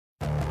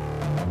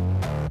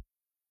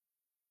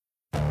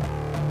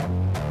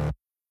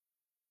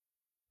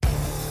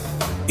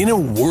In a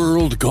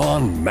world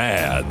gone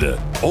mad,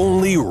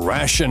 only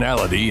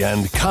rationality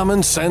and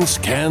common sense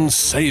can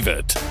save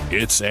it.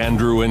 It's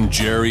Andrew and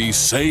Jerry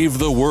Save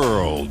the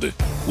World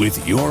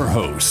with your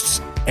hosts,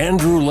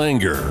 Andrew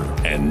Langer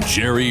and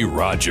Jerry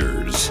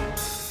Rogers.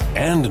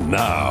 And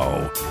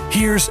now,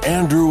 here's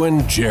Andrew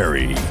and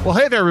Jerry. Well,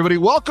 hey there, everybody.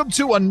 Welcome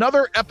to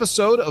another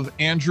episode of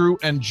Andrew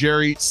and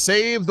Jerry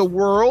Save the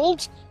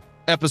World,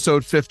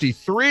 episode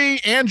 53.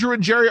 Andrew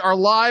and Jerry are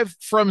live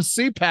from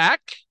CPAC,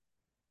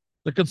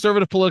 the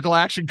Conservative Political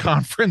Action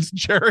Conference.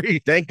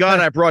 Jerry, thank God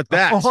I brought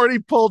that. I've already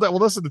pulled that. Well,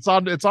 listen, it's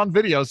on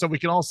video, so we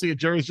can all see it.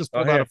 Jerry's just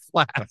pulled out a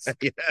flask.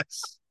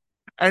 Yes.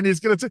 And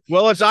he's going to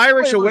well, it's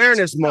Irish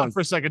Awareness Month.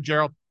 For a second,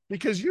 Gerald,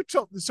 because you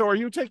took. So, are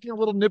you taking a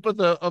little nip of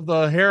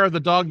the hair of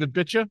the dog that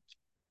bit you?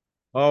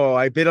 Oh,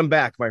 I bit him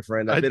back, my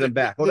friend. I bit him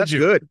back. Oh, that's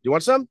good. You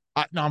want some?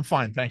 No, I'm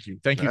fine. Thank you.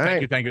 Thank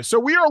you. So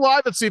we are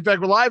live at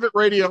CPAC. We're live at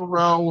Radio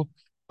Row.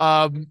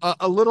 A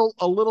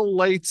little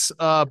late,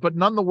 but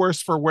none the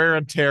worse for wear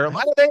and tear.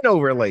 How do they know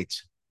we're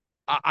late?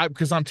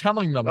 Because I'm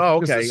telling them. Oh,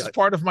 okay. This is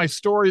part of my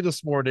story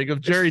this morning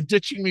of Jerry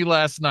ditching me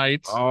last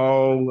night.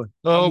 Oh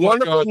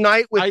wonderful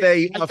night with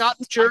a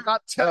future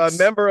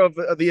member of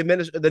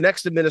the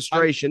next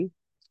administration.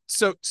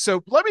 So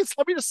let me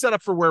just set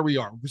up for where we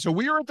are. So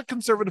we are at the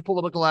Conservative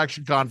Political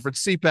Action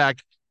Conference, CPAC,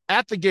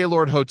 at the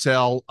Gaylord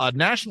Hotel,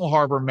 National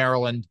Harbor,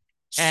 Maryland.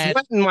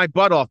 Sweating my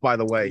butt off, by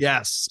the way.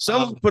 Yes.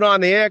 Someone put on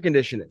the air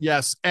conditioning.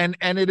 Yes. And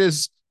it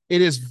is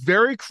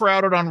very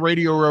crowded on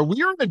Radio Row.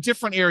 We are in a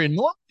different area.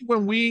 Normally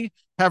when we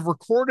have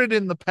recorded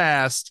in the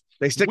past,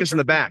 they stick us in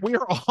the back. We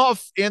are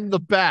off in the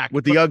back.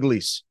 With the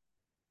uglies.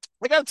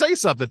 I got to tell you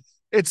something.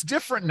 It's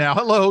different now.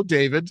 Hello,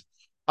 David.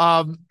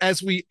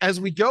 As we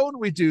go and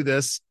we do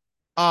this,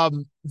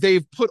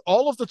 they've put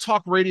all of the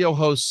talk radio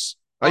hosts.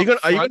 Are you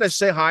gonna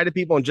say hi to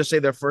people and just say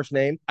their first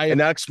name and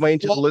not explain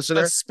to the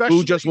listener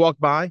who just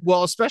walked by?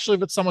 Well, especially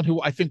if it's someone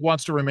who I think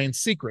wants to remain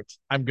secret,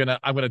 I'm gonna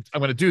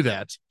do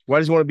that. Why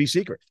does he want to be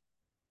secret?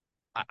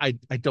 I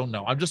don't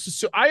know.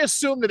 I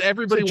assume that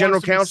everybody. The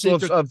general counsel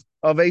of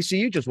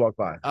ACU just walked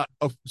by.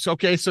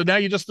 Okay, so now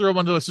you just threw him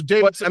under the. So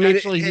David,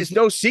 it's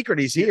no secret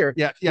he's here.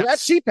 Yeah. We're at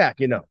CPAC,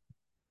 you know.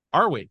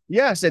 Are we?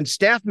 Yes, and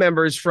staff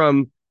members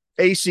from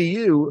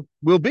ACU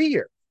will be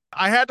here.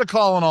 I had to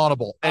call an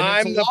audible. And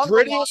I'm the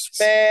prettiest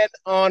man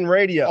on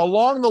radio.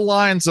 Along the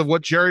lines of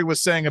what Jerry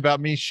was saying about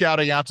me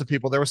shouting out to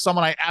people, there was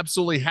someone I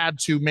absolutely had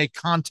to make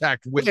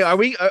contact with. Are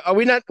we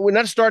not? We're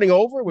not starting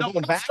over. We're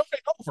going back. Starting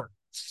over.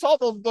 Saw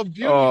the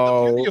beauty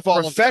of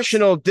all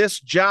professional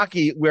disc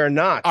jockey. We're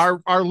not.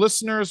 Our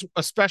listeners,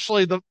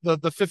 especially the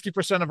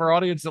 50% of our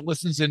audience that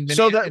listens in.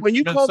 So that when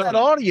you call that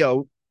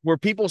audio, were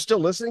people still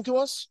listening to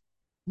us?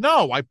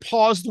 No, I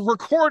paused the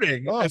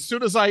recording as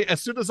soon as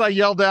I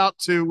yelled out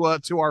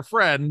to our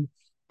friend.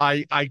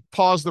 I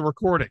paused the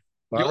recording.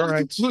 All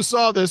right. Who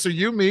saw this? Are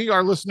you, me,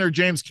 our listener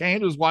James Kane,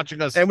 who's watching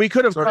us? And we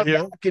could have come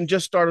back and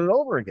just started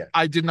over again.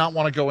 I did not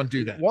want to go and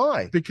do that.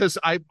 Why? Because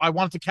I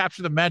wanted to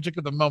capture the magic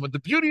of the moment, the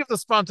beauty of the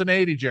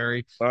spontaneity,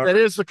 Jerry. That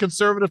is the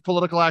Conservative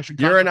Political Action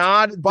Conference. You're an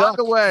odd By duck.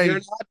 the way, you're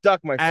an odd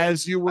duck, my friend.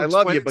 As you were, I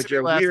love you, but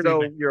you're a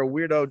weirdo. Evening. You're a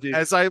weirdo dude.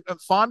 As I am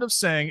fond of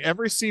saying,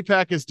 every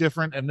CPAC is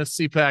different, and this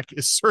CPAC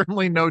is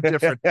certainly no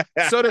different.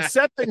 So to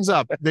set things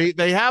up,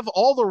 they have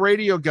all the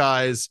radio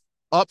guys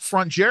up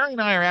front. Jerry and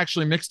I are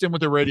actually mixed in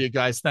with the radio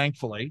guys,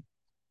 thankfully.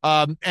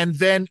 And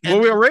then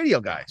we are radio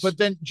guys. But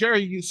then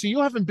Jerry, you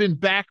haven't been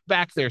back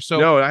there. So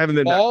no, I haven't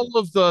been. All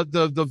of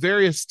the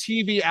various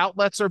TV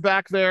outlets are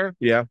back there.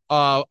 Yeah.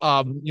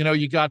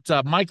 You got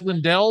Mike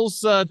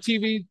Lindell's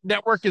TV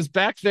network is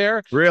back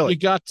there. Really? You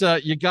got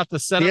the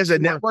setup. He has a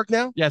network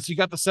now. Yes, you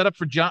got the setup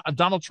for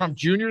Donald Trump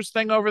Jr.'s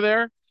thing over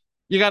there.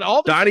 You got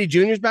all the Donnie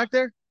Jr.'s back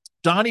there.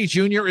 Donnie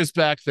Jr. is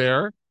back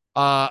there.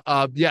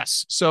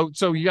 Yes. So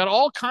you got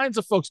all kinds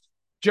of folks,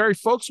 Jerry,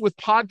 folks with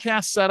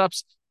podcast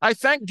setups. I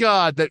thank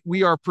God that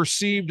we are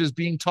perceived as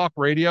being talk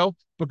radio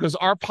because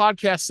our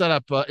podcast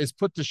setup is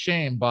put to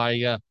shame by.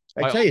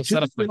 I tell you,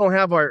 we don't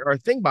have our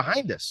thing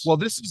behind us. Well,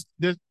 this.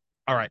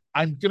 All right.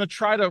 I'm going to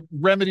try to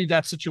remedy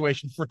that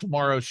situation for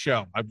tomorrow's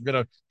show. I'm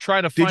going to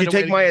try to find Did you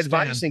take my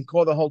advice and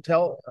call the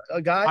hotel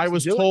guys? I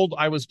was told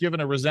I was given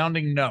a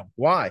resounding no.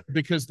 Why?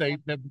 Because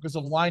because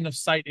of line of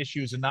sight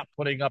issues and not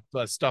putting up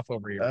stuff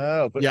over here.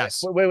 Oh, but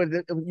yes. Wait,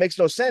 it makes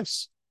no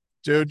sense.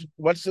 Dude,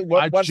 what's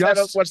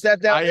that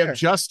down I there?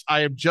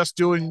 I am just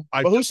doing.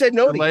 Who said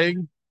no?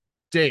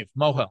 Dave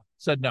Mohel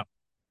said no.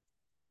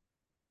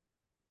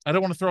 I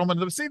don't want to throw him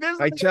into the. See,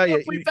 I tell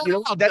you,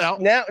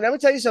 now let me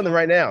tell you something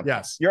right now.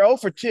 Yes, you're 0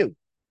 for 2.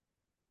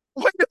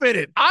 Wait a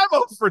minute, I'm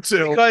 0 for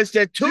 2 because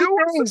there are two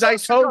things I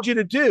told you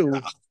to do,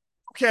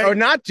 or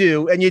not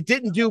do, and you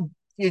didn't do.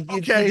 You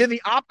did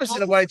the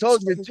opposite of what I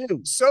told you to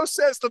do. So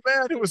says the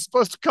man who was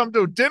supposed to come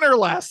to dinner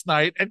last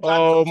night. And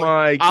oh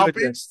my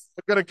goodness!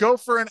 I'm going to go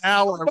for an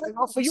hour.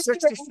 But you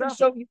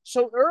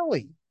so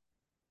early.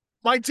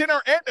 My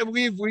dinner ended.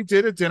 We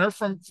did a dinner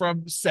from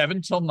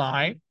 7 till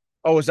 9.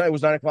 Oh, it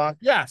was 9 o'clock?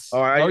 Yes.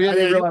 All right. Oh, yeah, I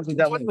didn't realize it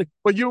that late.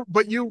 But you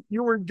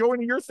were going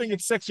to your thing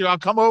at 6. I'll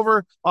come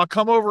over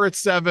at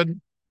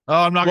 7.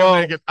 Oh, I'm not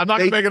going to make it. I'm not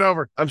going to make it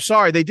over. I'm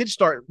sorry. They did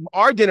start.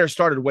 Our dinner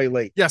started way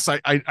late. Yes,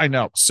 I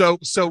know. So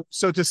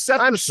to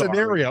set the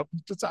scenario,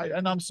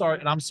 and I'm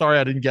sorry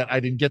I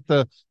didn't get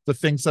the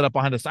thing set up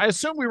behind us. I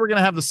assumed we were going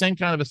to have the same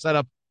kind of a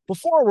setup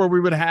before, where we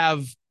would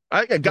have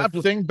the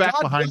thing back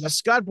behind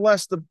us. God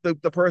bless the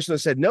person that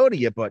said no to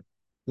you, but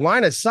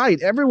line of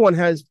sight. Everyone.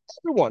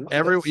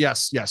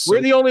 Yes.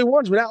 We're the only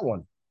ones without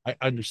one. I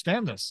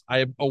understand this. I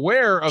am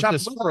aware of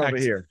this over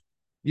here.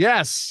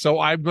 Yes. So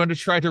I'm going to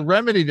try to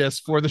remedy this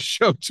for the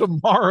show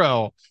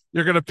tomorrow.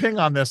 You're going to ping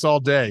on this all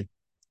day.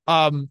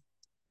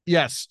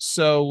 Yes.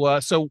 So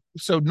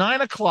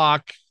 9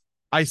 o'clock.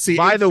 I see.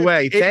 By the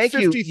way, thank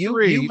you.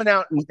 You went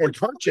out and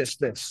purchased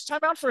this.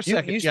 Time out for a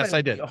second. Yes,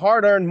 I did.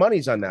 Hard-earned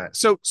monies on that.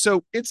 So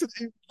it's.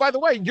 By the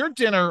way, your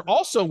dinner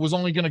also was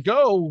only going to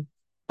go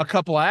a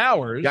couple of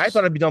hours. Yeah, I thought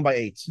it'd be done by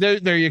 8.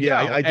 There you go.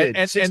 I did.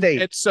 And 6 to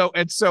 8.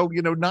 And so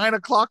 9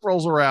 o'clock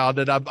rolls around,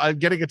 and I'm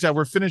getting it down.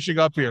 We're finishing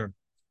up here.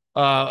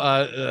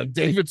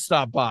 David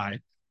stopped by,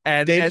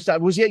 and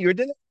was he at your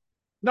dinner?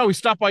 No, he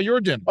stopped by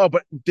your dinner. Oh,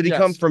 but did he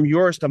come from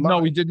yours to mine?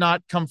 No, he did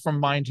not come from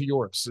mine to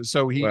yours.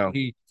 So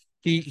he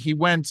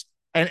went,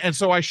 and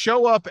so I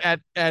show up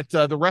at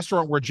the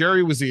restaurant where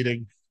Jerry was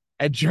eating,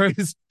 and Jerry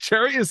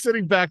is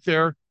sitting back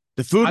there.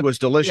 The food was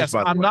delicious.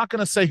 By the way, I'm not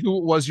going to say who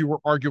it was you were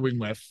arguing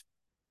with.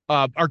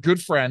 Our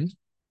good friend.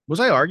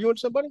 Was I arguing with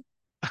somebody?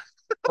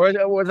 Or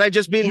was I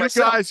just being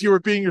myself? Guys, you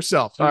were being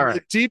yourself. All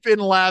right. Deep in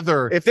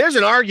lather. If there's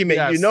an argument,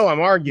 I'm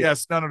arguing.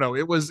 Yes. No.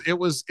 It was.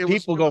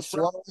 People go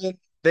flying.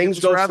 Things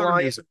go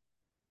flying.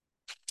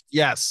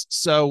 Yes.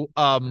 So,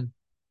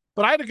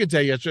 but I had a good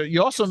day yesterday.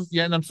 You also,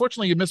 and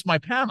unfortunately, you missed my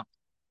panel.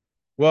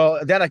 Well,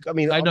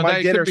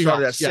 my dinner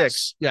started at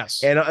 6.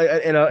 Yes. And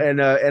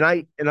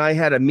I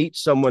had to meet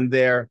someone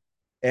there,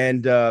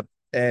 and look,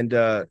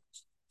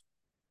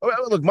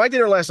 my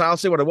dinner last night. I'll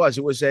say what it was.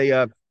 It was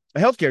a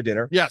healthcare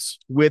dinner. Yes.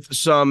 With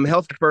some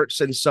health experts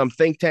and some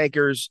think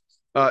tankers,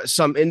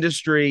 some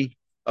industry,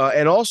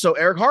 and also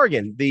Eric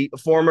Hargan, the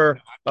former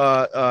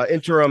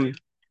interim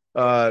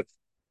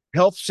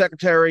health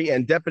secretary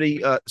and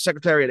deputy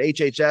secretary at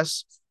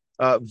HHS.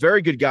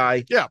 Very good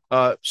guy. Yeah.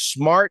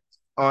 Smart,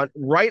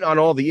 right on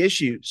all the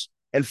issues.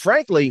 And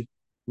frankly,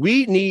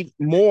 we need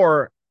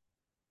more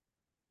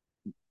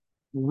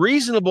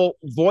reasonable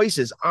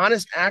voices,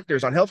 honest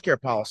actors on healthcare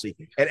policy.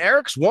 And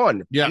Eric's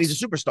one. Yes. And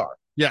he's a superstar.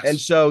 Yes. And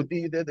so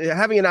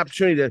having an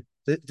opportunity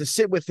to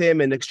sit with him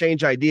and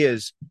exchange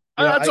ideas.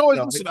 That's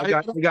always. I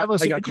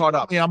got caught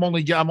up. I'm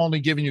only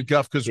giving you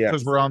guff because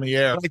we're on the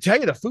air. But I tell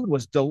you, the food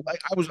was I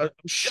was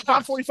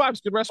shocked. 45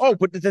 is good restaurant. Oh,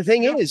 but the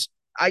thing is,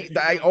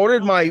 I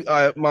ordered my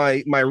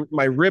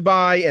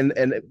ribeye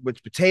and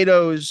with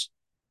potatoes.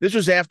 This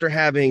was after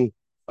having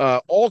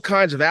all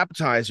kinds of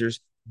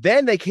appetizers.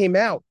 Then they came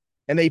out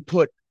and they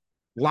put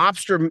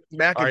lobster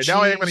mac and cheese.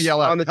 Now I'm going to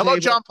yell out. Hello, table.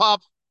 John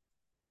Popp.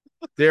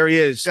 There he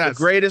is, the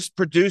greatest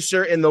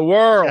producer in the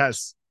world.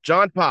 Yes,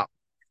 John Popp.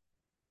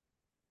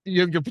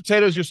 Your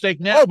potatoes, your steak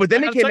now. Oh, but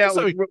then he came out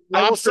with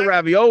lobster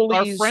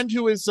raviolis. Our friend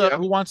who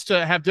wants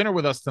to have dinner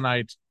with us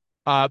tonight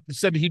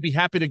said he'd be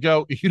happy to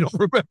go. You don't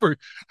remember?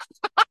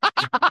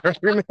 I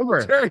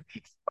remember.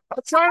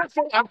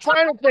 I'm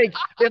trying to think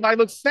if I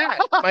look fat.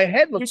 My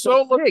head looks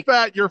so look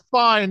fat. You're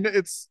fine.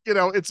 It's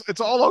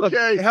it's all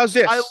okay. Look, how's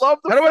this? I love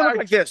the How do I look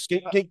like this?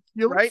 You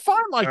look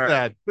fine like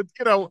that. But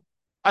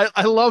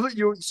I love it.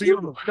 You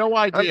have no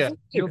idea.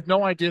 You have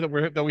no idea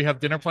that we have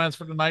dinner plans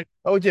for tonight.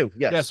 Oh, we do.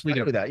 Yes, we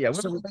do. That. Yeah.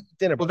 So,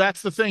 dinner. Well,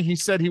 that's the thing. He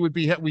said we would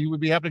be happy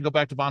to go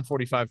back to Bond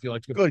 45 if you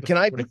like to go. Good. Can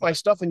I put my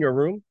stuff in your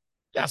room?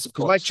 Yes, of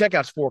course. My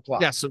checkout's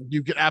 4:00. Yes, so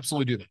you can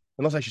absolutely do that.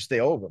 Unless I should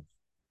stay over.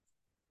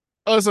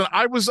 Listen,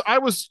 I was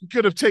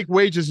going to take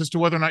wages as to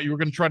whether or not you were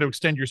going to try to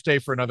extend your stay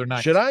for another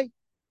night. Should I?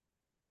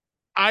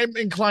 I'm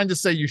inclined to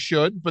say you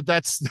should, but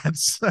that's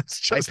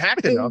just I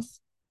packed enough.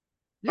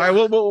 Yeah. All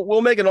right,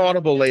 we'll make an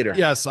audible later.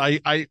 Yes, I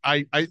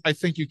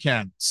think you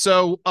can.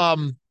 So,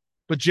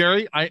 but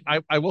Jerry,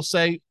 I will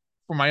say,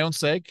 for my own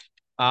sake,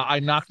 I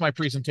knocked my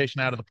presentation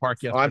out of the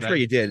park yesterday. Oh, I'm sure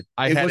you did.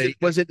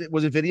 Was it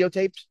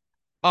videotaped?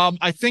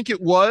 I think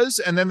it was,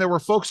 and then there were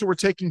folks who were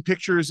taking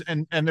pictures,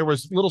 and there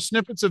was little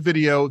snippets of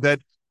video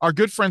that our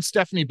good friend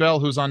Stephanie Bell,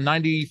 who's on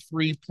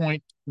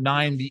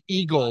 93.9 The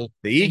Eagle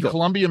in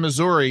Columbia,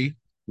 Missouri.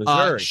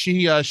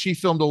 She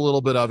filmed a little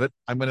bit of it.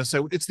 I'm going to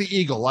say it's The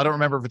Eagle. I don't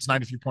remember if it's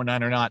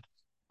 93.9 or not.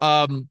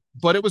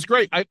 But it was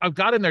great. I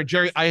got in there,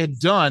 Jerry. I had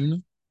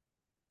done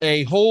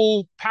a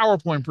whole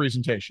PowerPoint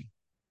presentation.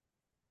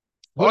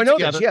 Oh, I know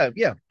this.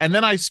 Yeah. And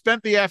then I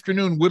spent the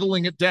afternoon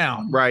whittling it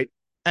down. Right.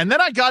 And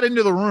then I got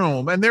into the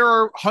room, and there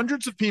are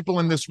hundreds of people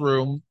in this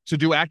room to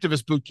do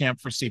activist boot camp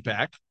for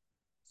CPAC.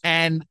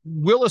 And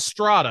Will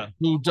Estrada,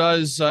 who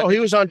does... he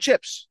was on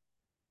CHIPS.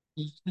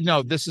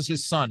 No, this is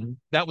his son.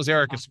 That was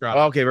Eric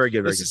Estrada. Oh, okay, very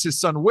good. This is his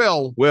son,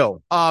 Will.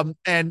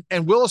 And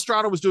Will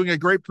Estrada was doing a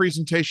great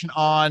presentation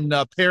on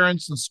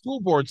parents and school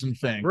boards and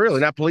things. Really?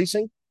 Not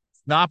policing?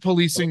 not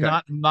policing,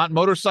 not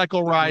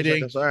motorcycle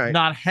riding,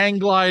 not hang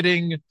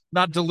gliding,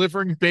 not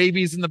delivering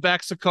babies in the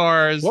backs of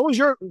cars. What was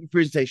your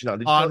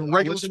presentation on?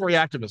 Regulatory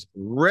activism.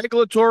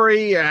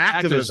 Regulatory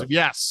activism.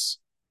 Yes.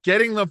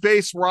 Getting the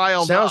base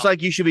riled Sounds up.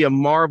 like you should be a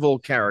Marvel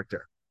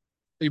character.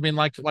 You mean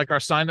like our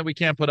sign that we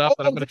can't put up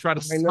that I'm going to try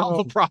to solve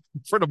a problem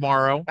for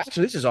tomorrow?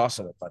 Actually, this is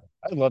awesome. I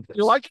love this.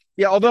 You like it?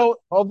 Yeah,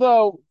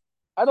 although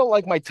I don't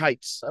like my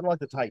tights. I don't like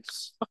the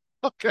tights.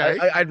 Okay.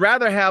 I'd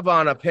rather have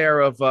on a pair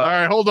of... All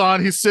right, hold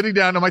on. He's sitting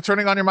down. Am I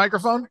turning on your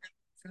microphone?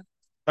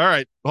 All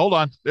right, hold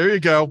on. There you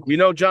go. You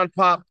know John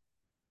Popp?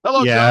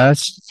 Hello,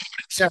 yes.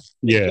 John.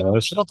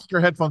 Yes. I don't think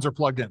your headphones are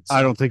plugged in.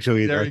 I don't think so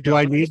either. Do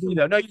I need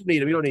them? No, you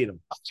need them. You don't need them.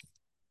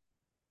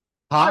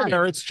 Hi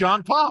there, it's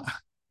John Popp.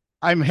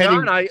 I'm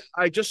heading. John,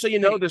 I just so you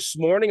know, this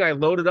morning I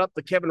loaded up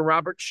the Kevin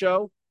Roberts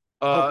show.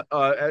 Part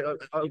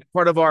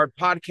of our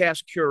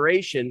podcast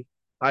curation.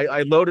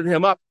 I loaded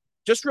him up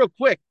just real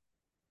quick.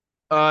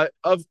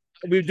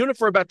 We've been doing it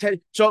for about 10.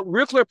 So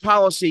Real Clear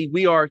Policy,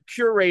 we are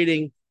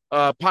curating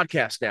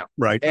podcasts now.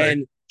 Right.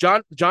 And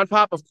John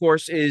Popp, of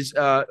course, is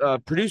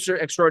producer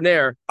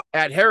extraordinaire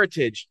at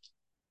Heritage.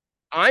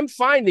 I'm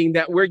finding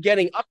that we're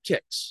getting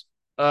upticks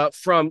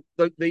from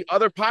the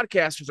other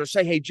podcasters are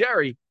saying, hey,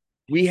 Jerry,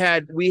 we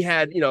had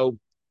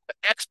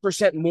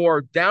X%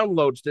 more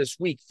downloads this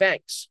week.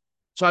 Thanks.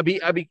 So I'd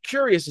be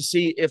curious to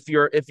see if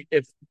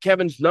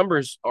Kevin's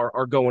numbers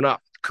are going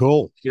up.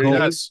 Cool. Cool.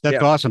 That's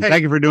awesome. Hey,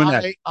 thank you for doing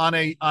that. On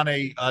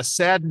a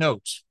sad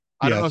note,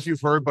 I don't know if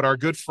you've heard, but our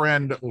good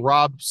friend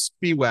Rob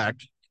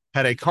Spiewak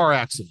had a car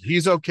accident.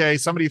 He's okay.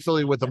 Somebody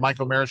affiliated with the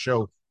Michael Mara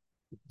show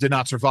did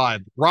not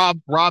survive.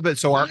 Rob.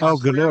 So our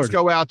good Lord,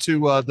 go out to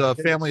the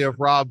family of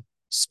Rob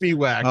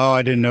Spiewak. Oh,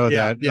 I didn't know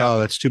that. Yeah. Oh,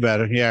 that's too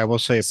bad. Yeah, we'll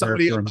say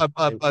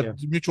a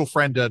mutual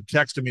friend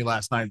texted me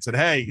last night and said,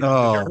 "Hey, you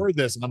heard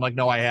this?" And I'm like,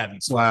 "No, I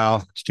hadn't." So,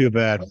 wow, it's too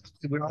bad.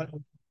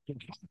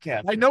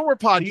 I know we're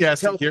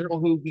podcasting here.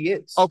 Who he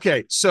is?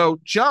 Okay, so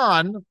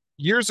John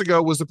years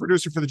ago was the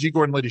producer for the G.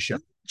 Gordon Liddy show.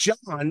 John,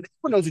 everyone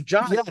knows a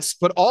John. Yes,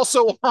 but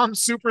also on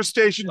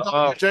Superstation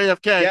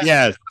JFK.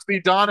 Yes, the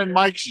Don and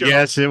Mike show.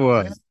 Yes, it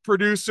was.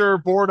 Producer,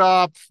 board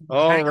op.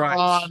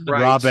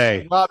 Rob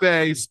A.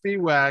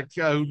 Spiewak,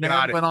 who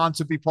now went on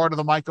to be part of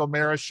the Mike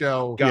O'Mara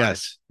show.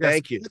 Yes,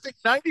 thank you. I think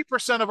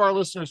 90% of our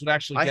listeners would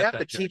actually. I have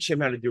to teach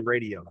him how to do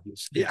radio.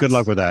 Yes. Good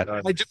luck with that.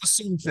 I do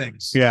assume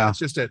things. Yeah, that's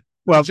just it.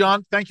 Well,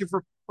 John, thank you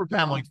for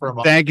paneling for a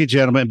moment. Thank you,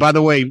 gentlemen. By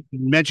the way,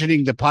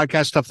 mentioning the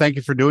podcast stuff, thank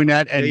you for doing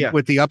that. And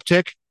with the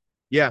uptick.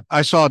 Yeah,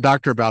 I saw a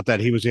doctor about that.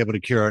 He was able to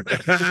cure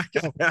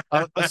it.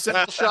 A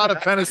simple shot of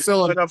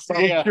penicillin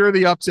will cure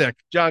the uptick.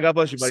 John, God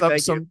bless you, buddy.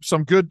 Thank you.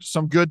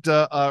 Some good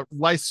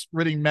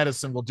lice-ridding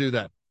medicine will do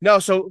that. No,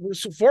 so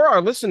for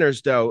our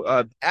listeners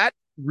though, at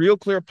Real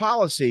Clear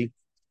Policy,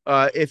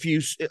 if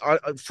you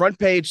front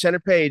page, center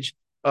page,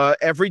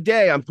 every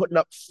day I'm putting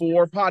up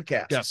 4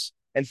 podcasts. Yes,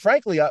 and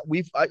frankly,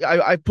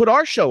 I put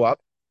our show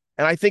up,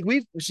 and I think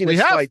we've seen a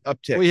slight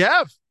uptick. We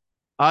have.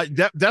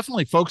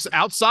 Definitely, folks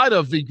outside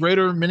of the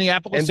greater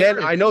Minneapolis. And then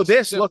area. I know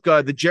this. Look,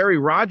 the Jerry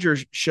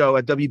Rogers show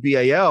at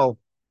WBAL,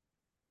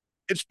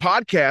 it's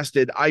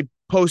podcasted. I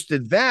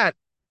posted that,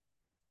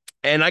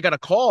 and I got a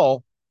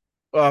call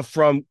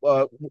from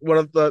one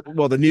of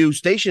the new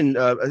station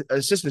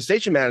assistant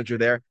station manager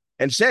there,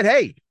 and said,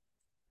 "Hey,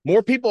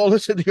 more people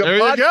listen to your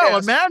podcast. There you go.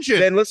 Imagine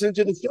than listen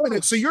to the show."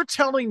 So you're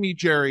telling me,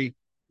 Jerry,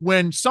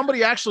 when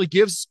somebody actually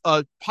gives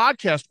a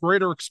podcast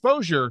greater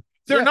exposure,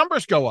 their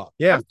numbers go up.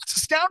 Yeah, it's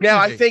astounding. Now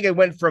I think it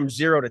went from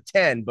 0 to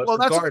 10, but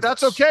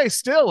that's okay.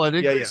 Still, an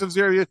increase of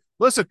 0.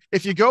 Listen,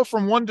 if you go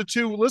from 1 to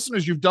 2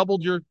 listeners, you've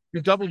doubled your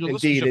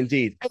listenership.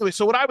 Indeed. Anyway,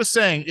 so what I was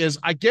saying is,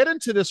 I get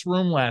into this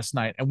room last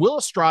night, and Will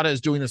Estrada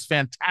is doing this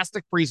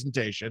fantastic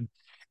presentation,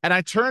 and I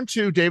turned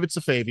to David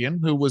Safavian,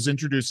 who was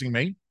introducing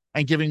me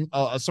and giving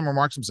some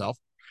remarks himself,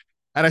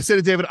 and I said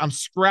to David, "I'm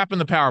scrapping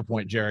the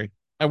PowerPoint, Jerry."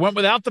 I went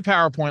without the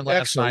PowerPoint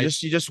last night.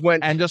 You just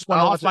went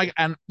off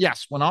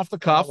went off the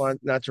cuff.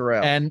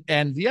 Natural.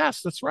 And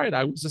yes, that's right.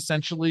 I was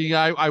essentially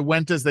I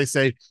went, as they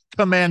say,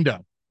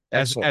 commando,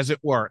 as it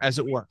were.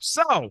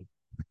 So,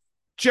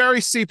 Jerry,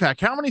 CPAC.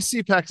 How many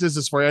CPACs is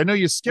this for you? I know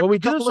you skipped a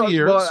couple of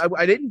years. Well,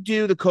 I didn't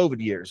do the COVID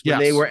years when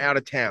they were out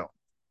of town.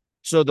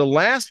 So the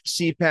last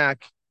CPAC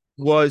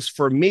was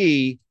for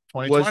me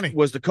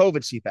was the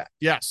COVID CPAC.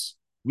 Yes,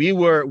 we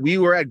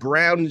were at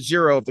ground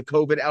zero of the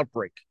COVID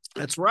outbreak.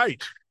 That's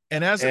right.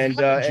 And and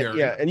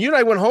you and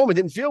I went home and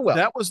didn't feel well.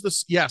 That was but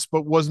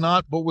was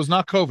not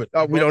COVID.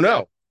 We don't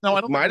know. No, I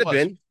don't. Might have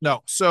been.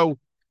 No. So,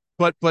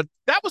 but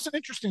that was an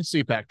interesting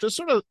CPAC to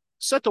sort of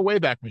set the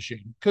Wayback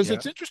Machine, because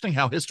it's interesting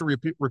how history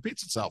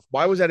repeats itself.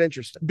 Why was that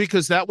interesting?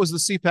 Because that was the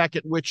CPAC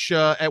at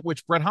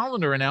which Brett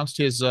Hollander announced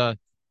his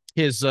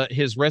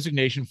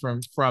resignation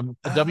from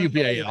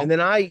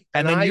WBAL,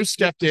 and then you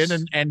stepped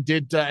in and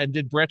did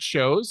Brett's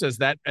shows as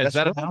that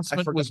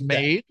announcement was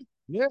made.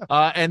 Yeah.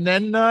 And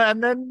then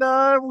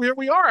here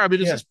we are. I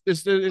mean,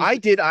 I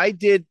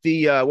did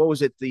the what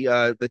was it?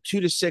 The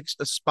 2 to 6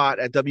 spot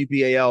at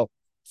WBAL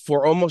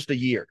for almost a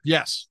year.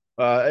 Yes.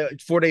 4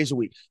 days a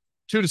week.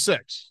 2 to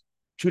 6.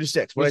 2 to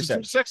 6. What did I say?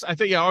 2 to 6? I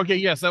think, yeah. Okay.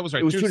 Yes, that was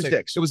right. It was 2 to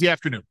 6. It was the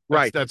afternoon.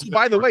 Right.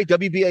 By the way,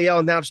 WBAL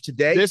announced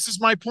today. This is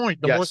my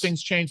point. The more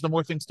things change, the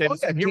more things stay.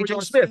 And here we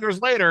are 2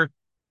 years later.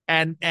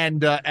 And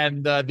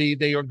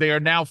they are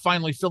now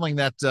finally filling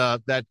that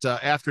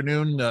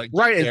afternoon.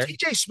 Right. And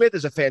TJ Smith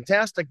is a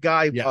fantastic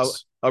guy,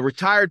 yes. A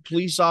retired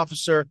police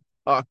officer,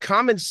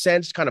 common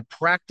sense, kind of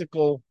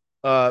practical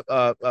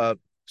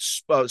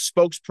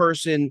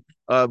spokesperson,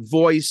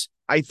 voice.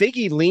 I think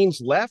he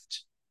leans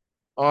left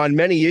on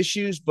many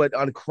issues, but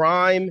on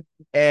crime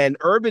and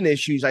urban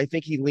issues, I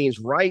think he leans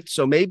right.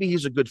 So maybe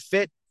he's a good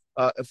fit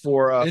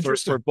for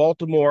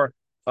Baltimore.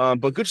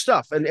 But good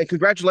stuff. And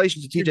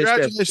congratulations to TJ Smith.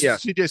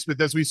 Congratulations to TJ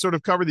Smith as we sort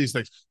of cover these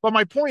things. But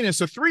my point is,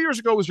 so 3 years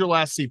ago was your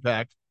last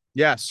CPAC.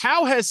 Yes.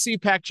 How has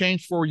CPAC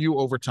changed for you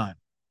over time?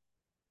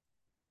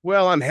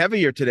 Well, I'm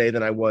heavier today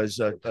than I was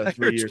 3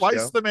 years ago.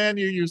 Twice the man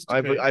you used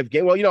to be. I've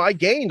gained. Well, I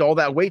gained all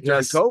that weight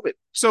during COVID.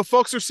 So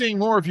folks are seeing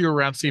more of you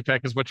around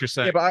CPAC, is what you're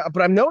saying. Yeah,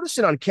 but I'm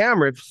noticing on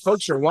camera, if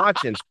folks are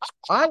watching,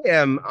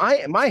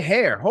 my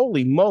hair.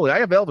 Holy moly, I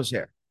have Elvis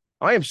hair.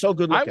 I am so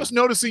good looking. I was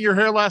noticing your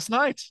hair last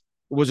night.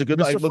 Was it good?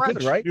 Mr. I look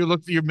good, right?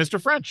 You're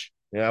Mr. French.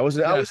 Yeah, I was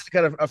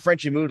kind of a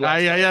Frenchy mood.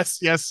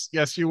 Yes,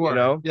 you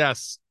were.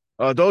 Yes.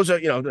 Those are,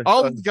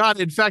 God!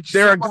 In fact,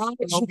 there are guys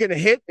you can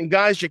hit and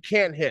guys you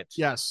can't hit.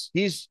 Yes,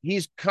 he's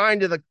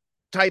kind of the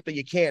type that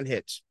you can't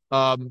hit.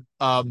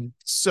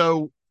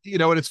 So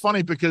and it's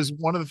funny because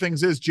one of the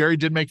things is Jerry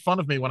did make fun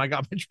of me when I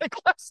got my drink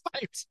last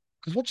night.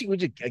 Because what you a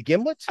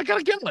gimlet? I got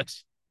a gimlet.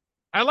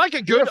 I like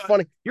it good.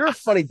 You're a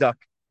funny duck.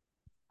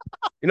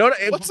 You know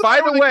what?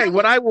 By the way,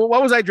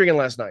 what was I drinking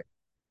last night?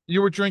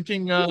 You were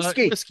drinking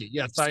whiskey.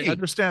 Yes, I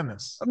understand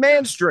this. A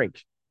man's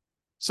drink.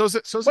 So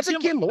what's a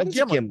gimlet?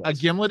 A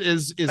gimlet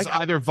is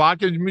either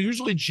vodka,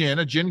 usually gin.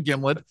 A gin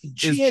gimlet is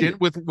gin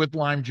with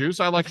lime juice.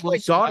 I like. My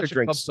daughter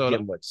drinks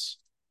gimlets.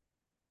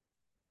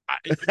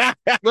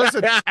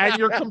 Listen, and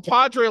your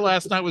compadre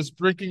last night was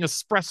drinking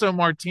espresso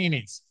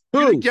martinis. Who?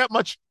 You didn't get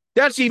much.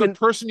 That's even the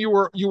person you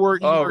were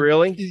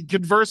really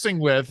conversing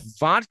with.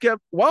 Vodka?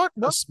 What?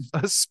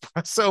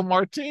 Espresso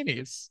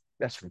martinis.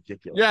 That's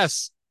ridiculous.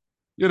 Yes.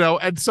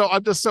 And so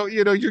I'm just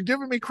you're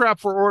giving me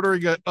crap for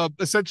ordering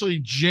essentially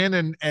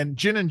gin and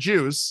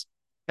juice,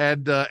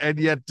 and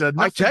yet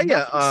I tell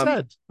you,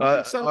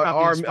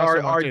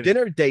 our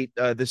dinner date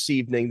this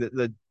evening,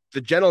 the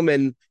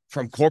gentleman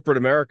from corporate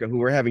America who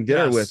we're having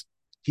dinner with,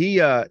 he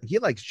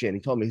likes gin. He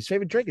told me his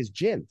favorite drink is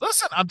gin.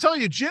 Listen, I'm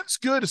telling you, gin's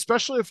good,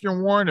 especially if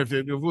you're warm. If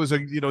it was a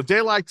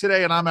day like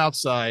today and I'm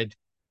outside,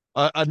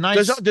 a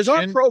nice. Does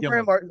our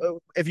program?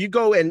 If you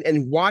go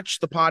and watch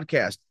the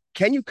podcast,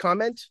 can you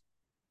comment?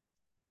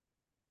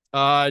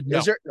 No.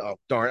 Is there? Oh,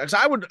 darn.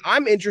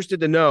 I'm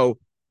interested to know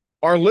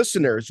our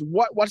listeners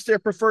what's their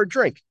preferred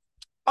drink.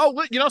 Oh,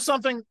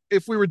 something.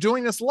 If we were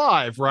doing this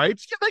live, right?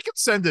 Yeah, they could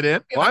send it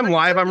in. I'm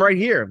live. I'm right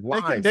here.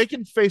 Live. They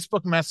can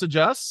Facebook message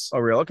us. Oh,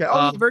 really? Okay.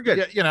 Oh, very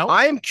good. Yeah,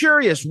 I am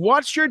curious.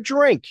 What's your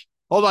drink?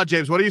 Hold on,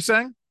 James. What are you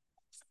saying?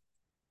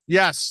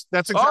 Yes,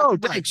 that's exactly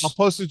right. Thanks. I'll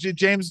post it to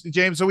James.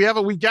 So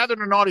we gathered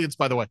an audience,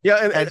 by the way.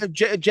 Yeah, and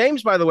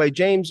James, by the way,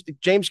 James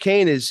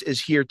Kane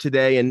is here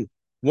today, and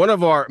one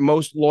of our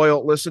most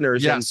loyal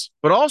listeners. Yes,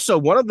 but also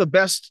one of the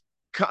best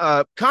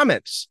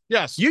comments.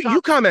 Yes, you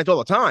comment all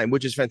the time,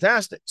 which is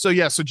fantastic. So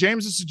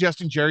James is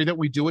suggesting, Jerry, that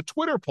we do a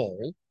Twitter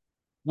poll.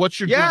 What's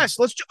your drink?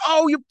 Let's do.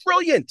 Oh, you're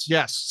brilliant.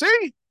 Yes,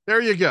 see,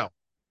 there you go.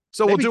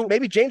 So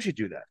maybe James should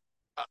do that.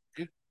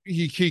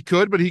 He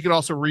could, but he could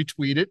also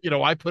retweet it.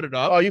 I put it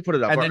up. Oh, you put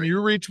it up. And then you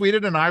retweet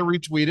it and I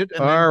retweet it.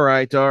 And all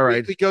right.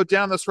 We go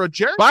down this road.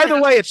 Jerry, by the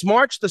way, it's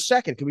March the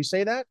 2nd. Can we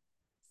say that?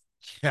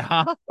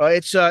 Yeah.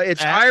 It's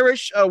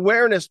Irish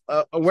Awareness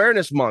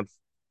Month.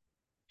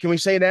 Can we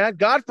say that?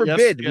 God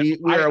forbid we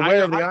are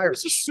aware of the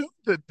Irish. I assumed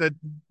that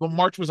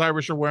March was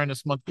Irish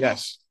Awareness Month.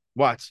 Yes.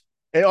 What?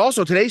 And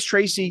also today's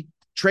Tracy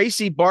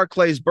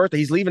Barclay's birthday.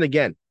 He's leaving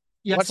again.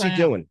 Yes, what's he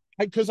doing?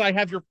 Because I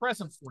have your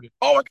present for you.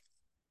 Oh,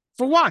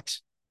 for what?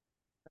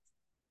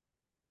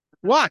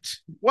 What?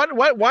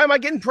 Why am I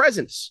getting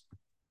presents?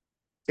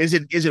 Is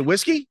it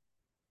whiskey?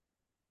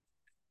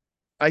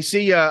 I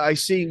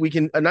see we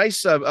can a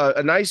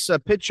nice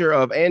picture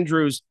of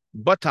Andrew's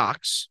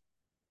buttocks.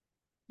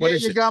 What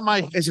is it?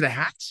 Is it a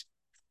hat?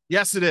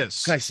 Yes, it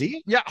is. Can I see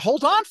it? Yeah,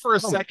 hold on for a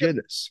second. My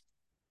goodness.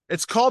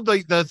 It's called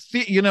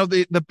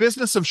the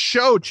business of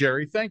show,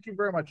 Jerry. Thank you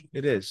very much.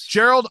 It is.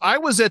 Gerald, I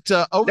was at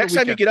next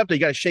time you get up there, you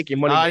got to shake your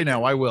money. I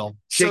know, I will.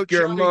 Shake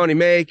your money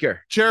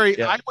maker.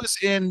 Jerry, I was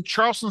in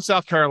Charleston,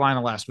 South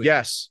Carolina last week.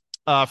 Yes.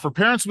 For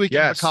Parents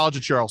Weekend at the College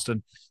of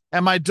Charleston.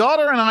 And my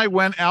daughter and I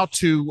went out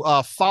to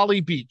Folly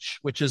Beach,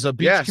 which is a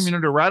beach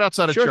community right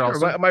outside of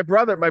Charleston. Sure. My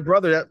brother,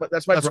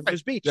 that's my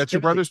brother's beach. That's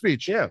your brother's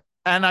beach. Yeah.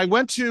 And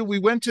we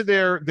went to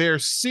their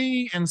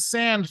Sea and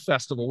Sand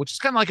Festival, which is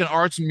kind of like an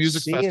arts and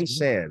music festival. Sea and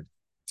Sand.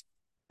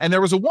 And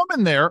there was a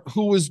woman there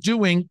who was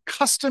doing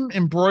custom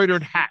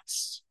embroidered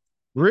hats.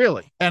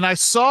 Really? And I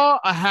saw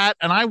a hat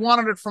and I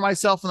wanted it for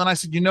myself. And then I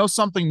said,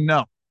 something?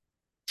 No.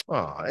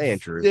 Oh,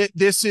 Andrew.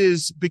 This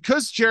is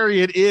because,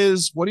 Jerry, it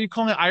is, what do you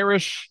call it?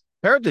 Irish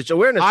Heritage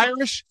Awareness.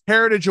 Irish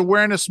Heritage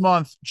Awareness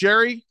Month.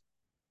 Jerry,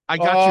 I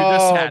got you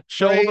this hat.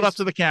 Hold it up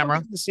to the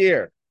camera. This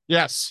year.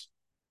 Yes.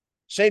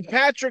 St.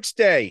 Patrick's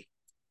Day.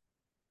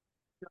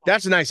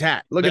 That's a nice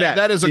hat. Look at that.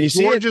 That is a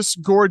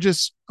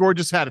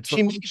gorgeous hat.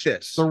 She makes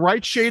this. The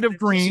right shade of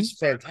green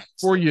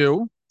for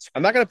you.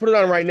 I'm not going to put it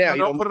on right now.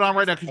 Don't put it on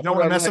right now because you don't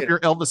want to mess up your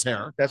Elvis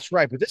hair. That's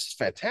right, but this is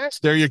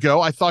fantastic. There you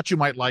go. I thought you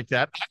might like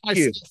that.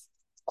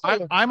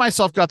 I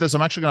myself got this.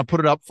 I'm actually going to put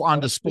it up on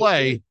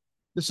display.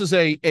 This is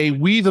a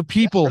We the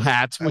People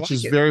hat, which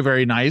is very,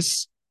 very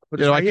nice.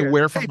 I can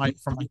wear from my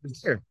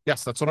here.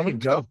 Yes, that's what I'm going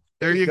to go.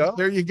 There you go.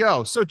 There you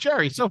go. So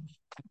Jerry,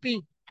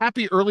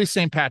 happy early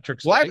St.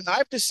 Patrick's Day. Well,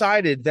 I've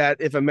decided that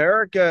if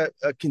America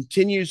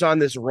continues on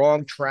this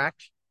wrong track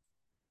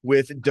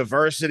with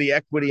diversity,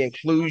 equity,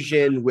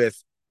 inclusion,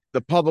 with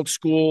the public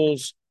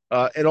schools,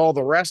 and all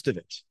the rest of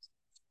it,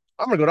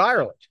 I'm going to go to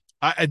Ireland.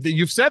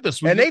 You've said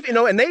this, and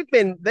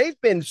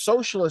they've been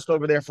socialist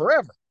over there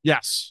forever.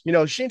 Yes,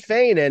 Sinn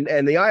Féin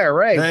and the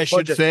IRA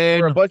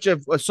were a bunch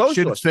of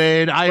socialists.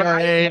 Sinn Féin,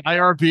 IRA,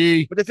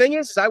 IRB. But the thing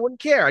is, I wouldn't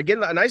care. I get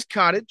a nice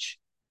cottage,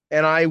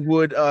 and I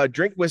would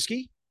drink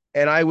whiskey,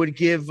 and I would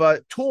give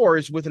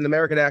tours with an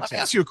American accent. Let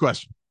me ask you a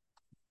question: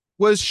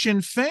 was Sinn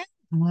Féin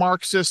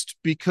Marxist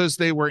because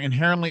they were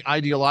inherently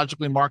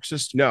ideologically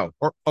Marxist? No.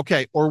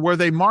 Or were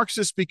they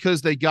Marxist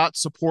because they got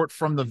support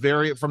from the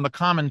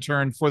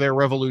Comintern for their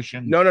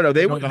revolution? No.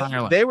 They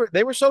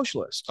were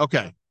socialist.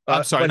 Okay.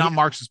 I'm sorry, not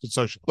Marxist, but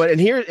socialist. But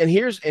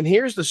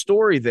here's the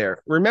story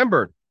there.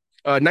 Remember,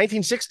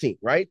 1916,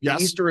 right? Yes.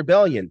 The Easter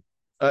Rebellion.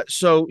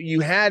 So you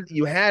had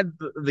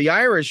the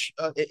Irish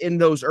in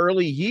those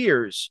early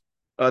years,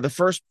 the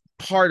first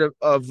part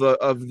of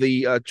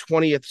the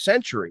 20th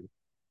century.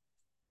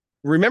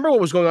 Remember what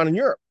was going on in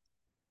Europe.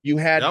 You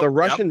had the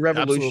Russian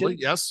Revolution.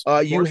 Absolutely. Yes.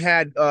 You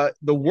had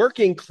the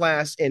working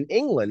class in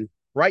England,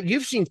 right?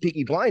 You've seen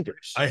Peaky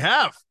Blinders. I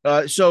have.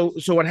 So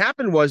what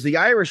happened was the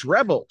Irish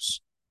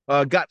rebels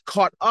got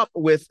caught up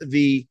with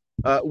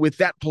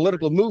that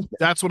political movement.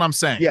 That's what I'm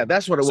saying. Yeah,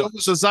 that's what it was. So it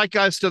was a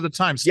zeitgeist of the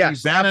time.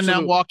 Steve Bannon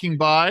now walking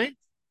by.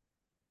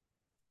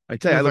 I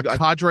tell you, I look a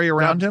cadre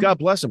around him. God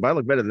bless him, but I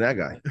look better than that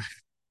guy.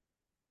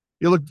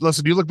 You look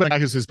better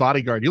as his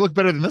bodyguard. You look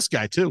better than this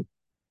guy too.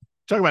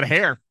 Talk about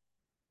hair.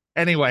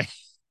 Anyway,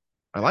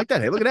 I like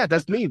that. Hey, look at that.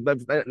 That's me.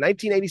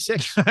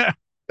 1986.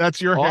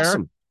 That's your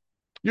awesome.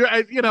 Hair.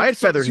 I had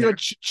feathered hair.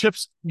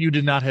 Chips. You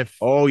did not have.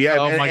 Oh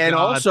yeah, and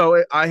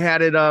also I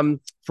had it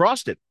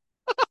frosted.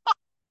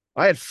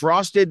 I had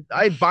frosted.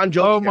 I had Bon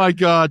Jovi. Oh my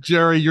God,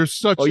 Jerry, you're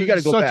such. Oh, you got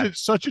to go back.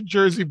 Such a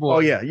Jersey boy. Oh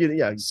yeah.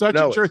 Such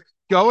a Jersey.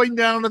 Going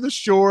down to the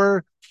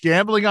shore,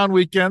 gambling on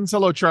weekends.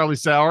 Hello, Charlie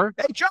Sauer.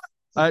 Hey, John.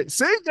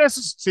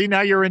 See,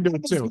 now you're into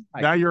it too.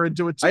 Now you're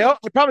into it too. I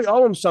probably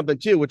owe him something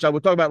too, which I will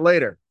talk about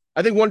later.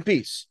 I think one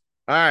piece.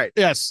 All right.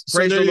 Yes.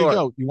 Praise the Lord.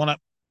 Go. You want to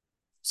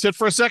sit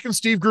for a second,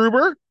 Steve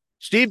Gruber?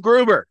 Jerry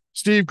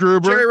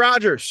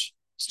Rogers.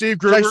 Steve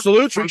Gruber. I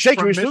salute you. Shake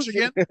your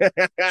Michigan.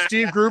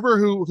 Steve Gruber,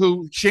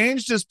 who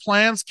changed his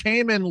plans,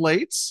 came in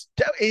late,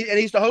 and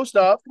he's the host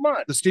of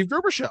the Steve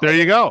Gruber Show. There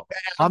you go.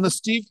 On the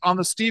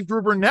Steve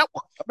Gruber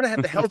Network. I'm gonna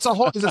have to help. It's a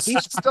whole. He's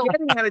still.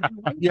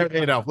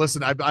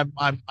 Listen,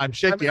 I'm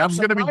shaky. I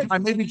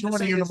may be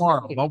joining you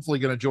tomorrow. I'm hopefully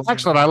going to join.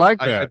 Excellent. I like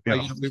that.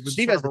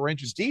 Steve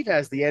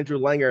has the Andrew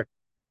Langer.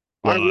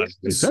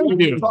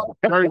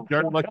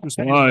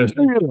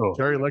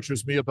 Jerry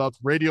lectures me about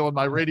radio and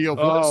my radio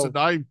voice, and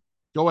I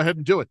go ahead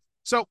and do it.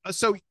 So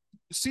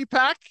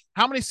CPAC,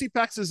 how many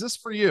CPACs is this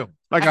for you?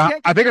 I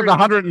think it's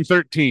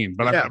 113,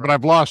 but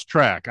I've lost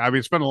track. I mean,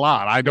 it's been a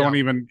lot. I don't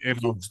even.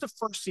 Who's the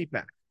first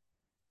CPAC?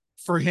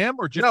 For him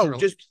or just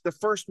just the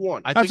first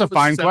one? That's a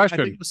fine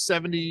question. I think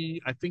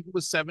it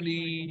was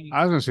 70.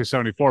 I was going to say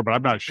 74, but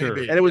I'm not sure.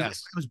 Maybe. And it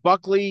was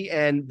Buckley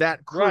and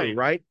that crew,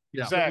 right?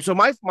 Yeah. Exactly. So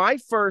my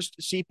first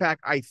CPAC,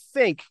 I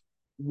think,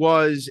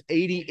 was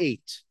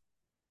 88.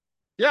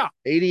 Yeah.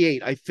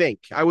 88, I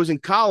think. I was in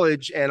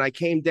college and I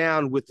came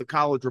down with the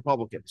college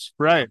Republicans.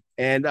 Right.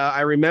 And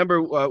I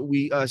remember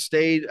we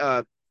stayed.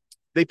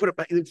 They put up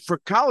for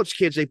college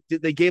kids.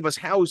 They gave us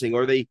housing,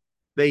 or they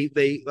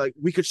like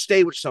we could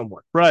stay with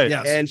someone. Right.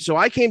 Yes. And so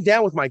I came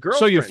down with my girlfriend.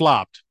 So you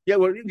flopped. Yeah.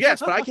 Well, yes,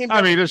 but I came down.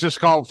 I mean, it's just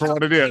called for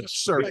what it is.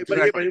 Sure. Right,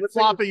 but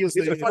floppy is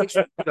the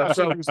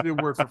new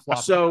word for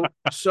floppy.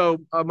 So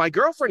my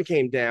girlfriend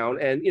came down,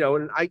 and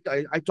and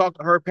I talked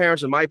to her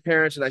parents and my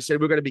parents, and I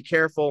said we're going to be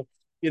careful.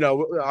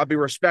 I'll be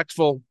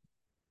respectful.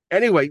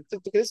 Anyway,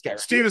 look at this guy.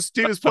 Steve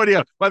is pointing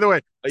out. By the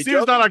way,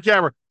 Steve's not on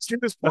camera. Steve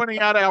is pointing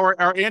out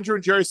our Andrew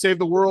and Jerry Save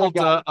the World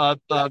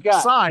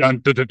sign. Dun,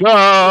 dun, dun,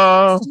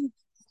 dun.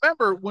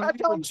 Remember when we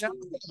were down,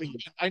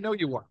 I know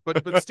you were,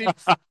 but Steve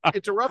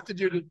interrupted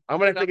you. I'm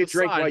gonna take a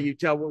drink while you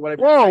tell what I.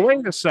 Whoa,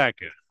 wait a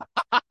second.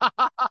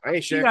 I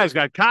ain't sure. You guys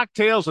got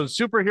cocktails and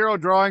superhero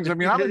drawings. I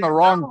mean, I'm in the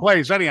wrong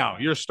place. Anyhow,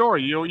 your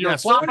story. You're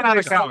flopping on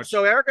the couch.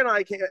 So Eric and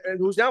I,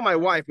 who's now my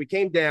wife, we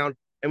came down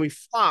and we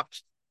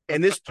flopped,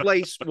 and this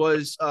place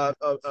was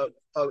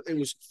it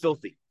was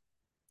filthy.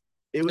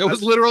 It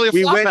was literally a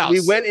flop house.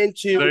 We went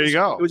into. There you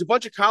go. It was a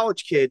bunch of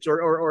college kids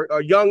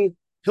or young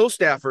Hill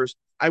staffers.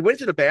 I went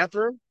to the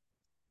bathroom,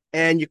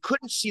 and you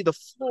couldn't see the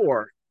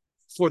floor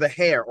for the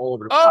hair all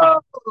over the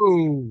floor.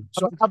 Oh,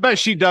 so I bet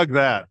she dug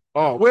that.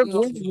 Oh, we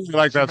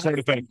like that sort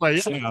of thing.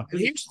 But yeah. And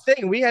here's the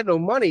thing: we had no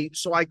money,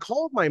 so I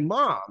called my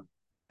mom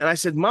and I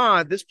said,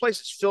 "Ma, this place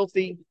is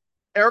filthy."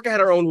 Erica had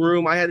her own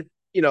room. I had,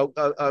 we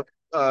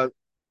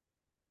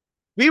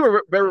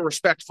were very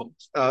respectful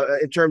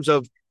in terms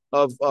of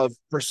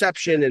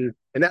perception and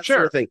that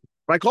sort of thing.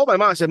 But I called my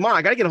mom. I said, "Ma,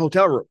 I got to get a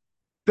hotel room.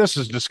 This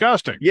is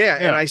disgusting." Yeah,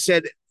 and I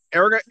said,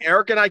 Erica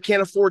and I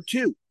can't afford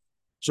two,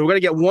 so we're gonna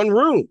get one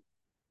room.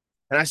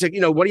 And I said,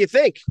 what do you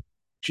think?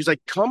 She's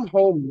like, "Come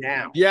home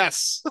now."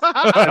 Yes. So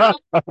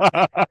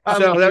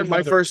that's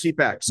my first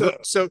CPAC.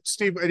 So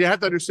Steve, you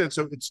have to understand.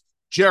 So it's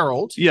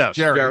Gerald. Yes.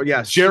 Gerald.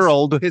 Yes.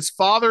 Gerald. His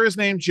father is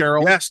named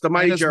Gerald. Yes, the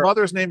mighty His Gerald.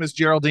 mother's name is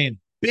Geraldine.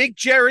 Big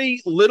Jerry,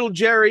 Little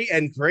Jerry,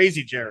 and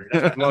Crazy Jerry.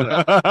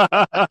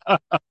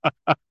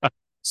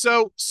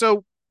 So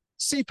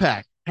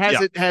CPAC,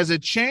 has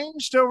it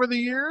changed over the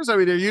years? I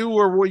mean, does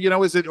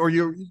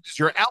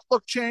your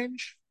outlook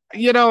change?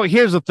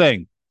 Here's the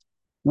thing.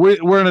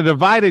 We're in a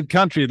divided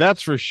country,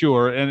 that's for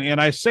sure.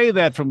 And I say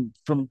that from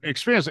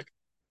experience.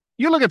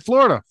 You look at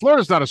Florida.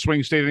 Florida's not a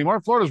swing state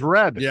anymore. Florida's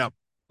red. Yeah.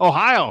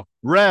 Ohio,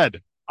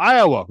 red.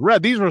 Iowa,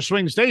 red. These were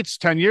swing states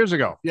 10 years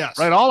ago. Yes.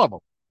 Right, all of them.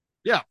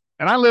 Yeah.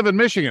 And I live in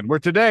Michigan, where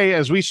today,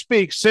 as we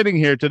speak, sitting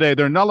here today,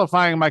 they're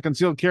nullifying my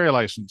concealed carry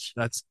license.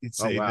 This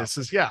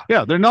is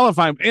they're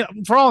nullifying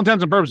for all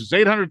intents and purposes,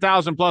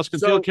 800,000 plus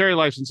concealed carry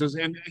licenses.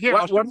 And here,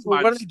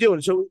 what are they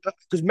doing? So,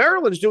 because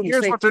Maryland is doing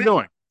here's what they're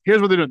doing. Here's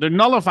what they're doing. They're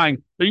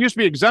nullifying. There used to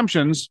be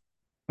exemptions.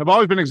 Have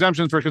always been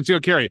exemptions for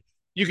concealed carry.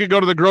 You could go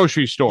to the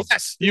grocery store.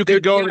 Yes. You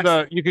could go to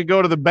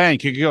the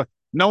bank. You could go.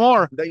 No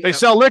more. They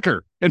sell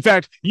liquor. In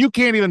fact, you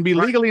can't even be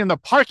legally in the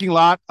parking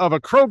lot of a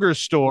Kroger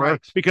store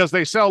because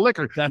they sell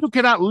liquor. You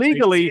cannot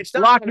legally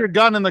lock your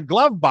gun in the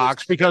glove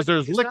box because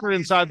there's liquor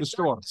inside the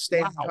store.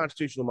 State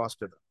constitutional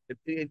muster.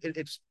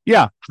 It's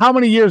How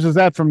many years is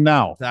that from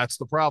now? That's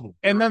the problem.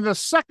 And then the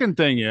second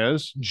thing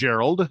is,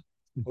 Gerald.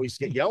 Oh, he's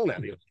getting yelling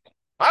at you.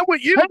 I'm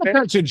with you. Pay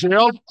attention,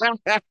 Gerald.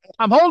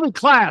 I'm holding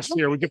class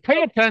here. Would you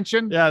pay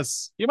attention?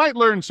 Yes. You might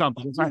learn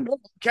something.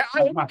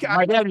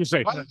 My dad used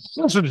to say,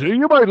 listen,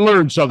 you might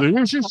learn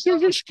something.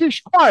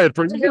 Just quiet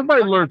for you. You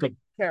might learn something.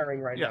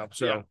 Carrying right now.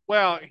 So,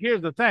 well,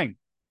 here's the thing.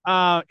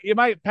 You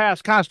might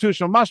pass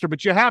constitutional muster,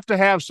 but you have to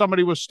have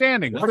somebody with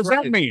standing. What does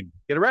that mean?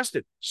 Get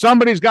arrested.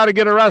 Somebody's got to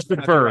get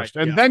arrested first,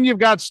 right. and then you've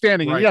got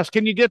standing. Right. And yes,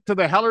 can you get to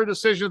the Heller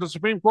decision of the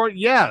Supreme Court?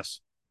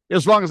 Yes,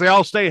 as long as they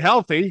all stay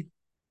healthy.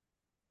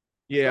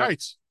 Yeah,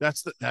 right.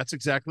 That's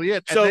exactly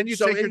it. So, and then you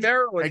take in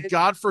Maryland, and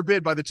God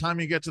forbid, by the time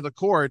you get to the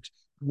court,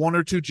 one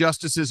or two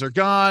justices are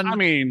gone. I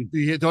mean,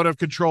 you don't have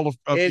control of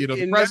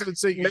the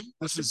presidency.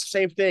 This is the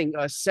same thing.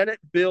 Senate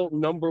Bill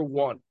number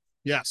 1.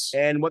 Yes,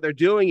 and what they're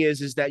doing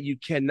is that you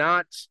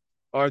cannot,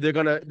 or they're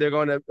gonna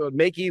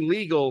make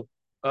illegal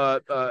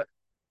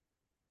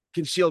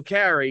concealed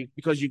carry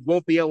because you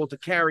won't be able to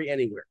carry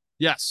anywhere.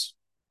 Yes,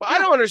 but I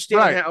don't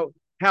understand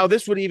how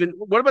this would even.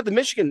 What about the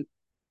Michigan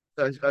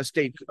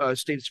state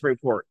Supreme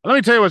Court? Let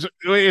me tell you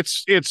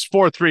it's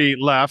 4-3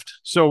 left,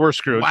 so we're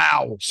screwed.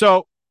 Wow.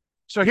 So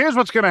here's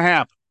what's going to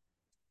happen.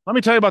 Let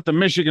me tell you about the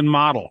Michigan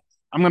model.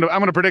 I'm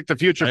gonna predict the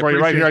future for you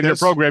right here on your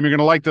program. You're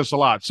gonna like this a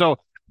lot. So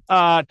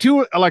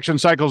 2 election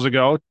cycles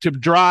ago, to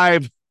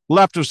drive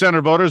left of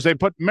center voters, they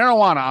put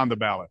marijuana on the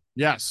ballot.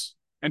 Yes.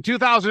 In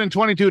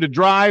 2022, to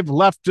drive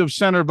left of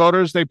center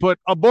voters, they put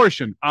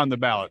abortion on the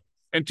ballot.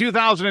 In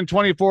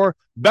 2024,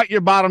 bet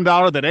your bottom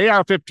dollar that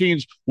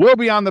AR-15s will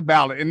be on the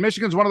ballot. And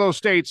Michigan's one of those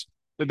states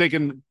that they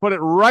can put it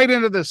right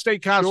into the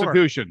state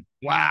constitution.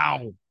 Sure.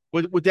 Wow.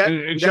 Would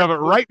that shove it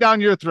right down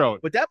your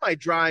throat? But that might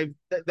drive.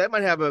 That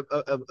might have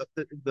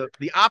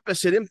the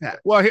opposite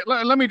impact. Well,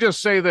 let me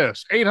just say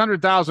this: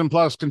 800,000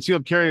 plus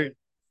concealed carry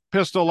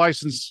pistol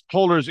license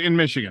holders in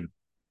Michigan.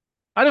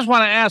 I just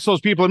want to ask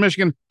those people in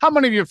Michigan, how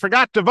many of you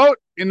forgot to vote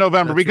in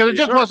November because it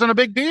just wasn't a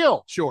big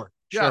deal? Sure.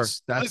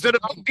 Yes. Is it a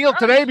big deal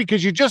today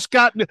because you just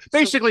got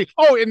basically?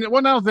 And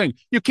one other thing,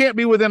 you can't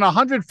be within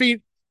 100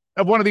 feet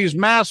of one of these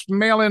mass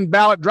mail-in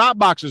ballot drop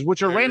boxes,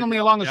 which are randomly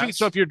along the street.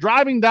 So if you're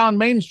driving down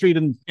Main Street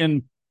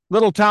in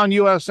Little Town,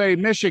 USA,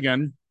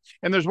 Michigan,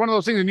 and there's one of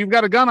those things and you've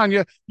got a gun on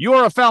you,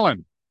 you're a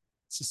felon.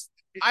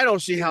 I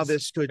don't see how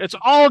this could. It's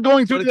all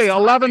going through today,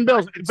 11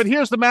 bills. But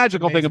here's the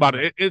magical thing about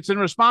it. It's in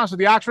response to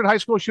the Oxford High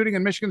School shooting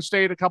in Michigan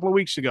State a couple of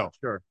weeks ago.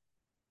 Sure.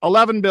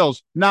 11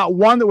 bills, not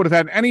one that would have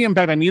had any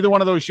impact on either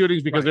one of those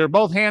shootings because they're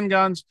both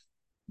handguns.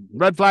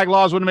 Red flag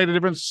laws wouldn't have made a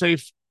difference.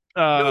 Safe.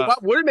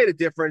 What would have made a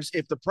difference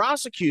if the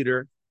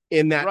prosecutor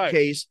in that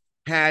case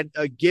had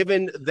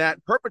given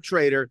that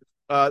perpetrator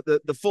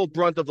the full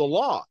brunt of the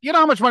law? You know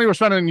how much money we're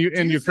spending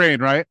in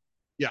Ukraine, right?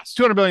 Yes.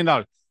 $200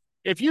 billion.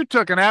 If you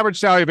took an average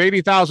salary of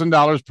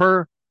 $80,000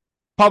 per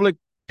public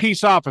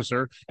peace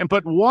officer and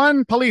put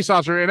one police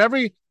officer in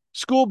every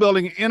school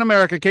building in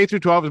America, K through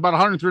 12, is about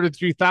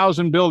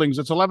 133,000 buildings.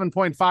 It's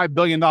 $11.5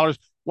 billion.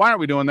 Why aren't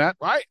we doing that?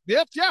 Right.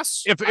 Yep.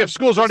 Yes. If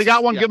school's already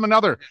got one, give them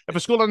another. If a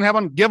school doesn't have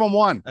one, give them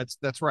one.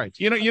 That's right.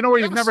 You know where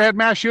you've never had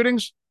mass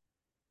shootings?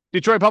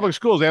 Detroit Public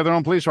Schools, they have their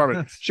own police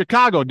department.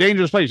 Chicago,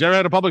 dangerous place. You ever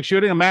had a public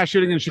shooting, a mass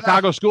shooting in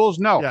Chicago schools?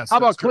 No. Yes, How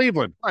about true.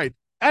 Cleveland? Right.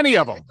 Any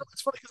of them.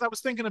 It's funny because I was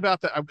thinking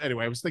about that.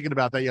 Anyway, I was thinking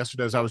about that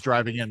yesterday as I was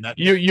driving in. That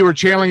You were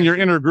channeling your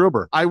inner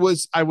Gruber. I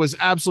was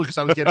absolutely, because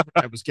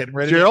I was getting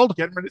ready. Gerald?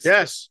 Getting ready.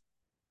 Yes.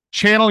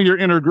 Channel your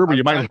inner Gruber.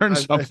 You might learn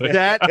something.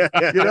 That,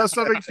 you know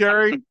something,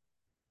 Jerry?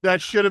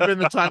 That should have been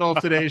the title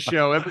of today's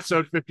show,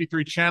 episode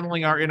 53,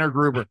 channeling our inner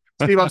Gruber.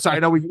 Steve, I'm sorry. I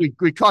know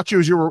we caught you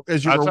as you were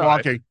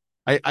walking.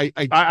 Right.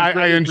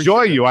 I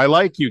enjoy you. I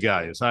like you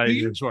guys. I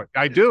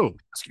do.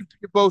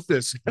 You both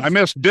this. I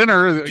missed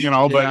dinner, but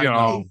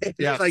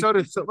Yeah. Like, so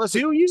did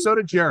Jerry. So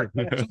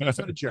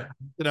did Jerry.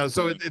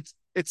 So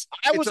it's.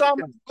 I was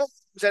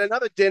at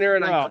another dinner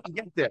and I couldn't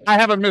get there. I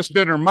haven't missed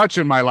dinner much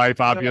in my life,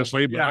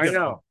 obviously. Yeah, I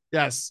know.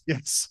 Yes.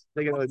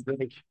 Taking another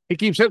drink. He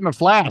keeps hitting the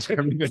flask. I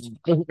mean,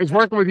 it's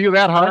working with you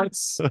that hard.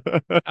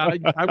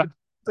 I would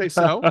say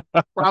so,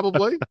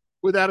 probably,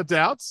 without a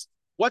doubt.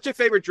 What's your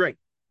favorite drink?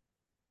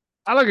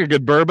 I like a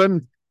good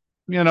bourbon,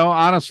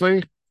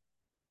 honestly.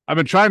 I've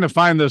been trying to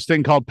find this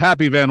thing called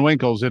Pappy Van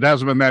Winkle's. It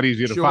hasn't been that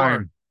easy to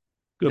find.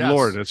 Good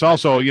Lord. It's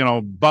also,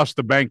 bust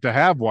the bank to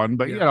have one,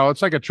 but,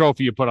 it's like a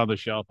trophy you put on the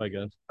shelf, I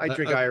guess. I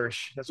drink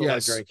Irish. That's all I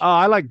drink. Oh,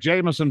 I like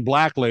Jameson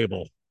Black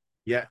Label.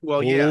 Yeah.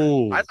 Well, yeah.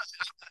 Ooh.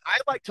 I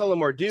like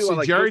Tullamore Dew. See, I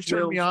like Jerry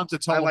turned me on to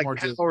Tullamore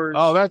Dew.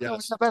 Oh,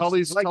 that's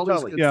Tully's.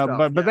 Tully. Yeah,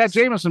 but that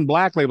Jameson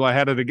Black Label, I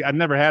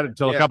never had it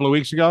until a couple of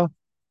weeks ago.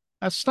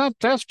 That's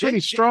pretty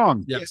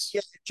strong. Yes.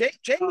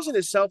 Jameson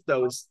itself,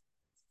 though,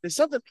 there's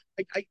something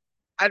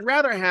I'd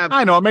rather have.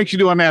 I know it makes you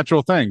do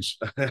unnatural things.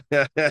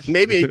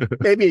 maybe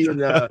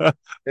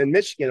in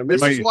Michigan.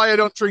 This is why I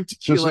don't drink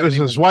tequila. This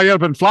is why you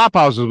up in flop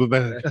houses with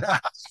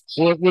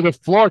the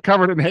floor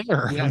covered in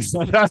hair. Yes.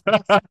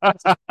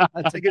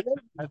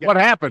 What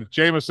happened,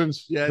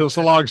 Jameson's? It's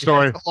a long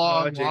story.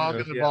 Long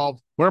and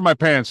involved. Where are my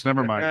pants?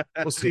 Never mind.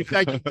 Well, Steve,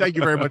 thank you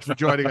very much for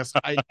joining us.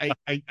 I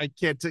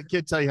can't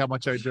tell you how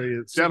much I enjoy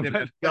you.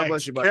 Gentlemen, God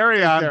bless you, buddy.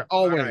 Carry on. There,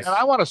 always. And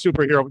I want a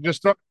superhero.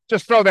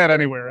 Just throw that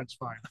anywhere. It's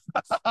fine.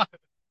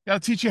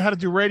 Got to teach you how to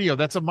do radio.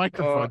 That's a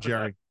microphone,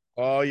 Jerry.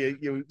 Oh,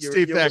 you're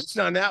Steve,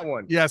 working on that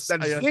one. Yes,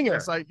 that's a singer.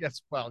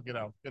 Yes. Well,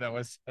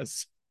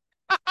 as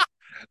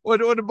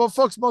what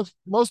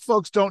most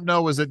folks don't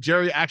know is that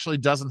Jerry actually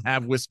doesn't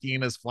have whiskey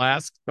in his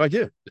flask. Oh, I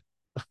do.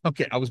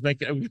 Okay, I was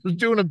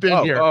doing a bit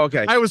here. Oh,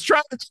 okay. I was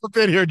trying to do a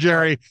bit here,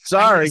 Jerry.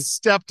 Sorry,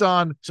 stepped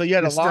on. So you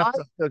had a lie?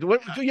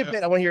 What do you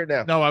bit? I want to hear it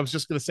now. No, I was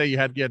just going to say you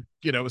had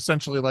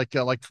essentially like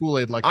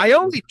Kool-Aid. Like I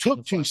only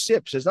took 2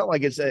 sips. It's not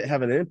like it's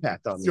having an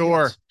impact on me.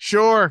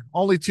 Sure.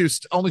 Only two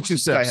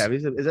sips. I have.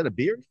 Is that a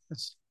beer?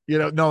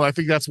 No, I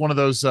think that's one of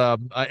those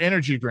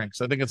energy drinks.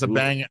 I think it's a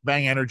Bang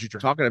energy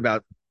drink. Talking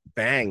about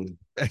Bang.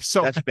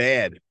 So that's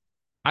bad.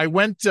 I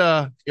went,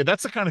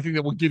 that's the kind of thing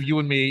that will give you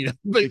and me,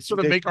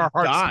 make our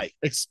hearts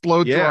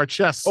explode through our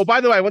chests. Oh, by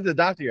the way, I went to the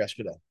doctor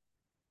yesterday.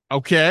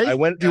 Okay. Do you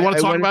want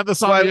to talk about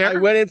this on the air? I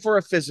went in for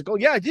a physical.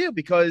 Yeah, I do,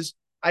 because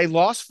I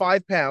lost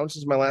 5 pounds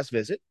since my last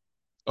visit.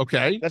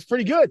 Okay. That's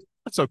pretty good.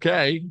 That's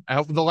okay. I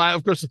hope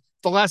of course,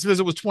 the last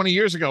visit was 20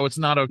 years ago. It's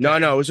not okay.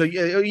 No, it was a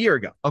year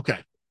ago. Okay.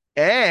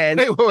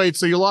 And wait.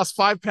 So you lost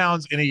 5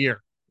 pounds in a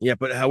year. Yeah,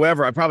 but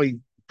however, I probably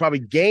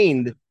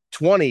gained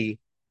 20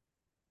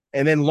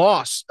 and then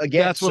lost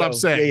again. That's what I'm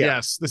saying. Yeah.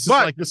 Yes. This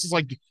is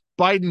like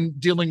Biden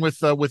dealing with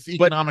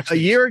economics. But a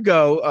year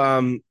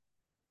ago,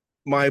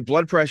 my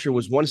blood pressure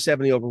was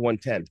 170 over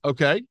 110.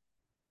 Okay.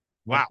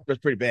 Wow. That's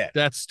pretty bad.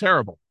 That's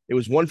terrible. It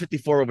was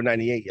 154 over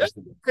 98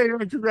 yesterday. Hey,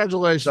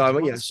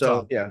 congratulations.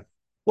 So.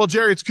 Well,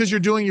 Jerry, it's because you're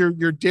doing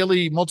your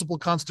daily multiple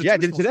constitutional. Yeah, I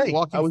did it today.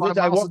 I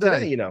walked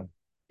today,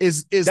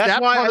 Is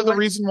that part of the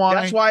reason why?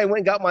 That's why I went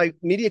and got my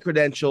media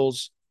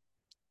credentials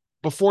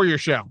before your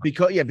shower.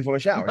 Before my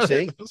shower.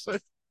 See,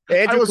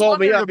 Andrew called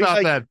me up.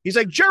 He's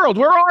like, Gerald,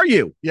 where are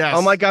you? Yes.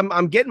 I'm like,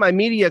 I'm getting my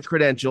media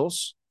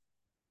credentials.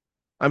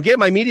 He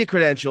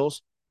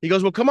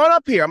goes, well, come on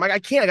up here. I'm like, I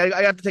can't.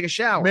 I have to take a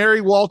shower.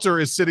 Mary Walter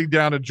is sitting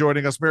down and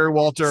joining us. Mary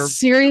Walter.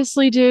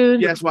 Seriously, dude.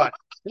 Guess what?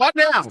 What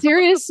now?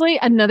 Seriously,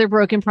 another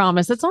broken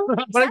promise. That's all.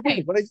 What I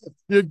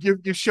did.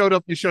 You showed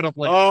up. You showed up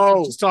late.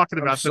 Oh, just talking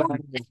about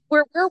that.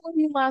 Where were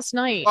you last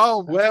night?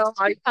 Oh well,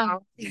 I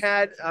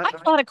had. I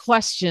have a lot of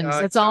questions.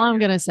 That's all I'm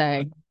gonna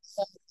say.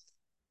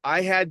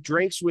 I had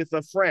drinks with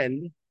a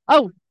friend.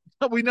 Oh,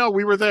 we know,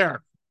 we were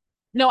there.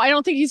 No, I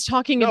don't think he's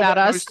talking about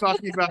us. He's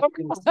talking about.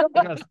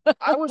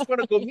 I was going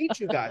to go meet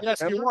you guys.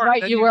 Yes, you were.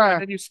 Right, you were.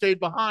 And then you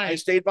stayed behind. I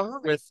stayed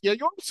behind. You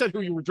already said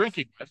who you were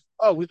drinking with.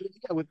 Oh, with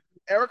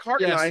Eric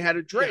Hart and I had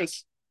a drink,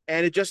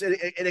 and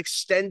it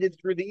extended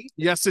through the evening.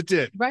 Yes, it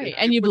did. Right,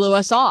 and you blew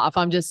us off.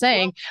 I'm just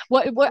saying.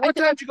 What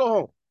time did you go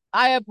home?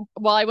 I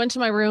went to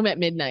my room at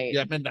midnight.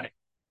 Yeah, midnight.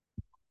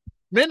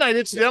 Midnight,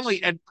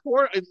 incidentally, and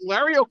poor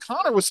Larry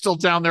O'Connor was still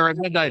down there at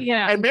midnight.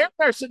 Yeah. And Mary and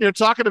I are sitting here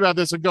talking about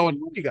this and going,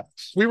 "What you guys?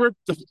 We were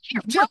with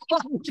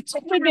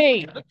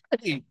me."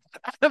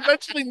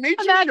 eventually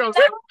nature shows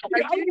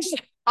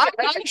I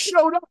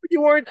showed up and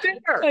you weren't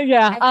there.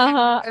 Yeah.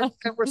 Uh-huh.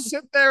 And we're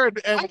sitting there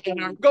and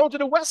I'm going to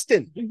the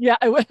Westin. Yeah.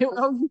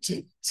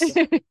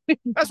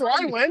 That's where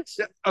I went.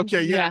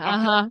 okay, yeah. Yeah.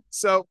 Uh-huh.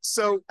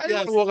 So I didn't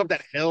want to walk up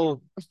that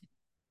hill.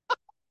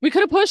 We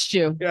could have pushed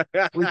you.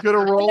 we could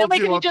have rolled And then we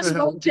you could have up just the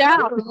hill. rolled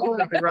down.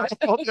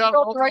 Rolled down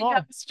Rolled right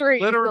down the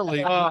street.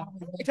 Literally. I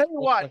tell you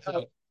what,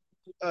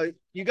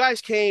 you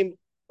guys came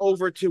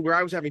over to where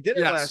I was having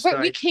dinner last But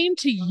night. we came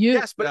to you.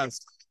 Yes, but it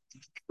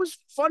was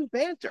fun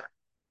banter.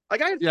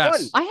 Like I had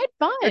fun. I had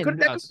fun. That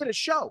could have been a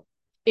show.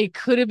 It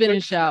could have been a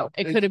show.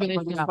 It could have been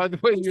a show. By the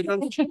way, you know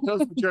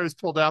what Jerry's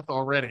pulled out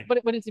already.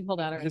 What has he pulled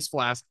out already? His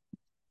flask.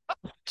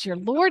 Dear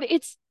Lord,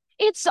 it's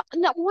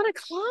not 1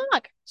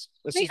 o'clock.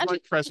 This is my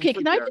present. Okay,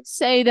 can I just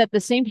say that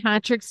the St.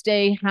 Patrick's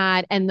Day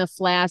hat and the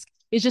flask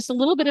is just a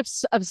little bit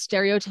of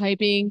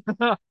stereotyping.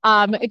 You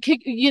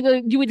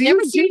would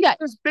never do that.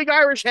 This big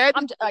Irish head.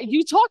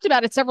 You talked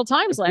about it several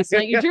times last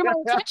night. You drew my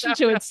attention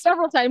to it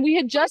several times. We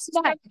had just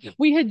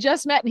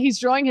met, and he's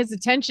drawing his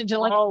attention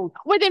to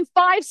within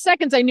 5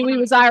 seconds. I knew he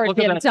was Irish.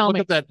 He had to tell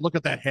me. Look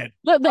at that head.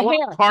 Look, the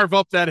hair. Carve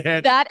up that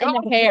head. That and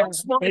the hair.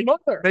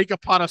 Make a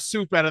pot of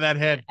soup out of that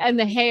head. And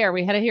the hair.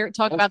 We had to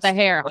talk about the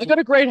hair. I got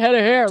a great head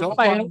of hair.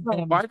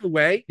 By the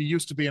way, he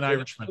used to be an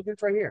Irishman. Look at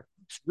this right here.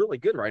 It's really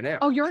good right now.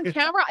 Oh, you're on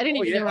camera? I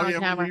didn't even know you were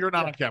on camera. You're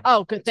not on camera.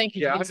 Oh, good. Thank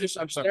you. Yeah,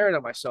 I'm staring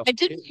at myself. I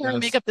did hair and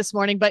makeup this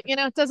morning, but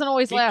it doesn't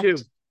always last. Too.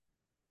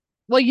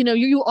 Well,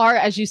 you are,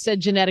 as you said,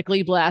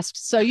 genetically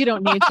blessed, so you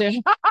don't need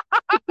to.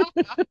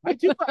 I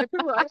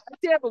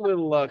have a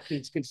little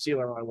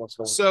concealer on once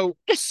in a while.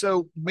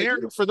 So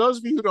Mary, for those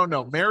of you who don't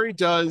know, Mary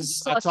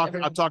does. I'm talking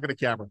to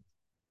camera.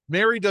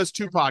 Mary does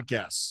 2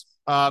 podcasts.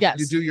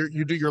 Yes.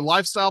 You do your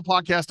lifestyle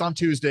podcast on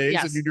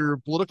Tuesdays, and you do your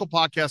political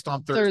podcast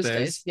on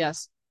Thursdays.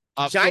 Yes.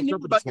 I knew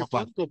about your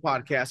political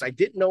podcast. I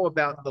didn't know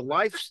about the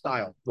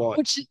lifestyle one,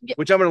 which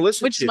I'm going to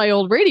listen to. Which is my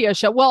old radio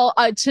show. Well,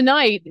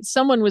 tonight,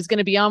 someone was going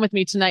to be on with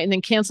me tonight and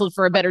then canceled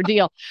for a better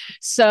deal.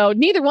 So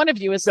neither one of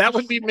you is. That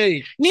would be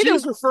me. Neither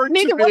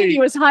one of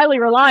you is highly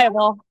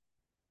reliable.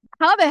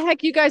 How the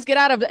heck you guys get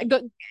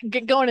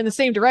going in the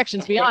same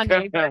directions beyond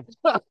me?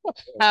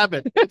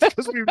 Habit. It's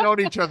because we've known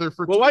each other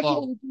for too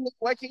long.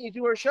 Why can't you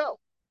do our show?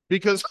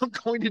 Because I'm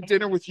going to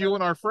dinner with you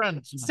and our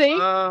friends. See?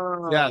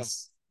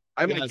 Yes.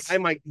 I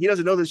might. He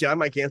doesn't know this yet. I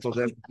might cancel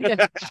him.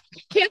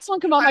 Cancel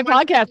and come on my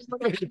podcast.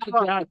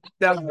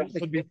 That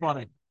would be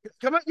funny.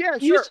 Come on, yeah,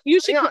 sure. You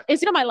should.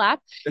 Is it on my lap?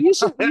 You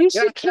should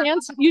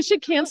cancel. You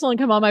should cancel and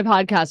come on my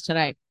podcast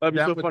tonight. That'd be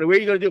so funny. Where are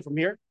you going to do it from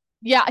here?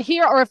 Yeah,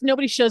 here, or if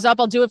nobody shows up,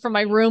 I'll do it from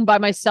my room by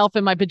myself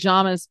in my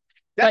pajamas.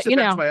 That's the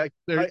best way.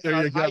 There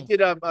you go. I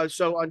did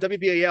so on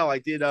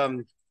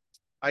WBAL.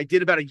 I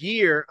did about a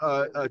year,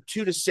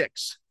 2 to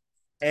 6,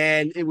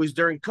 and it was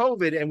during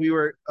COVID, and we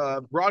were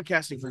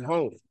broadcasting from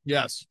home.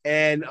 Yes,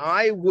 and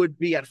I would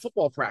be at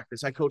football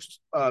practice. I coached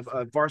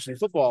varsity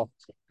football,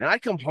 and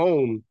I'd come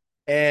home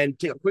and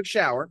take a quick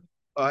shower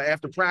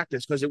after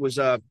practice because it was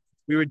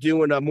we were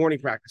doing morning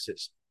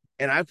practices,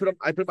 and I put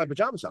my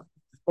pajamas on.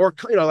 Or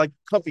like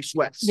comfy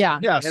sweats. Yeah.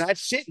 Yes. And I'd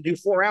sit and do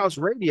 4 hours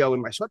of radio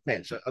in my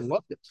sweatpants. I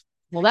loved it.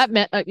 Well, that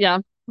meant yeah.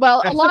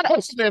 Well, a lot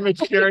of image,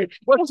 Gary.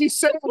 What he's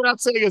saying without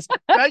saying is,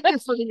 thank you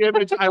for the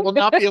image. I will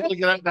not be able to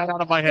get that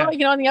out of my head.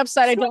 Well, on the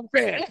upside, I don't.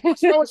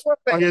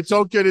 Okay,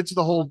 don't get into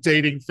the whole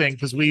dating thing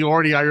because I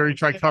already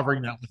tried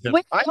covering that with him.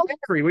 I'm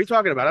angry. What are you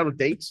talking about? I don't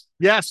dates.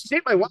 Yes.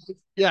 Date my wife.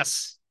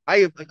 Yes.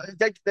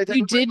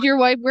 You did your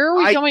wife. Where are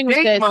we going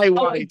with this? My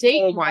wife.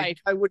 Date my wife.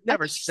 I would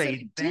never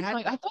say that.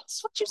 I thought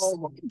that's what you said. Oh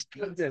my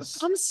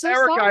goodness. I'm so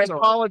Eric, sorry. I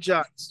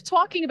apologize.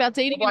 Talking about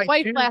dating your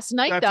wife last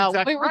night, though.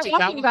 Exactly We were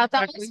talking about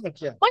that.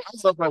 I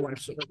love my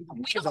wife.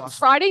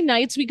 Friday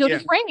nights, we go to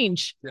the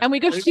range and we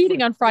go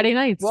shooting on Friday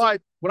nights.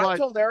 What I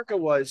told Erica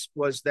was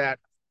that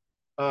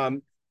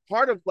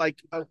part of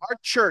our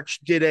church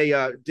did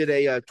a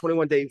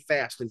 21-day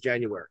fast in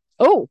January.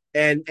 Oh,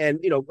 and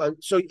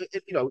so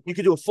you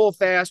could do a full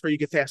fast or you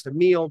could fast a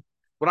meal.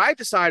 What I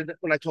decided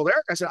when I told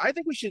Eric, I said, I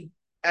think we should,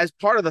 as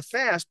part of the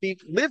fast,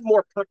 live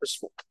more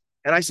purposeful.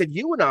 And I said,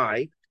 you and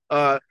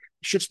I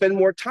should spend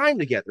more time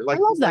together. I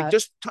love that.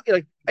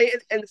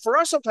 And for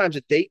us, sometimes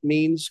a date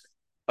means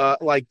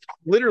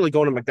literally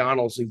going to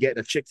McDonald's and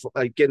getting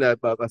getting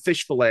a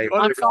fish fillet.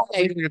 On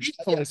Friday.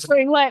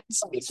 During Lent.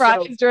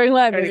 Fridays during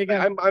Lent. Anyway,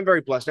 I'm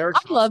very blessed. Eric,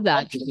 I love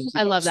that.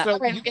 I love that.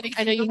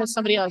 I know you have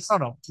somebody else. Oh,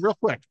 no, real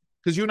quick.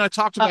 Because you and I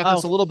talked about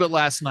this a little bit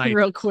last night.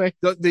 Real quick.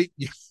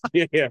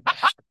 Yeah.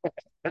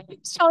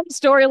 Telling the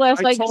story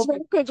last night.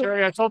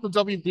 Jerry, I told the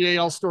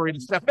WBAL story.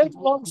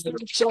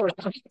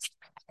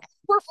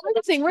 We're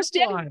freezing. We're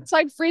standing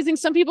outside freezing.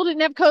 Some people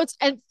didn't have coats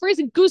and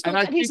freezing goose.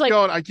 And he's like,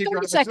 I keep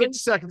going. 30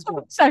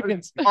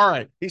 seconds. All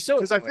right. He's so.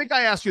 Because I think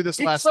I asked you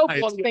this last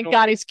night. Thank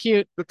God he's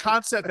cute. The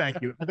concept.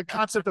 Thank you. The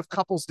concept of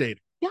couples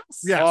dating. Yes.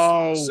 Yes.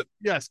 Oh.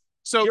 Yes.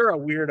 So you're a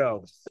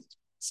weirdo.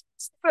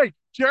 Hey,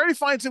 Jerry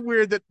finds it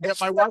weird that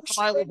my wife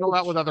and I will go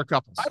out with other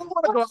couples. I don't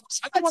want to go.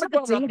 I don't want to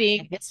go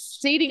dating. It's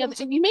dating.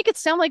 You make it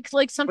sound like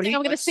something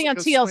I'm going to see on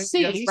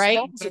TLC, right?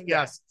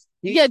 Yes.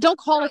 Yeah, don't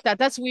call it that.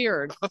 That's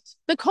weird.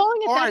 The calling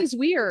it that is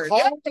weird.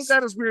 Calling it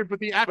that is weird, but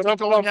the act of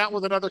going out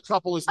with another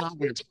couple is not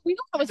weird. We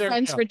don't have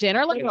friends for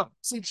dinner. Like,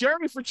 see, Jerry,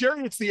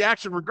 it's the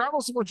action,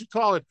 regardless of what you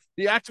call it.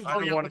 The act of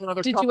going out with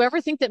another couple. Did you ever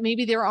think that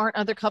maybe there aren't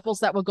other couples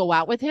that would go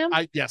out with him?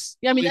 Yes.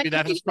 Yeah, I mean,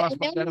 that has crossed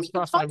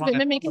my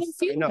mind. And making him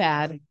feel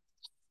bad. And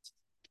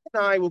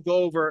I will go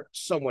over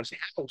someone's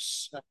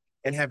house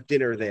and have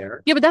dinner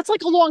there. Yeah, but that's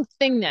like a long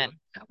thing then,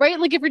 right?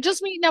 Like if you're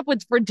just meeting up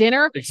for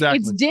dinner, exactly.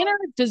 It's dinner,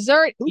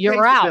 dessert,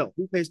 you're out.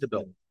 Who pays the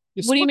bill?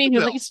 What do you mean?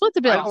 You split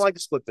the bill? I don't like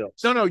to split bills.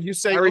 No, you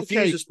say I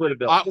refuse to split a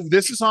bill.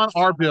 This is on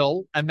our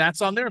bill, and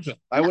that's on their bill.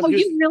 No,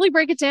 you really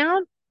break it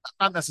down?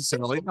 Not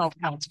necessarily. No,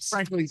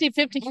 frankly. See,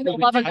 50 people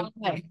love a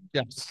guy.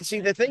 Yes. See,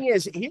 the thing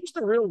is, here's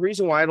the real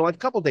reason why I don't like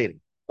couple dating,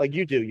 like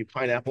you do, you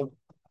pineapple.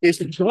 Is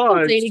because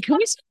can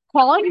we stop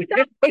calling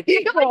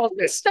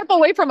that? Step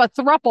away from a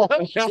throuple.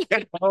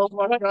 Oh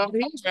my God!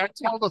 He's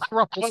all the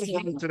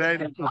throuple today.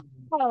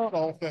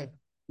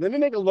 Let me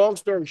make a long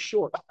story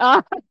short.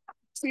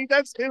 See,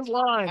 that's his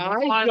line.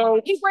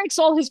 He breaks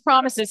all his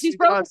promises. He's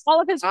broken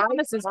all of his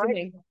promises to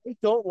me. I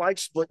don't like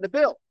splitting the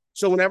bill.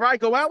 So whenever I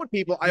go out with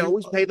people, I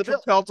always pay the bill.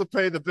 Compelled to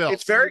pay the bill.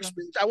 It's very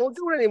expensive. I won't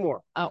do it anymore.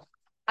 Oh,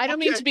 I don't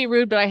mean to be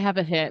rude, but I have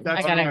a hit.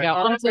 I gotta go.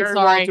 I'm so Very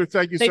sorry. Walter,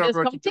 thank you so much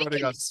for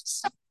joining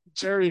us.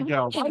 There you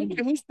go.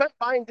 Who's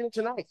buying dinner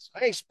tonight?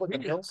 I ain't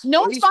splitting the bills.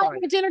 No one's buying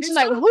me dinner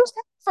tonight. Who's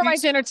paying for my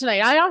dinner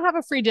tonight? I don't have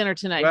a free dinner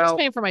tonight. Who's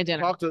paying for my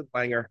dinner? Talk to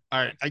Langer.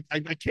 All right. I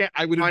can't.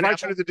 I would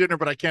invite you to the dinner,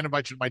 but I can't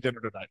invite you to my dinner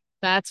tonight.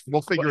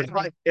 We'll figure it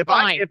out. If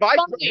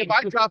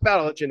I drop out,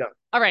 I'll let you know.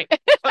 All right.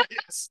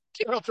 Yes.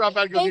 I'll drop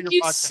out and go Thank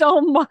you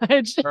so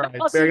much. All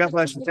right. Very God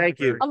bless you.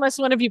 Thank you. Unless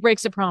one of you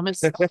breaks a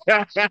promise.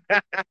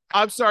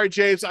 I'm sorry,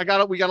 James. We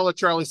gotta let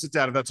Charlie sit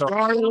down if that's all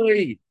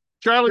right.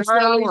 Charlie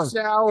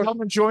Sauer.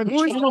 Come and join the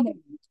show.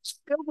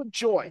 Filled with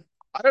joy.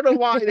 I don't know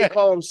why they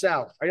call him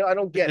Sauer. I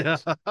don't get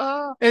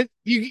it.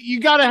 You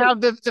got to have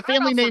the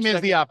family name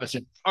is the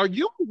opposite. Are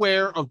you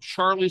aware of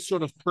Charlie's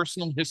sort of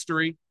personal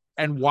history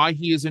and why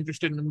he is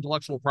interested in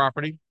intellectual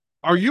property?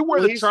 Are you aware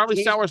that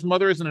Charlie Sauer's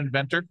mother is an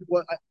inventor?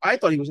 Well, I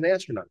thought he was an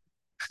astronaut.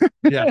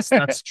 Yes,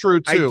 that's true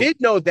too. I did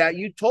know that.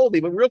 You told me,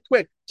 but real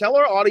quick, tell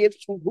our audience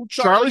who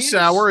Charlie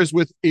Sauer is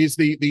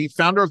the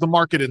founder of the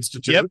Market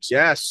Institute. Yep.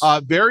 Yes.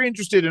 Very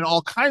interested in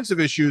all kinds of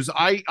issues.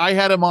 I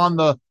had him on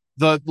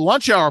the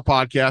Lunch Hour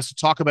podcast to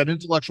talk about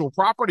intellectual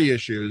property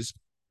issues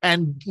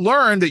and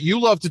learned that you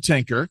love to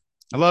tinker.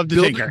 I love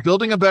to tinker.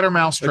 Building a better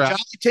mousetrap. Jolly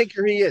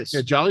tinker he is.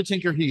 Yeah, jolly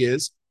tinker he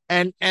is.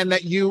 And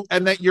that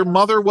your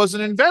mother was an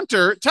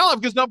inventor. Tell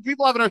him, because no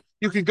people haven't.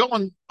 You can go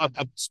on.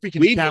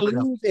 Speaking. We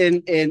believe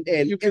in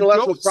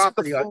intellectual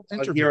property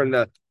here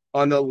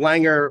on the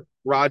Langer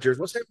Rogers.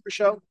 What's that for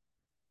show?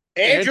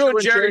 Andrew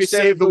and Jerry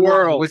save the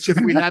world. Which, if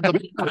we had them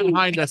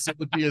behind us, it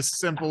would be as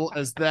simple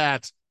as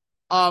that.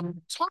 Tell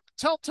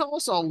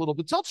us all a little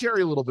bit. Tell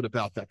Jerry a little bit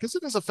about that, because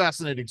it is a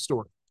fascinating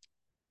story.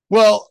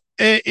 Well,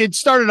 it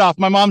started off,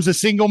 my mom's a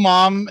single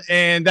mom,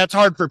 and that's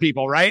hard for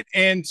people, right?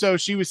 And so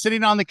she was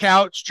sitting on the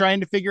couch trying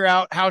to figure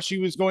out how she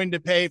was going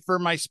to pay for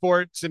my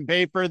sports and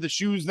pay for the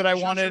shoes that I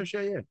wanted.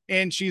 Yeah.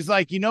 And she's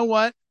like, you know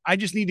what? I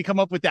just need to come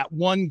up with that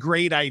one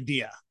great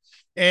idea.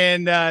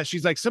 And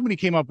she's like, somebody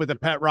came up with a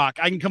pet rock.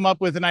 I can come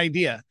up with an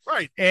idea.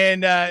 Right.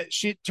 And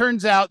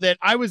turns out that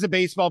I was a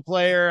baseball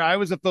player. I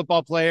was a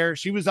football player.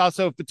 She was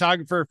also a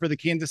photographer for the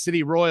Kansas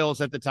City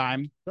Royals at the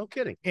time. No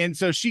kidding. And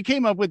so she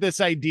came up with this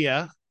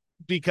idea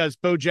because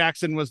Bo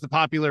Jackson was the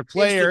popular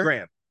player.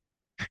 Instagram.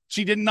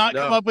 She did not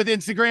come up with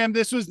Instagram.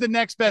 This was the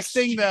next best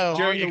thing, though.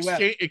 Jerry,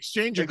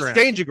 Exchangeagram.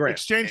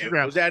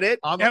 Exchangeagram. Was that it?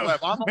 On the web.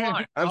 On the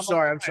line. I'm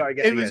sorry.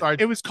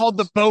 It was called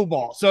the Bow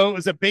Ball. So it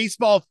was a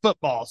baseball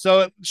football.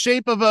 So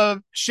shape of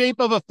a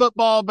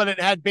football, but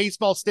it had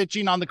baseball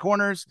stitching on the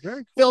corners,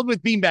 filled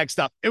with beanbag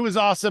stuff. It was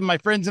awesome. My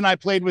friends and I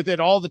played with it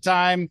all the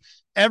time.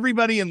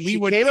 Everybody in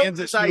Leawood,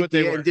 Kansas, knew what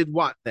they were. And did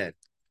what then?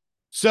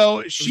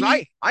 So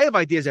I have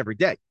ideas every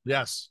day.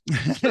 Yes.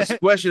 That's the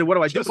question of what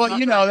do I do?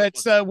 Well,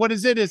 that's what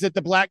is it? Is it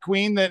the Black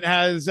Queen that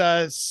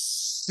has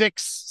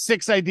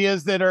six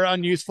ideas that are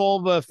unuseful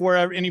before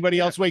anybody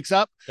else wakes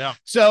up? Yeah.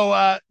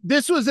 So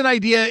this was an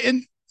idea,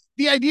 and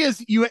the idea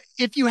is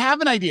if you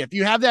have an idea, if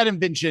you have that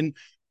invention,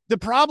 the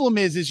problem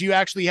is you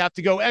actually have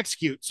to go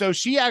execute. So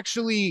she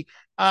actually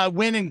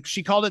went and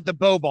she called it the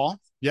Bow Ball.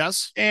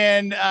 Yes.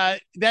 And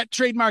that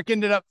trademark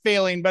ended up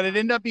failing, but it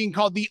ended up being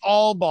called the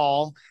All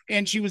Ball.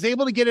 And she was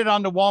able to get it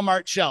onto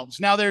Walmart shelves.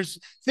 Now there's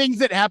things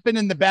that happen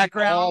in the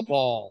background. All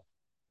Ball.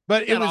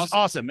 But it was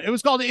awesome. It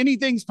was called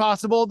Anything's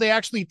Possible. They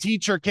actually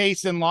teach her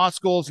case in law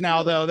schools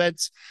now, though.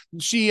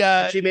 She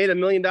made $1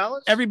 million.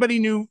 Everybody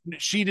knew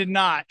she did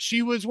not.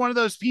 She was one of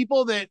those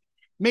people that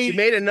she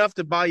made enough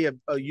to buy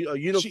a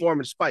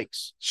uniform and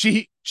spikes.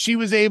 She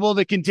was able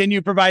to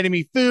continue providing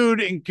me food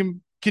and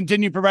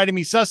continue providing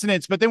me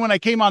sustenance. But then when I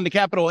came on to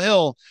Capitol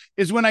Hill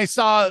is when I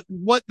saw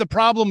what the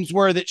problems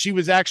were that she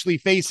was actually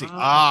facing.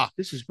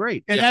 This is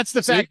great. And that's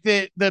the fact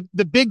that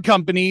the big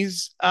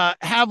companies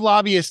have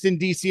lobbyists in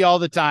DC all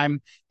the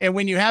time. And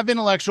when you have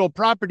intellectual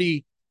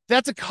property,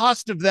 that's a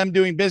cost of them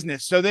doing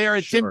business. So they are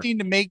attempting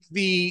to make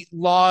the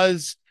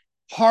laws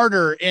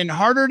harder and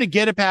harder to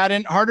get a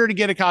patent, harder to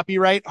get a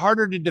copyright,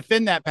 harder to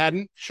defend that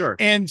patent. Sure.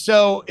 And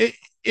so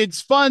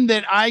it's fun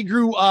that I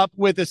grew up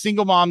with a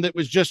single mom that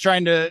was just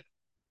trying to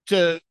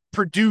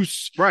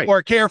produce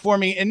or care for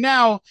me. And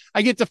now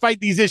I get to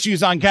fight these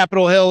issues on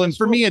Capitol Hill. And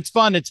for me, it's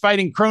fun. It's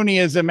fighting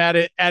cronyism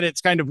at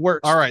its kind of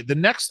worst. All right. The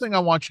next thing I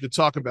want you to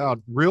talk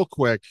about real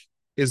quick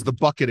is the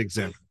bucket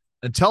example.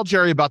 And tell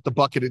Jerry about the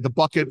bucket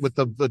with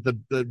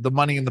the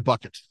money in the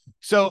bucket.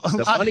 So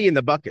the money in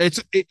the bucket.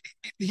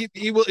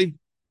 He will.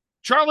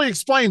 Charlie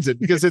explains it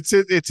because it's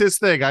his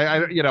thing.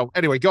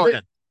 Anyway, go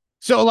ahead.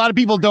 So a lot of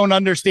people don't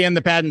understand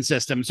the patent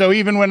system. So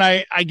even when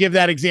I give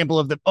that example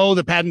of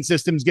the patent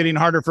system's getting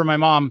harder for my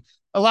mom,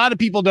 a lot of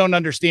people don't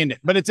understand it,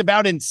 but it's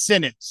about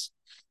incentives.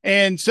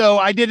 And so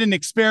I did an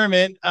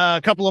experiment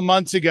a couple of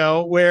months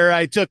ago where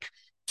I took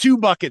 2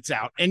 buckets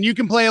out, and you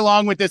can play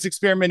along with this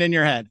experiment in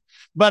your head,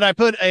 but I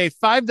put a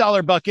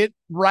 $5 bucket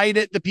right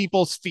at the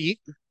people's feet.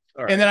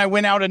 And then I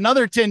went out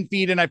another 10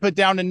 feet and I put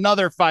down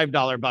another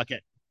 $5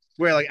 bucket.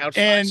 Where, like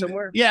outside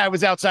somewhere? Yeah, I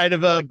was outside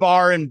of a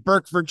bar in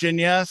Burke,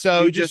 Virginia.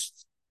 So you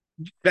just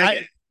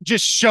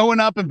showing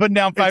up and putting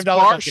down $5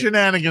 bar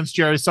shenanigans,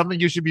 Jerry. Something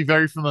you should be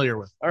very familiar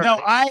with.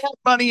 I had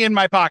money in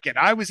my pocket.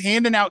 I was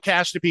handing out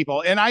cash to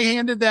people, and I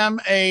handed them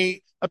a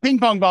ping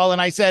pong ball,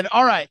 and I said,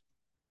 "All right,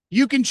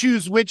 you can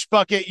choose which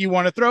bucket you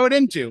want to throw it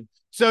into."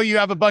 So you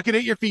have a bucket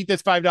at your feet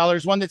that's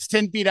 $5, one that's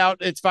 10 feet out,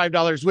 it's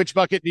 $5. Which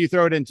bucket do you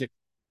throw it into?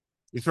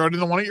 You throw it in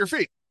the one at your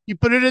feet. You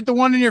put it at the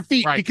one in your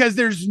feet because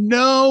there's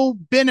no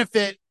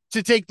benefit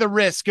to take the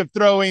risk of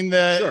throwing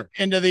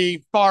into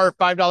the far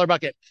 $5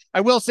 bucket. I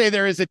will say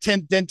there is a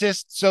 10th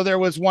dentist. So there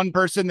was one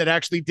person that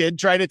actually did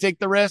try to take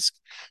the risk.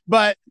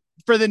 But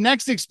for the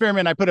next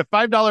experiment, I put a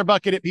 $5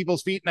 bucket at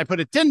people's feet and I put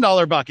a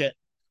 $10 bucket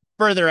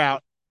further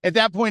out. At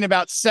that point,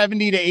 about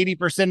 70 to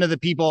 80% of the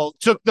people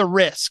took the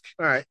risk.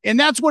 All right. And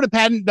that's what a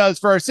patent does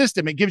for our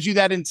system. It gives you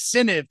that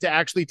incentive to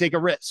actually take a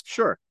risk.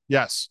 Sure.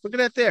 Yes. Look at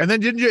that there. And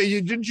then didn't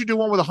you do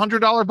one with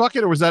 $100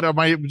 bucket, or was that, am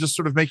I just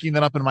sort of making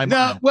that up in my mind?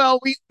 No, well,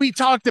 we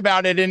talked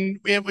about it, and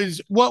it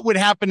was what would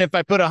happen if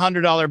I put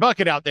 $100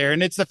 bucket out there.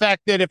 And it's the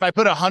fact that if I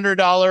put $100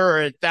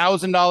 or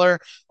 $1,000,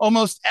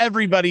 almost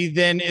everybody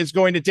then is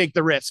going to take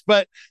the risk.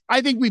 But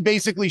I think we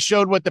basically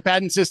showed what the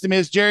patent system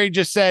is. Jerry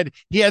just said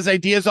he has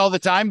ideas all the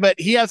time, but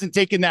he hasn't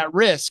taken that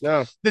risk.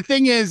 No. The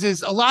thing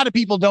is a lot of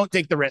people don't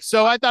take the risk.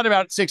 So I thought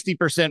about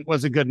 60%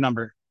 was a good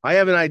number. I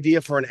have an idea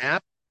for an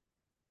app.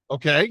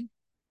 Okay.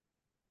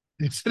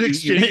 It's an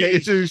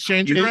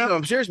exchange.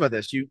 I'm serious about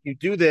this. You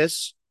do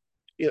this,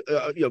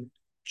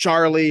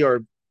 Charlie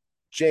or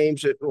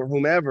James or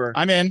whomever.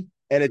 I'm in.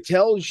 And it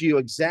tells you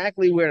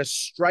exactly where to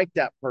strike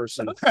that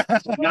person,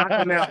 knock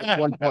them out with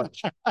one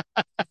punch.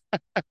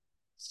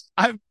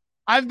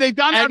 They've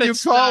gone out. You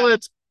call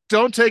it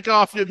don't take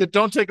off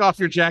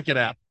your jacket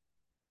app.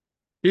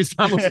 He's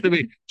not listening to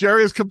me.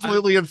 Jerry is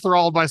completely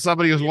enthralled by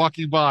somebody who's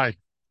walking by.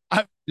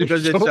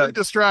 Because it's totally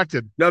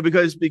distracted. No,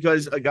 because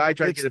a guy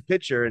tried to get a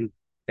picture and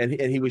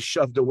he was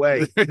shoved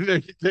away. He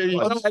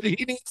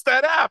needs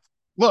that app.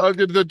 Look,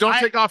 don't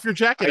take off your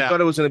jacket. I thought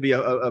it was going to be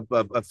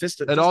a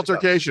fist, an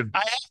altercation. I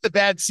have the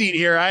bad seat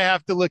here. I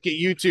have to look at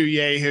you two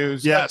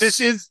yahoos. Yes, this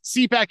is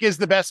CPAC is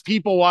the best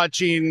people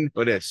watching.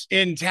 It is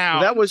in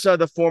town. Well, that was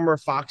the former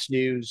Fox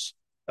News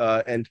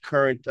and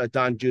current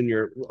Don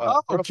Jr.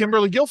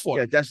 Kimberly Guilfoyle.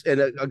 Yeah, that's and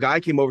a guy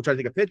came over trying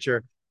to take a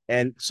picture.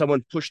 And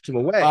someone pushed him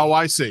away. Oh,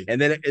 I see. And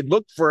then it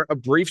looked for a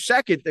brief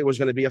second there was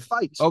going to be a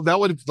fight. Oh, that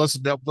would right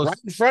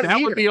in front. That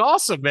would be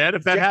awesome, man.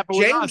 If that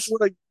happened, James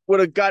would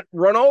have got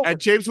run over, and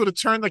James would have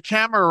turned the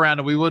camera around,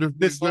 and we would have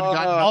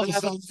all of a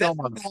sudden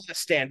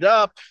stand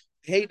up.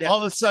 Hate all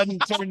of a sudden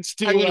turns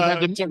to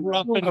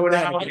rough and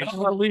I want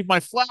to leave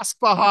my flask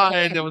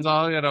behind. It was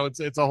all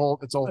it's a whole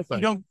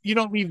thing. You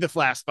don't leave the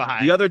flask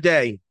behind. The other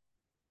day,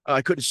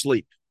 I couldn't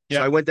sleep,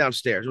 so I went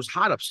downstairs. It was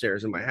hot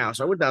upstairs in my house.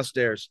 I went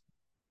downstairs.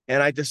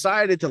 And I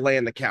decided to lay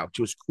on the couch.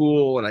 It was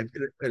cool, and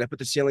I put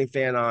the ceiling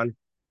fan on.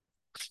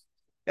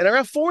 And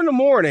around 4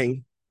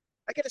 a.m,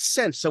 I get a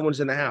sense someone's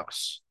in the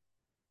house.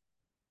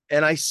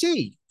 And I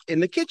see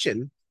in the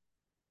kitchen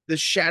this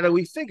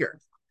shadowy figure.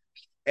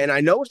 And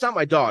I know it's not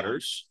my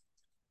daughter's.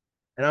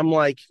 And I'm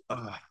like,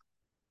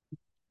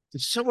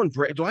 did someone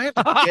break? Do I have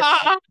to get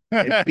up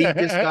and beat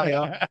this guy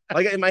up?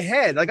 Like in my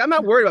head, like I'm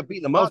not worried about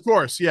beating him up. Of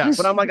course, yes.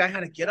 But I'm like, I had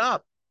to get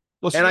up.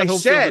 Well, and I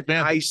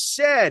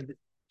said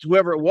to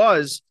whoever it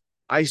was,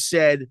 I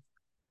said,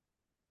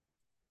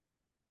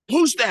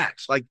 who's that?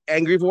 Like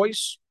angry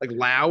voice, like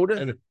loud.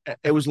 And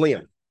it was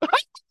Liam.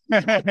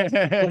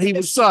 But he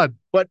was son.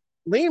 But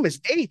Liam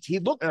is 8. He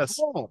looked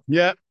small.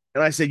 Yeah.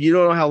 And I said, you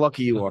don't know how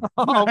lucky you are.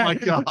 Oh my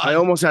God. I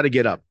almost had to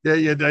get up.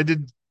 Yeah, I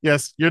did.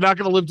 Yes, you're not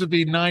going to live to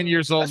be 9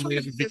 years old and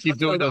you keep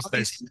doing those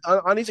things.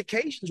 On these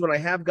occasions when I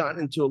have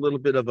gotten into a little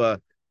bit of a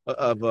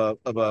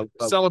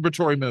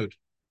celebratory mood.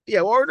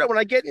 Yeah, or when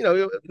I get,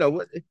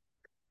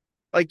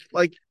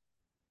 like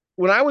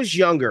when I was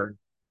younger,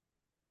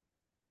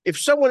 if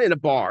someone in a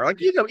bar,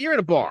 like, you're in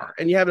a bar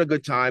and you're having a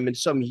good time and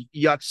some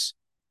yutz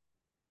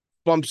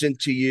bumps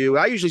into you,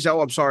 I usually say,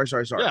 oh, I'm sorry.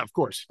 Yeah, of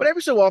course. But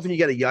every so often you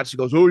get a yutz who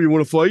goes, oh, you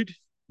want to fight?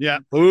 Yeah.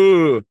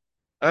 Ooh.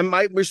 And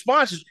my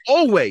response is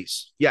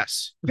always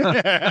yes.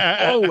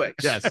 Always.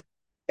 Yes.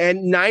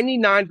 And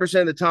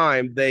 99% of the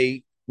time,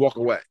 they walk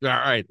away. All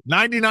right.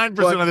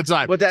 99% of the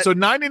time. But that, so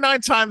 99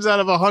 times out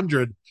of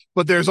 100,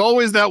 but there's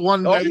always that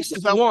one. always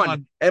that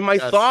one. And my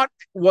thought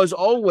was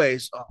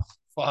always, oh,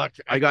 fuck,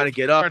 I got to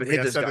get up and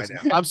hit this guy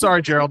now. I'm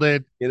sorry,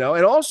 Geraldine. You know,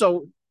 and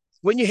also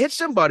when you hit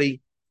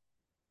somebody,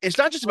 it's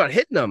not just about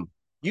hitting them.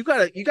 You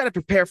gotta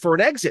prepare for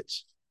an exit.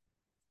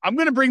 I'm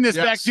going to bring this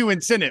back to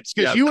incentives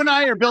because you and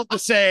I are built the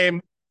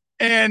same.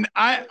 And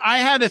I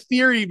had a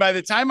theory. By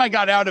the time I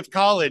got out of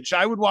college,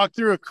 I would walk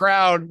through a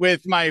crowd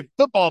with my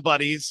football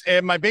buddies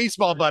and my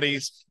baseball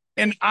buddies.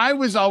 And I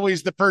was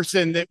always the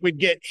person that would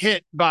get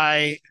hit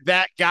by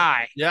that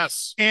guy.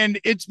 Yes. And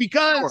it's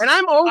because. And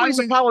I'm always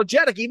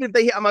apologetic. Even if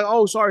they hit, I'm like,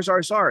 oh, sorry.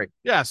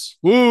 Yes.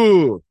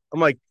 Ooh. I'm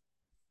like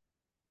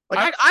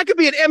I could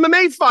be an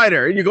MMA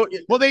fighter. And you go,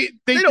 well, they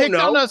picked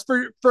on us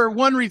for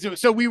one reason.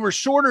 So we were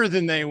shorter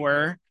than they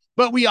were.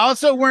 But we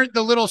also weren't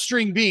the little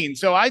string bean.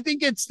 So I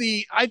think it's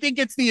the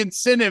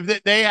incentive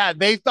that they had.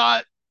 They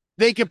thought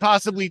they could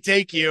possibly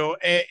take you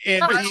and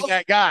be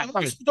that guy.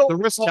 The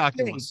risk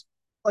calculus.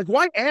 Like,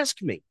 why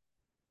ask me?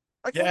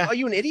 Like, are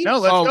you an idiot? No,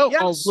 let's go.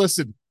 Yes. Oh,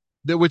 listen.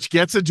 Which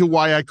gets into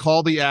why I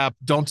call the app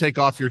 "Don't Take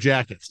Off Your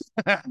Jacket,"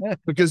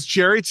 because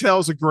Jerry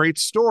tells a great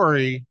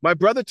story. My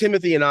brother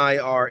Timothy and I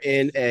are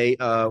in a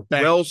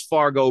Wells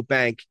Fargo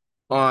bank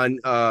on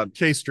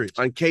K Street.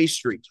 On K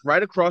Street,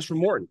 right across from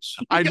Morton's.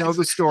 I know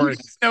the story.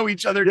 Know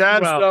each other. Yeah,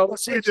 well.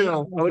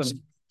 It's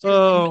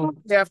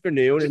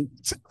afternoon,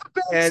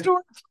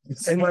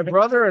 and my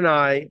brother and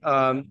I,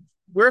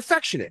 we're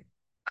affectionate.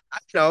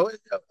 You know,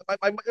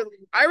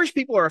 Irish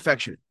people are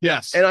affectionate.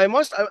 Yes, and I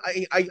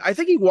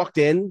think he walked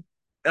in, and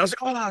I was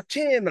like, "Oh,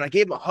 Tim," and I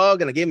gave him a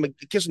hug and I gave him a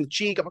kiss on the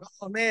cheek. I'm like,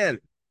 "Oh man,"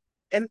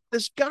 and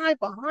this guy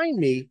behind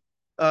me,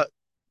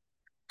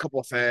 couple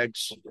of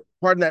fags.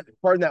 Pardon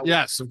that.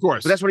 Yes, of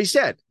course. But that's what he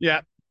said.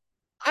 Yeah.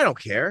 I don't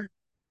care.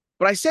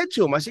 But I said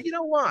to him, I said, you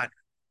know what?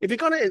 If you're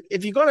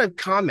gonna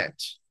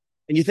comment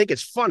and you think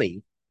it's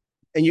funny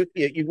and you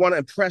want to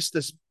impress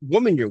this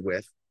woman you're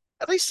with,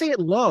 at least say it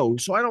low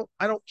so I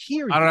don't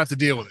hear you. I don't have to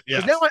deal with it. Yeah.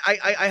 Now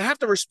I have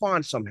to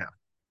respond somehow.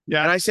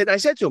 Yeah. And I said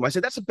to him,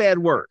 that's a bad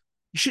word.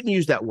 You shouldn't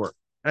use that word.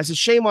 And I said,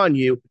 shame on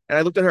you. And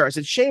I looked at her. I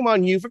said, shame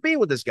on you for being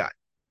with this guy.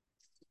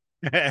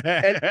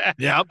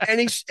 And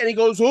he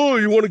goes, oh,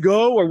 you want to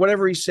go or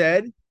whatever he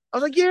said. I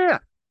was like,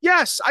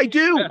 yes, I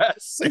do.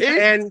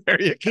 And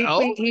there you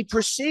go. He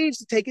proceeds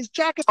to take his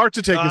jacket. Starts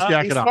to take his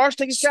jacket off. Starts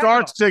to take his jacket off.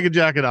 Starts to take a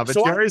jacket off.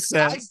 So Jerry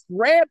I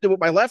grabbed it with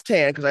my left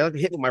hand because I like to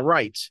hit with my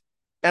right,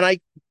 and I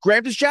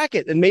grabbed his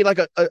jacket and made like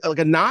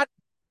a knot.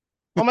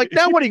 I'm like,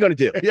 now what are you going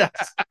to do? Yes.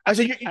 I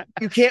said,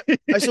 you can't.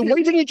 I said, what are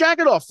you taking your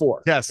jacket off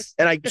for? Yes.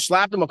 And I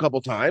slapped him a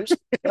couple times.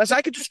 And I said,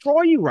 I could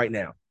destroy you right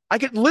now. I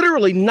could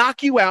literally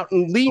knock you out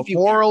and leave you.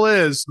 The moral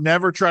is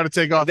never try to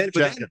take off the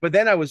jacket. But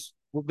then I was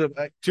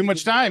too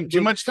much time.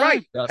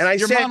 Right. Yes. And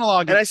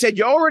I said,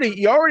 you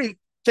already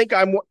think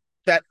I'm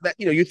that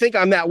you think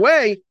I'm that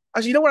way. I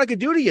said, you know what I could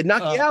do to you?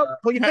 Knock you out,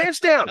 pull your pants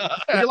down.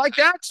 Would you like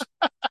that?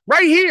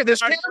 Right here,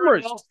 there's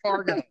cameras.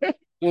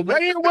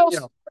 Right here, Wells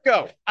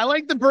Fargo. I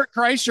like the Bert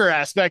Kreischer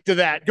aspect of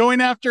that. Going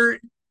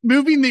after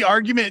moving the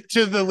argument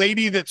to the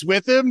lady that's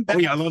with him. I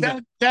love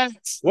that.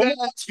 That's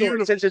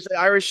beautiful. Since it's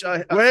Irish.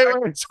 Wait.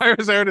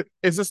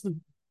 Is this the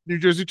New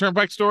Jersey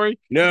Turnpike story?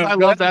 No, I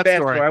love that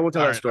story. I won't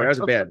tell that story. That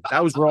was bad.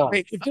 That was wrong.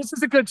 Hey, if this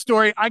is a good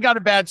story, I got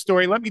a bad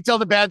story. Let me tell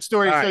the bad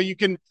story so you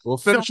can. We'll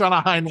finish on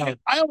a high note.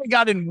 I only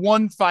got in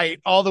one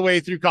fight all the way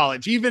through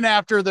college, even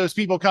after those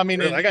people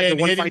coming in. I got in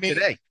one fight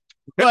today.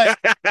 But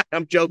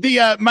I'm joking.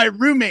 My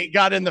roommate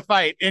got in the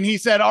fight and he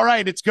said, all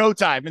right, it's go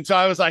time. And so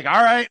I was like,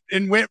 all right,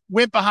 and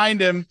went behind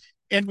him.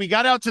 And we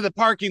got out to the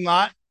parking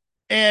lot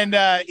and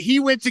he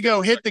went to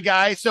go hit the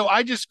guy. So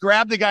I just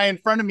grabbed the guy in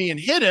front of me and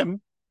hit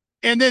him.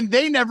 And then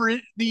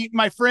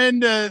my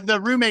friend, the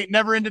roommate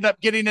never ended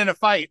up getting in a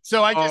fight.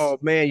 So I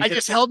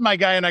just held my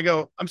guy and I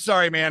go, I'm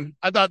sorry, man.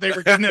 I thought they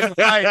were getting in a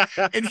fight.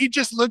 And he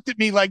just looked at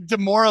me like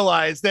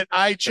demoralized that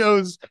I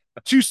chose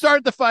to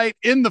start the fight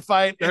in the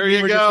fight. There and you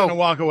we were go. just going to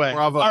walk away.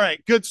 Bravo. All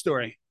right. Good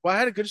story. Well, I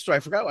had a good story. I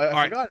forgot.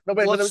 I forgot. No,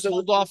 let's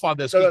hold off on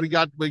this because we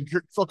got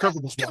Phil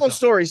Kerpen. Telling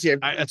stories here.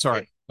 That's all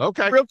right.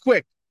 Okay. Real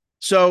quick.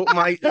 So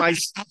my 30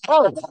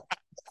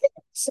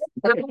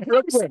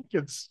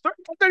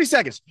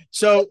 seconds.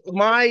 So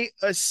my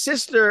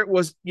sister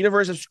was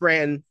University of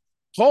Scranton,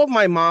 called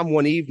my mom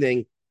one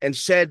evening and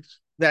said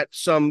that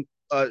some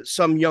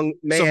young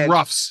man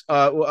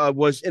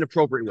was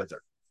inappropriate with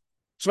her.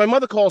 So my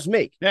mother calls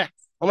me. Yeah.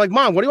 I'm like,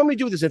 Mom, what do you want me to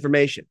do with this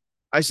information?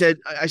 I said,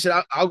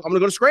 I'm going to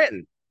go to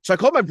Scranton. So I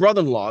called my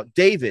brother-in-law,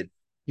 David.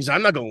 He said,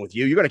 I'm not going with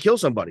you. You're going to kill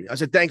somebody. I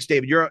said, thanks,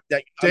 David.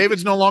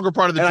 David's no longer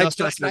part of the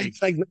Justice League.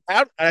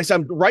 I said,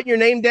 I'm writing your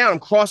name down. I'm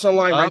crossing the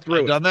line right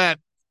through. I've done that.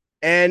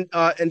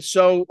 And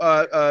so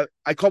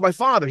I called my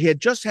father. He had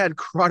just had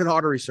carotid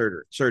artery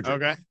surgery.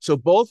 Okay. So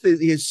both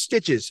his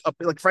stitches up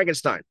like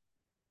Frankenstein.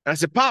 And I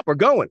said, Pop, we're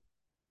going.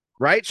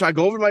 Right. So I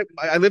go over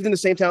I lived in the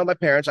same town with my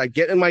parents. I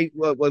get in my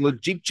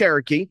Jeep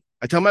Cherokee.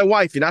 I tell my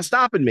wife, "You're not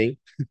stopping me,"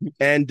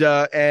 and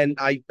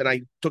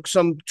I took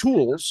some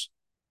tools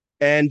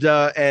and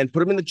put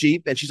them in the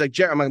Jeep, and she's like,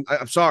 "Jerry,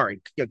 I'm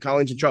sorry,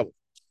 Colleen's in trouble."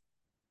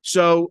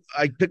 So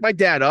I pick my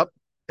dad up,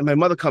 and my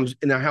mother comes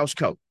in her house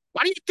coat.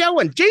 "What are you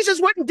doing?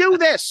 Jesus wouldn't do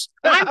this.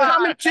 I'm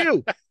coming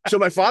too." So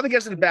my father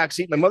gets in the back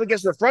seat, my mother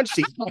gets in the front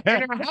seat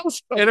in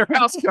her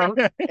house coat,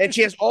 and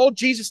she has all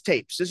Jesus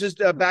tapes. This is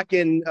back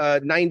in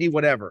 90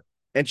 whatever,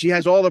 and she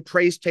has all the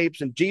praise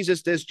tapes and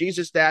Jesus this,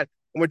 Jesus that.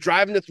 And we're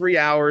driving to 3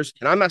 hours,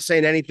 and I'm not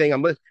saying anything.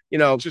 I'm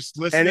just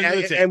listening.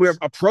 And we're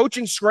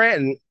approaching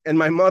Scranton, and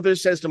my mother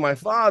says to my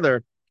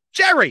father,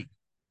 "Jerry,"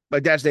 my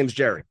dad's name's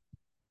Jerry,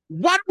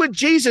 "what would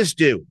Jesus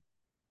do?"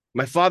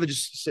 My father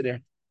just sit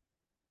there,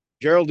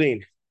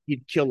 "Geraldine,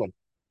 he'd kill him."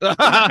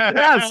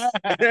 Yes.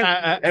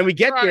 And we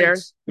get there.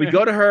 We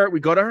go to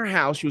her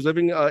house. She was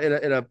living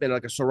in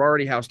like a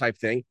sorority house type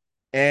thing,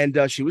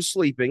 and she was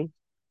sleeping.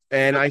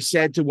 And I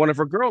said to one of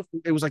her girls,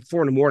 it was like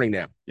 4 a.m.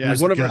 now. Yeah, it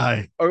was one of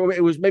guy. or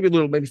it was maybe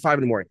 5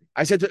 a.m.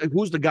 I said,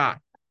 "Who's the guy?"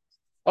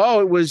 "Oh,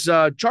 it was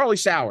Charlie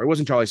Sauer." It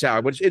wasn't Charlie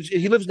Sauer, but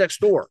he lives next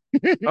door.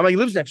 I'm like, "He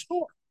lives next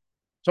door."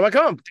 So I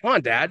come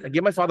on, Dad. I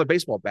give my father a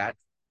baseball bat.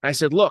 I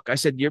said, "Look," I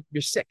said, you're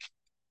sick.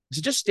 I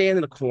said, "Just stand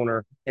in the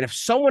corner, and if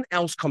someone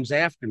else comes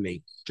after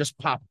me, just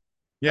pop.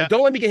 Yeah.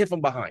 Don't let me get hit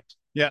from behind."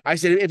 Yeah. I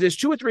said, "If there's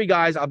 2 or 3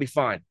 guys, I'll be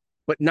fine,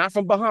 but not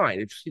from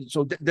behind.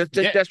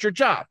 That's your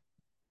job."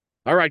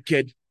 "All right,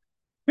 kid."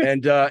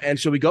 And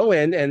so we go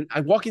in, and I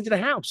walk into the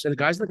house, and the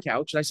guy's on the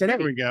couch, and I said, "Hey,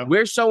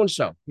 where's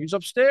so-and-so?" He's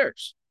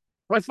upstairs.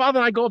 My father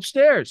and I go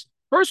upstairs.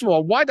 First of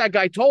all, why that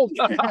guy told me?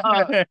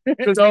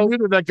 Because I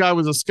knew that guy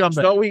was a scumbag.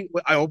 So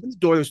I opened the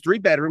door. There was 3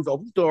 bedrooms.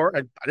 Opened the door.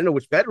 I didn't know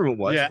which bedroom it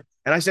was. Yeah.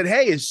 And I said,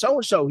 "Hey, is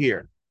so-and-so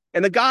here?"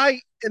 And the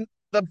guy in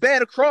the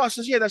bed across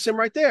says, "Yeah, that's him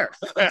right there."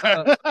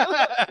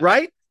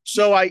 Right?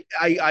 So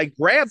I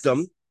grabbed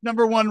him.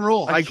 Number one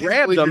rule. I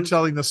grabbed him. You're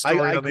telling the story.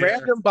 I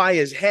grabbed him by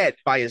his head,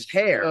 by his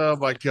hair. Oh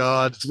my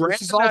God!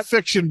 This is all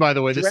fiction, by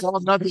the way. This is all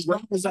nothing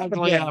has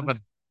actually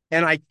happened.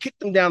 And I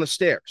kicked him down the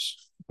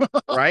stairs,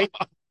 right?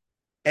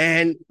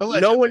 And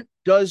no one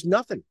does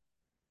nothing.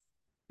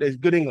 There's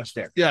good English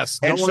there. Yes.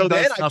 And so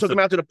then I took him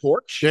out to the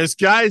porch. There's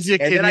guys you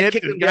can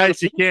hit. There's guys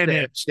you can't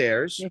hit.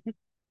 Stairs.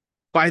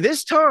 By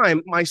this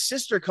time, my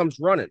sister comes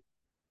running.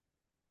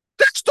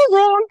 "That's the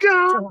wrong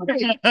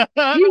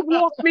guy. He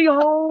walked me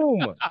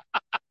home."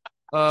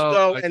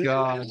 Oh my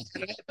God!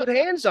 And I put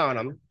hands on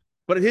him.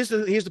 But here's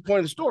the point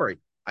of the story.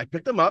 I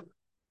picked him up,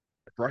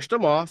 I brushed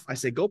him off. I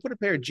said, "Go put a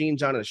pair of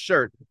jeans on and a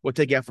shirt. We'll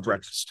take you out for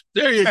breakfast."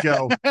 There you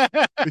go.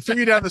 We threw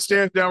you down the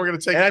stairs. Now we're going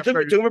to take. And I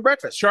took him for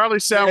breakfast.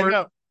 Charlie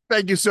Sauer,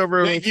 thank you so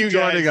very much for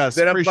joining us.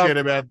 Appreciate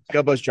it, man.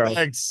 God bless, Charlie.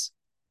 Thanks,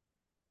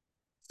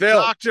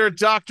 Phil.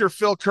 Dr.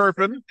 Phil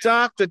Kerpen.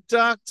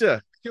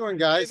 Doctor. Doing,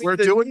 guys? We're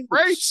doing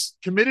great.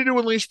 Committed to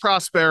unleash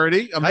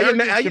prosperity. American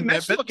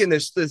Commitment,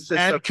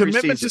 and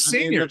commitment to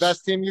seniors. The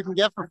best team you can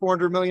get for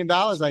 $400 million,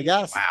 I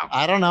guess. Wow.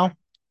 I don't know.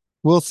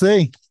 We'll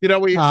see. We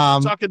were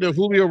talking to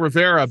Julio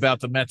Rivera about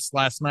the Mets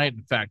last night.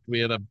 In fact, we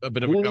had a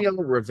bit of Julio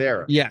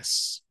Rivera.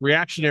 Yes,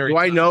 reactionary. Do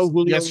I know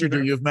Julio? Yes, you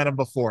do. You've met him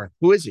before.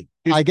 Who is he?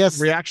 I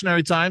guess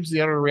Reactionary Times. The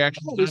editor of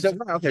Reactionary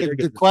Times. Okay,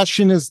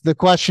 the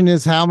question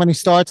is how many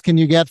starts can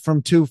you get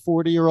from 2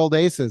 40-year-old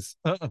aces?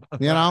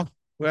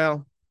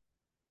 Well,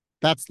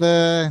 that's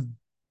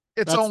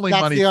only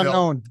money. The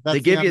unknown. They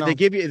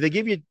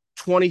give you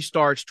 20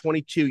 starts,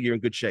 22. You're in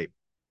good shape.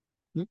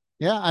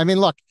 Yeah, I mean,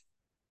 look,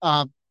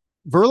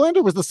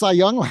 Verlander was the Cy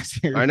Young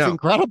last year. I know. It's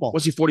incredible.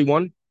 Was he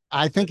 41?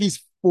 I think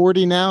he's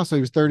 40 now, so he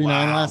was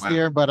 39 last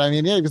year. But I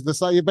mean, yeah, he was the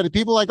Cy. But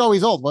people are like, oh,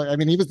 he's old. Well, I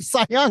mean, he was the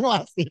Cy Young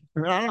last year.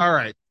 All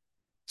right.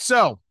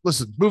 So,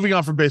 listen, moving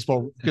on from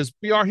baseball, because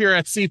we are here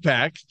at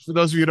CPAC. For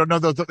those of you who don't know,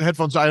 the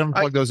headphones, I haven't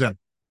plugged those in.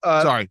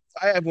 Sorry.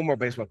 I have one more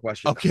baseball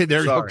question. Okay,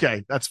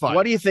 okay, that's fine.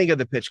 What do you think of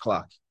the pitch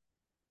clock?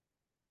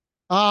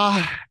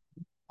 I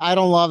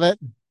don't love it.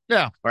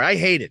 Yeah. Or I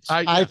hate it.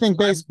 I think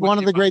one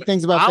of the great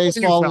things about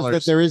baseball is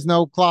that there is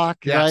no clock,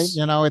 right?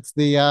 It's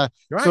the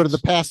sort of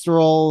the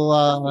pastoral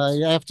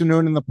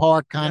afternoon in the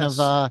park kind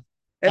of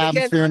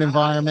atmosphere and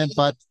environment.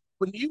 But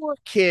when you were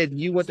a kid,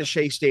 you went to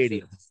Shea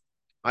Stadium.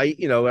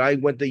 I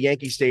went to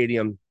Yankee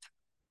Stadium.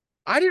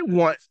 I didn't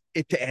want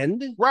it to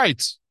end.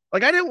 Right.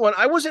 Like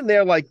I wasn't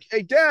there like,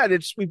 "Hey, Dad,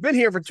 we've been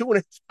here for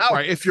 2.5 hours."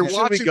 Right. If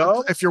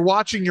you're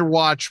watching your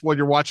watch while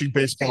you're watching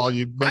baseball,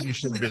 maybe you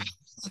shouldn't be.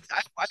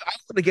 I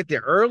wanted to get there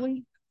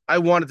early. I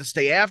wanted to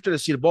stay after to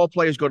see the ball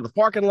players go to the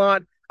parking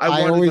lot.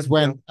 I always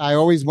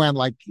went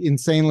like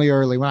insanely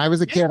early. When I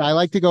was a kid, I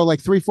like to go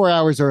like 3-4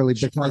 hours early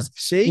because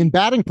in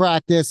batting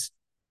practice,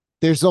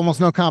 there's almost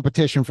no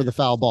competition for the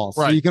foul balls.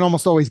 Right. So you can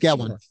almost always get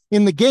one.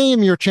 In the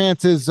game, your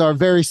chances are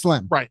very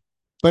slim. Right.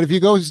 But if you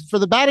go for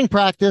the batting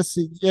practice,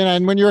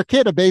 and when you're a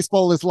kid, a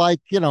baseball is like,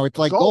 it's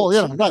like gold.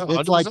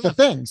 It's like the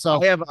thing.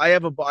 So I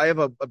have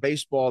a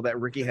baseball that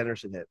Ricky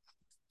Henderson hit.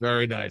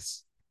 Very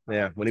nice.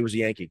 Yeah, when he was a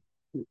Yankee.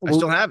 I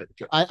still have it.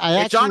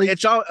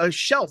 It's on a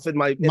shelf in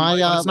my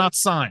it's not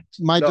signed.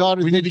 My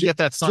daughter, we need to get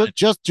that signed.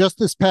 Just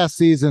this past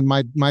season,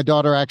 my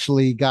daughter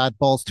actually got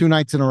balls 2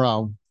 nights in a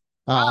row.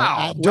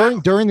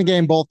 During the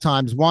game, both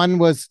times. One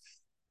was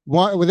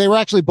They were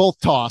actually both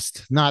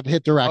tossed, not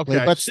hit directly,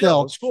 but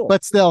still,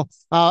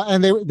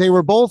 and they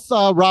were both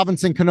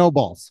Robinson Cano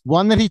balls.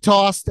 One that he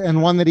tossed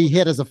and one that he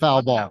hit as a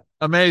foul ball.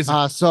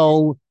 Amazing.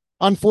 So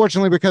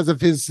unfortunately, because of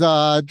his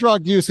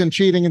drug use and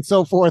cheating and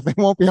so forth, they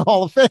won't be a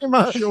Hall of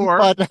Famer.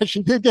 Sure, but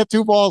she did get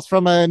 2 balls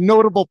from a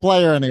notable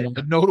player anyway.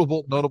 A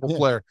notable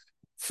player.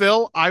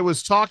 Phil, I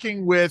was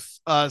talking with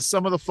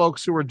some of the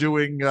folks who are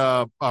doing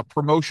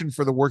promotion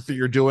for the work that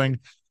you're doing.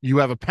 You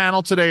have a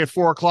panel today at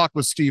 4:00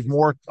 with Steve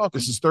Moore.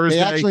 This is Thursday.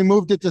 They actually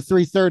moved it to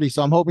 3:30,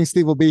 so I'm hoping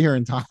Steve will be here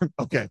in time.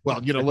 Okay.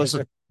 Well,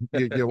 listen,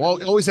 you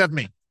always have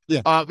me.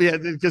 Yeah.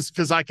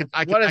 Because I can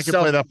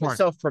play that part.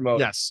 Self-promote.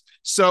 Yes.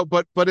 So,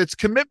 but it's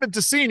Commitment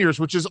to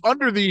Seniors, which is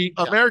under the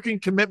American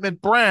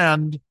Commitment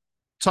brand.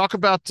 Talk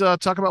about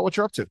what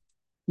you're up to.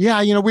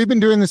 Yeah, we've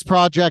been doing this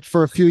project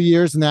for a few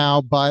years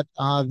now, but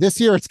this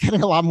year it's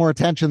getting a lot more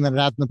attention than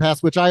it has in the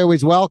past, which I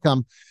always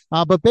welcome.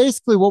 But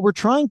basically what we're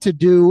trying to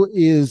do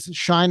is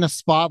shine a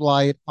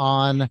spotlight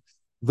on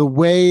the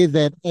way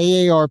that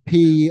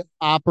AARP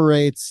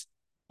operates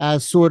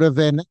as sort of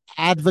an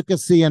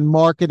advocacy and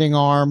marketing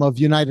arm of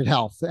United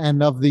Health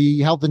and of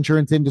the health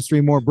insurance industry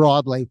more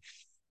broadly.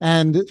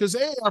 And because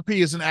AARP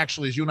isn't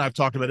actually, as you and I have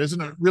talked about,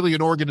 isn't it really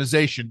an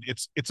organization?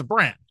 It's a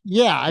brand.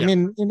 Yeah. I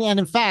mean, and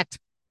in fact,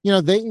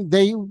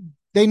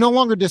 they no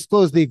longer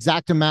disclose the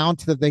exact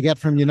amount that they get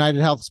from United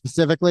Health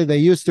specifically. They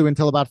used to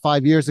until about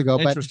 5 years ago.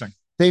 Interesting. But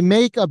they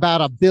make about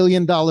 $1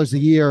 billion a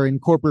year in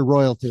corporate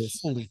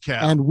royalties. Holy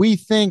cow. And we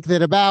think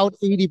that about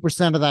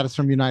 80% of that is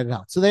from United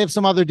Health. So they have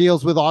some other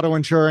deals with auto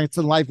insurance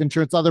and life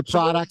insurance, other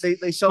products.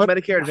 They sell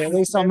Medicare Advantage.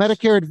 They sell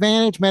Medicare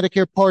Advantage,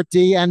 Medicare Part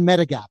D, and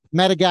Medigap.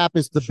 Medigap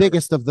is the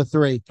biggest of the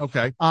 3.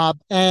 Okay.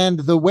 And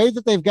the way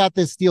that they've got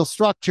this deal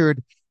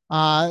structured,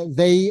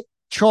 they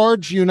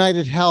charge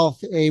United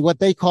Health what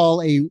they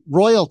call a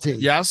royalty.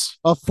 Yes.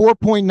 Of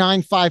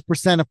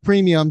 4.95% of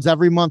premiums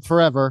every month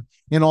forever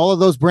in all of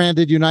those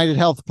branded United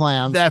Health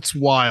plans. That's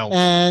wild.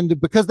 And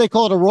because they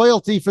call it a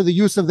royalty for the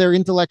use of their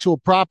intellectual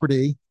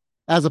property,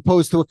 as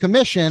opposed to a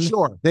commission,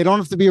 sure, they don't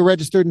have to be a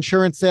registered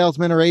insurance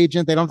salesman or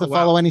agent. They don't have to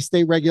follow any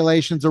state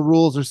regulations or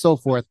rules or so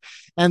forth.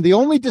 And the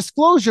only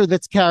disclosure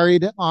that's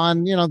carried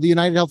on, the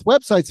United Health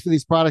websites for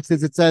these products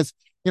is it says,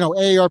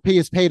 AARP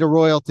is paid a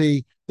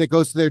royalty that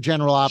goes to their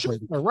general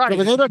operating. Sure, right. So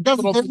they don't have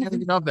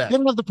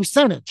the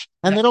percentage,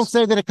 and they don't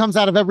say that it comes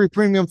out of every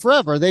premium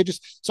forever.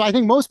 So I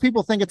think most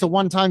people think it's a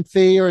one-time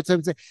fee, or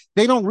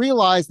they don't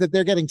realize that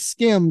they're getting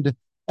skimmed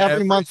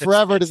every month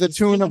forever to the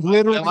tune of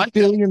literally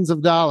billions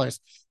of dollars.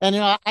 And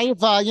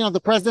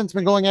the president's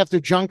been going after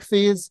junk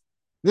fees.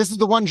 This is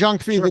the one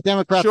junk fee the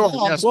Democrats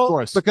yes, of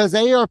course, because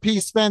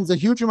AARP spends a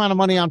huge amount of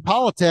money on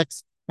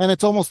politics, and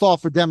it's almost all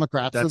for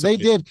Democrats. So they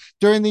did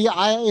during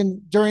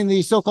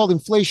the so-called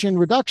Inflation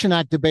Reduction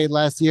Act debate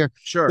last year.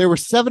 Sure, there were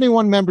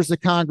 71 members of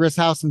Congress,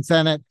 House and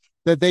Senate,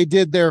 that they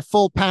did their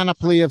full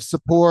panoply of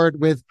support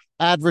with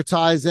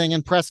advertising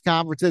and press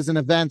conferences and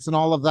events and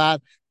all of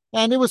that.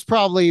 And it was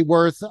probably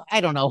worth,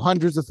 I don't know,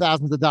 hundreds of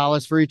thousands of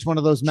dollars for each one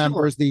of those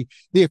members, the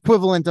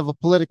equivalent of a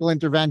political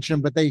intervention,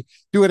 but they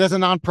do it as a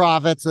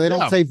nonprofit. So they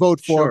don't say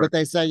vote for, but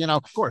they say,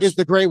 is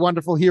the great,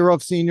 wonderful hero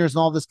of seniors and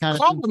all this kind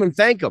of thing. Them and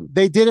thank them.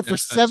 They did it for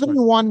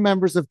 71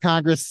 members of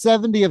Congress.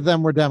 70 of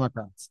them were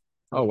Democrats.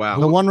 Oh, wow.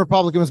 The one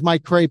Republican was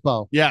Mike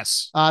Crapo.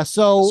 Yes.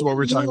 So this is what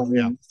we're talking about.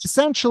 Yeah.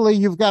 Essentially,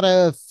 you've got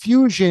a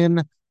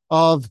fusion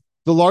of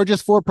the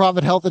largest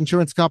for-profit health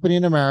insurance company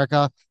in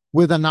America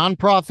with a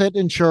nonprofit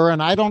insurer.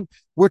 And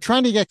we're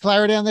trying to get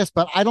clarity on this,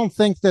 but I don't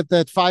think that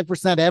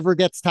 5% ever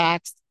gets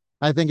taxed.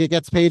 I think it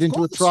gets paid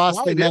into a trust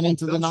and then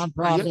into the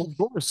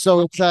nonprofit. So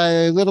it's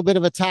a little bit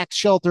of a tax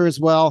shelter as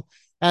well.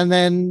 And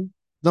then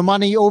the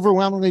money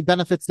overwhelmingly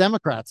benefits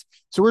Democrats.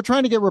 So we're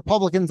trying to get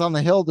Republicans on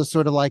the Hill to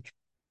sort of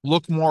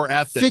look more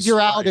at this, figure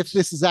out if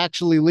this is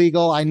actually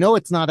legal. I know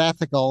it's not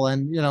ethical.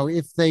 And,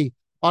 if they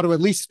ought to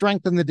at least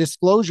strengthen the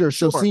disclosure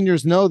so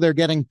seniors know they're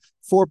getting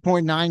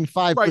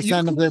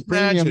 4.95% of their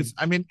premiums.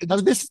 I mean,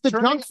 this is the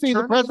junk fee.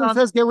 The president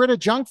says get rid of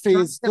junk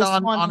fees.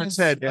 On its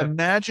head. Yeah.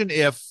 Imagine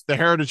if the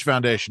Heritage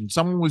Foundation,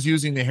 someone was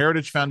using the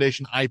Heritage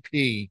Foundation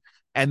IP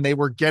and they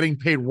were getting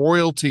paid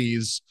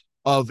royalties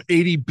of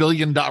 $80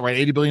 billion, right?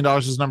 $80 billion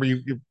is the number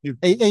you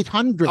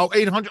 800. Oh,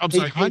 800. I'm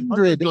sorry.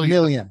 800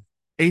 million.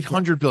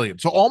 800 billion.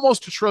 So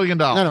almost $1 trillion.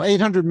 No,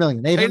 800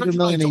 million. 800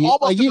 million a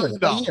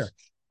year.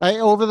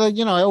 Over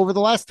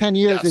the last 10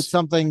 years, it's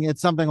something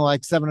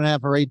like $7.5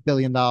 or $8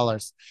 billion,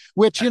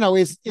 which,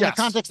 is in the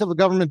context of a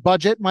government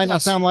budget might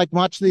not sound like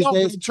much these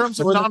days. In terms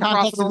of in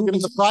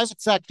the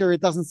private sector,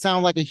 it doesn't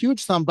sound like a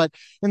huge sum, but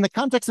in the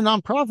context of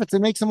nonprofits,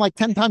 it makes them like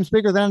 10 times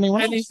bigger than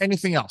anyone else.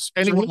 Anything else.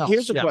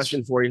 Here's a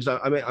question for you. So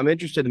I'm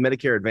interested in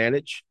Medicare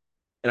Advantage,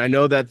 and I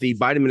know that the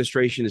Biden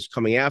administration is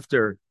coming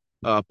after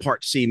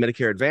Part C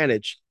Medicare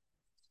Advantage,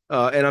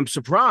 and I'm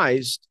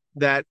surprised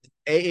that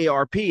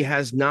AARP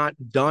has not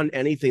done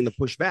anything to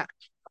push back.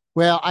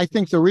 Well, I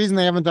think the reason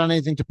they haven't done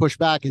anything to push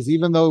back is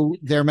even though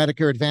their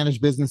Medicare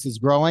Advantage business is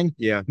growing,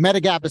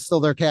 Medigap is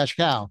still their cash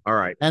cow. All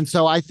right. And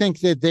so I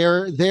think that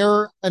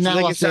their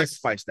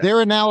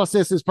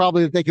analysis is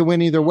probably that they can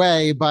win either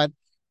way. But,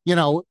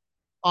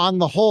 on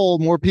the whole,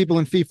 more people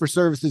in fee for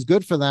service is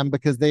good for them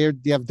because they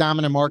have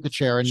dominant market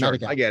share in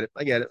Medicare. I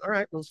get it. All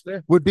right. Well,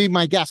 would be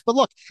my guess. But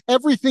look,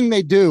 everything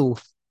they do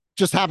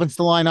just happens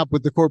to line up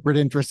with the corporate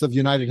interests of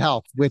United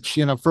Health, which,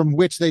 from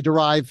which they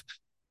derive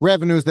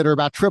revenues that are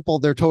about triple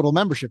their total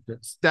membership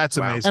dues. That's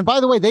amazing. And by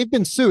the way, they've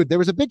been sued. There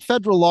was a big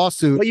federal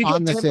lawsuit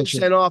on this issue.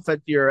 You get 10% off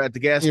at the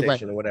gas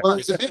station or whatever. Well,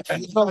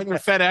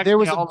 there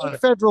was a big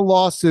federal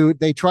lawsuit.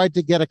 They tried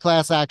to get a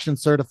class action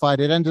certified.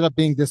 It ended up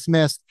being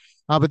dismissed.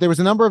 But there was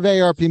a number of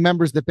AARP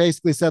members that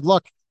basically said,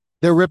 look,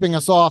 they're ripping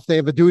us off. They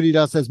have a duty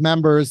to us as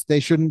members. They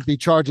shouldn't be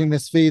charging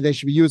this fee. They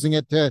should be using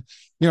it to,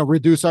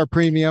 reduce our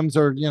premiums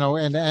or,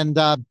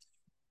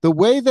 the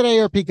way that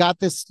AARP got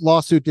this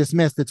lawsuit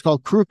dismissed, it's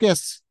called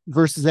Krukas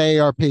versus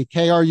AARP,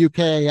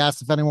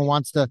 KRUKAS, if anyone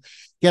wants to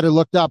get it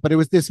looked up. But it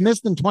was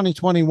dismissed in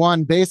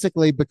 2021,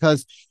 basically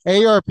because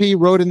AARP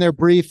wrote in their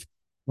brief,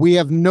 we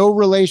have no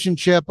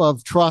relationship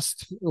of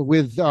trust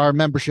with our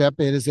membership.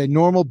 It is a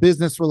normal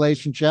business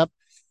relationship.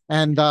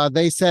 And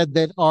they said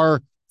that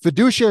our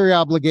fiduciary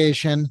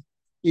obligation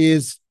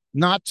is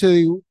not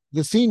to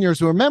the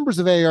seniors who are members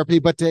of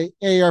AARP, but to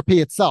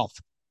AARP itself.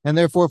 And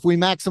therefore, if we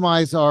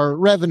maximize our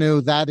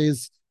revenue, that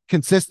is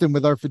consistent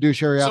with our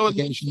fiduciary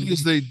obligation.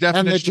 Is the definition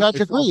and the judge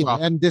agreed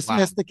and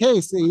dismissed the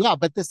case. Yeah,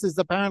 but this is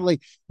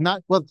apparently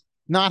not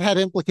had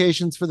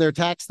implications for their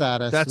tax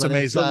status. That's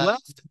amazing. The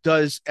left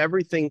does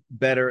everything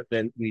better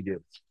than we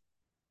do,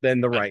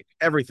 than the right.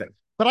 Everything.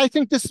 But I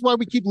think this is why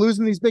we keep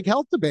losing these big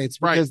health debates,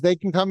 because they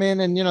can come in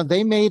and,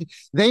 they made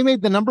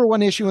the number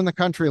one issue in the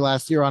country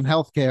last year on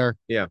healthcare.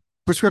 Yeah.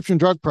 Prescription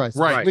drug prices,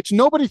 which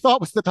nobody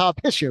thought was the top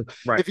issue,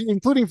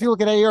 including if you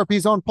look at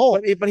AARP's own poll.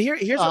 But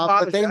here's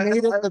but they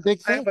made it the big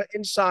thing. I have an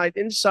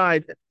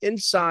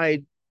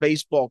inside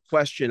baseball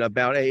question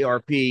about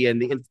AARP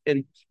and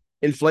the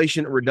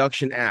Inflation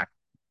Reduction Act.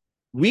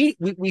 We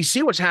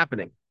see what's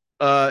happening.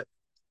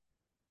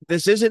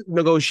 This isn't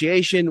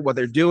negotiation. What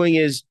they're doing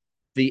is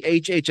the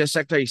HHS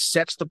secretary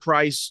sets the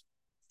price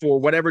for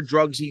whatever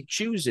drugs he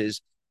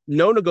chooses.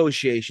 No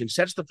negotiation,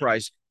 sets the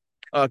price.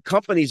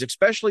 Companies,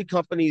 especially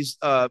companies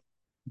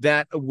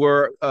that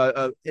were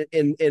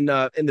in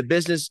the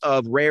business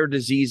of rare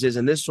diseases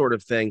and this sort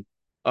of thing,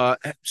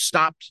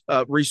 stopped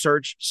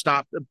research,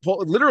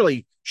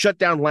 literally shut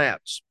down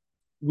labs.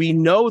 We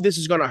know this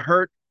is going to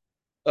hurt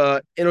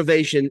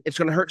innovation. It's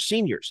going to hurt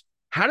seniors.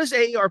 How does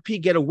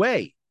AARP get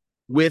away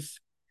with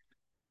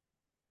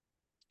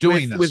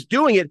doing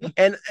it?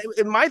 And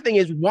my thing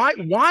is, why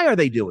are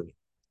they doing it?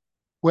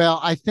 Well,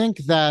 I think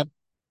that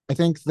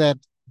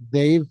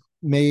they've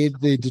made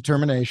the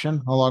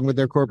determination, along with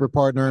their corporate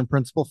partner and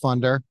principal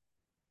funder,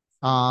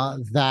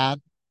 that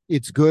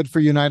it's good for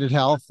United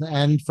Health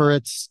and for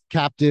its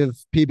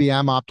captive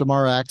PBM,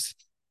 OptumRx,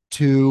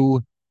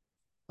 to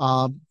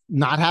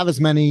not have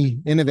as many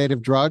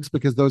innovative drugs,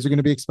 because those are going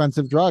to be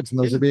expensive drugs and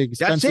those are big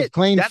expensive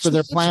claims for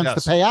their plans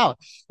to pay out.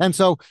 And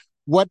so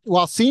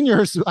while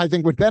seniors, I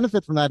think, would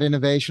benefit from that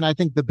innovation, I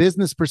think the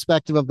business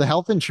perspective of the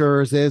health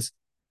insurers is,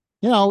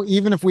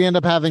 even if we end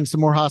up having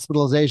some more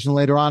hospitalization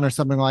later on or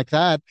something like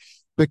that,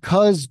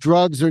 because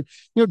drugs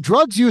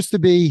used to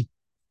be,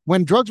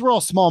 when drugs were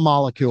all small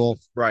molecule,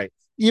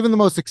 even the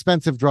most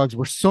expensive drugs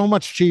were so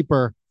much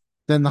cheaper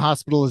than the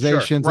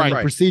hospitalizations and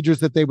the procedures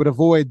that they would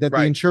avoid, that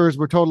the insurers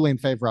were totally in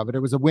favor of it. It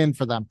was a win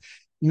for them.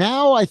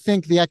 Now, I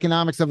think the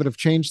economics of it have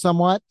changed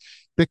somewhat,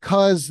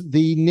 because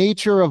the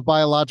nature of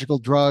biological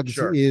drugs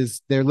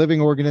is they're living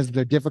organisms.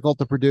 They're difficult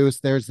to produce.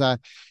 There's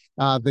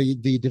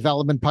the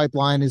development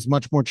pipeline is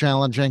much more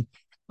challenging.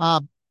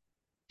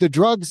 The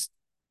drugs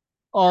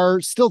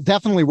are still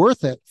definitely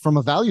worth it from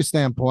a value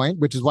standpoint,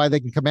 which is why they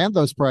can command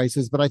those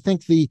prices. But I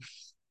think the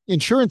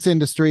insurance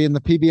industry and the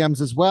PBMs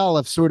as well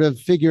have sort of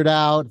figured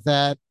out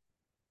that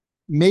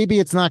maybe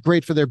it's not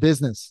great for their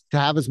business to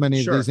have as many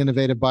of these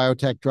innovative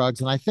biotech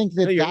drugs. And I think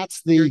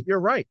that you're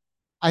right.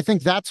 I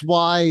think that's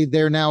why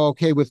they're now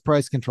okay with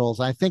price controls.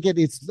 I think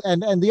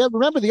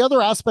remember, the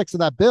other aspects of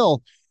that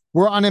bill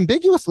were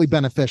unambiguously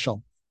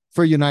beneficial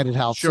for United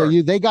Health. So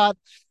they got,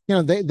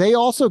 they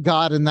also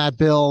got in that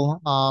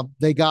bill,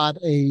 they got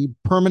a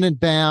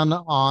permanent ban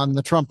on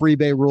the Trump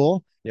rebate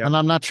rule. Yep. And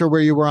I'm not sure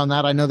where you were on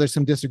that. I know there's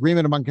some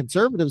disagreement among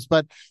conservatives,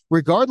 but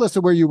regardless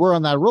of where you were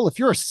on that rule, if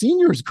you're a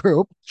seniors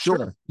group,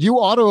 you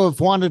ought to have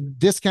wanted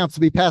discounts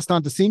to be passed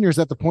on to seniors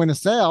at the point of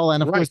sale.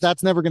 And of course,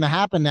 that's never going to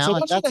happen now.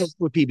 So that's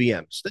with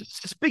PBMs.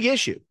 It's a big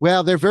issue.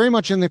 Well, they're very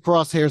much in the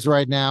crosshairs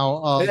right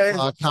now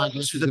of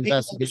Congress's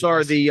investigations.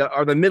 Are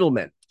the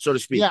middlemen, so to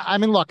speak. Yeah, I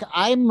mean, look,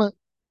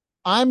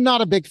 I'm not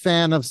a big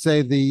fan of,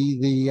 say,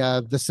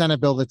 the Senate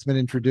bill that's been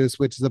introduced,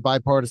 which is a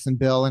bipartisan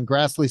bill, and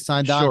Grassley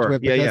signed on to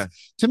it. Because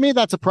to me,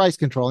 that's a price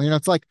control.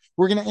 It's like,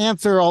 we're going to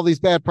answer all these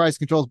bad price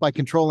controls by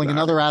controlling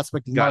another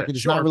aspect of the market.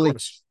 It's not really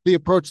the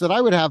approach that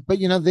I would have. But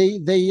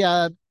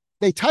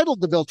they titled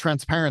the bill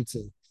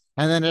Transparency,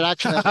 and then it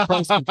actually has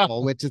price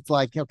control, which it's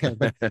like, okay,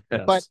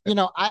 but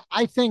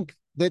I think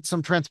that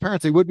some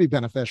transparency would be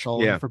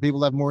beneficial for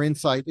people to have more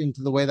insight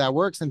into the way that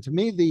works. And to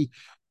me,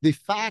 the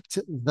fact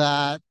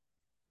that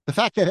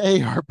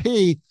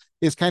AARP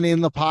is kind of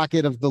in the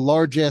pocket of the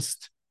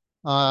largest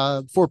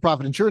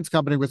for-profit insurance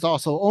company, which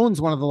also owns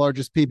one of the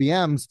largest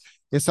PBMs,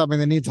 is something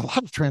that needs a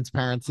lot of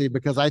transparency,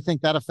 because I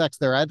think that affects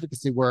their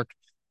advocacy work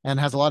and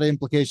has a lot of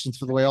implications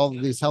for the way all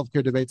of these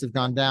healthcare debates have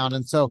gone down.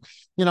 And so,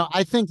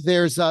 I think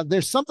there's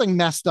something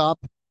messed up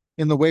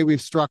in the way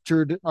we've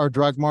structured our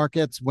drug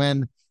markets,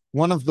 when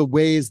one of the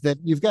ways that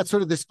you've got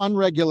sort of this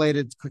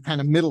unregulated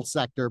kind of middle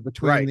sector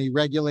between the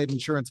regulated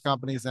insurance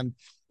companies and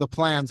the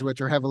plans,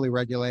 which are heavily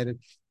regulated.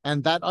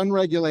 And that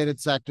unregulated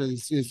sector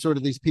is sort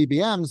of these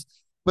PBMs.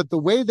 But the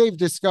way they've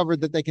discovered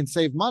that they can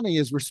save money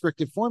is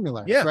restrictive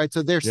formularies, right?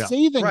 So they're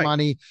saving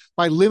money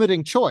by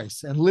limiting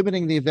choice and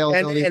limiting the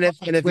availability.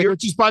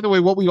 Which is, by the way,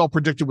 what we all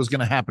predicted was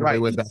going to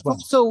happen with that.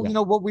 So,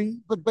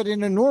 but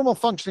in a normal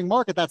functioning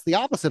market, that's the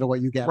opposite of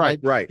what you get, right?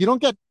 You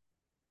don't get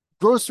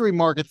grocery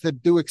markets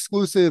that do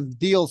exclusive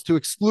deals to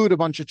exclude a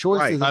bunch of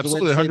choices.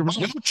 Absolutely.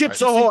 100%. Chips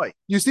ahoy.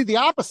 You see the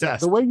opposite.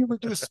 The way you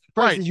reduce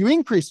prices, you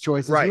increase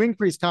choices, you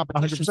increase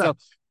competition. 100%. So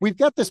we've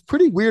got this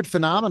pretty weird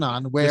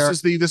phenomenon where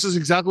this is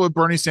exactly what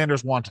Bernie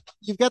Sanders wanted.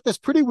 You've got this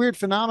pretty weird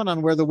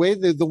phenomenon where the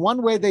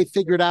one way they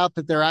figured out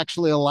that they're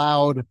actually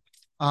allowed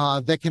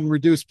that can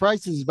reduce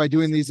prices is by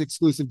doing these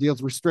exclusive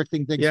deals,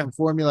 restricting things from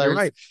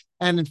formularies.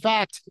 And in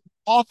fact,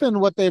 often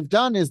what they've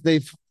done is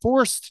they've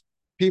forced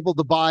people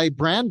to buy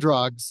brand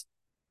drugs.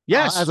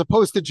 As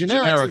opposed to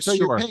generics. So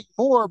you're paying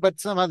more, but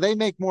somehow they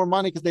make more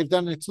money because they've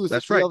done an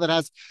exclusive deal that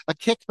has a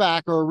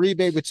kickback or a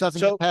rebate, which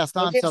doesn't get passed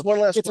on. So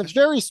it's a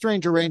very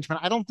strange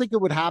arrangement. I don't think it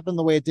would happen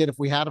the way it did if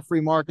we had a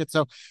free market.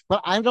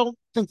 But I don't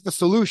think the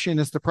solution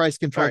is to price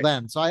control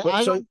then. So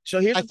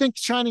I think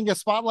shining a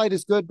spotlight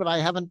is good, but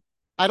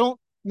I don't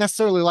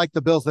necessarily like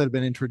the bills that have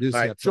been introduced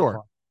yet.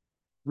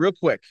 Real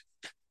quick.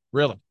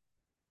 Really?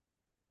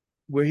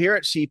 We're here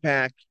at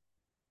CPAC.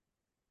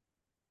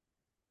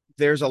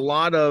 There's a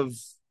lot of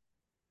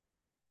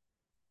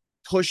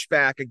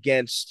pushback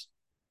against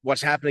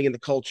what's happening in the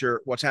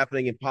culture, what's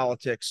happening in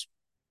politics.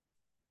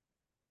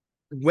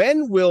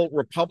 When will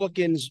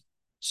Republicans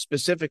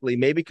specifically,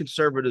 maybe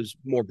conservatives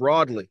more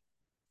broadly,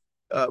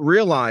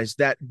 realize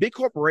that big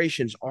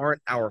corporations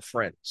aren't our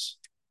friends?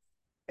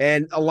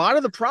 And a lot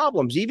of the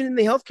problems, even in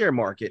the healthcare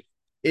market,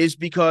 is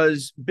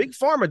because big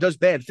pharma does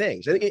bad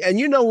things. And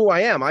you know who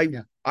I am.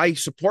 I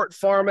support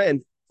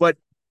pharma, but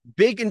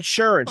big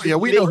insurance.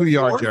 We know who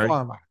you are, Jerry.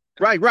 Pharma.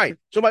 Right.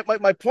 So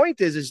my point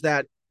is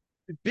that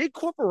big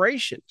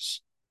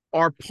corporations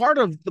are part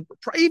of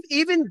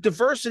even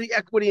diversity,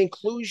 equity,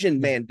 inclusion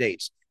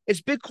mandates.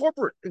 It's big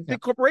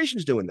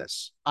corporations doing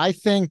this. I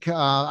think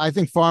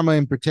pharma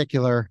in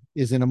particular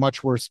is in a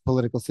much worse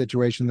political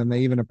situation than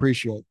they even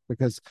appreciate,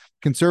 because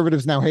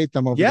conservatives now hate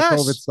them over the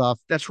COVID stuff.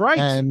 That's right.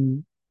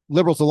 And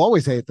liberals will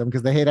always hate them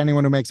because they hate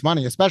anyone who makes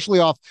money, especially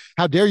off,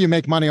 how dare you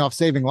make money off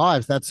saving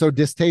lives? That's so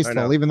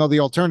distasteful, even though the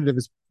alternative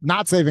is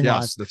not saving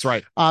lives. That's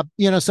right.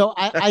 So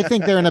I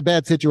think they're in a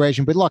bad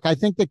situation. But look, I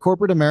think that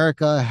corporate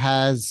America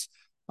has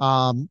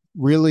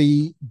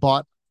really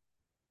bought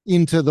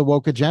into the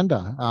woke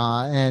agenda.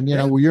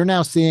 You're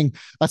now seeing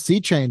a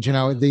sea change.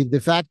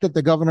 The fact that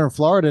the governor of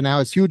Florida now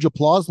has huge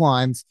applause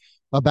lines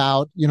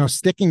about,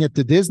 sticking it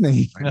to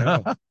Disney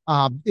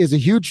is a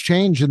huge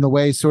change in the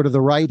way sort of the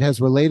right has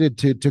related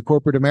to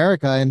corporate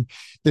America. And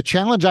the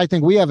challenge I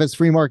think we have as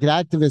free market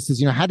activists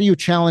is, how do you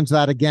challenge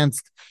that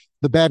against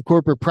the bad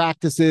corporate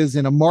practices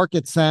in a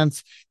market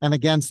sense and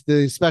against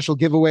the special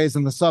giveaways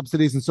and the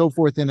subsidies and so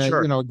forth in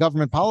a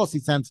government policy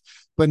sense,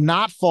 but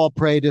not fall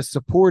prey to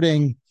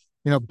supporting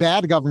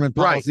bad government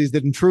policies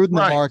that intrude in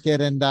the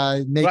market and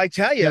make. But I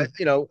tell you,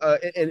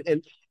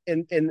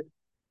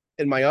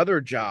 in my other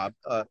job,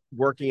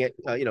 working at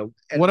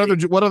what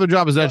other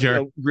job is that,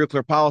 Jerry? Real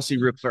Clear Policy,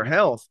 Real Clear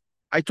Health.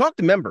 I talk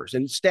to members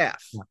and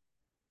staff,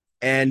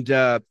 and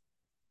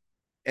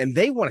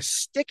they want to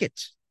stick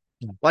it.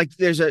 Like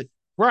there's a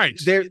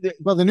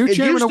Well, the new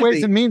chairman of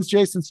Ways and Means,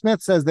 Jason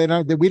Smith, says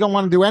that we don't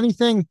want to do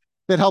anything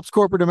that helps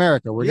corporate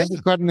America. We're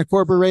just cutting the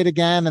corporate rate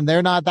again, and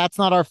that's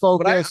not our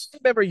focus. But I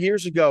remember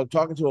years ago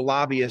talking to a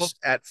lobbyist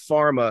at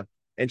Pharma,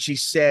 and she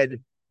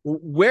said,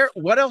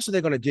 what else are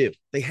they going to do?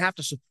 They have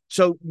to.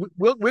 So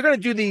we're going to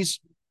do these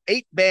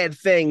 8 bad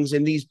things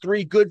and these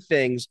 3 good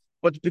things.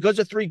 But because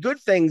of 3 good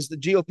things the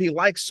GOP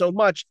likes so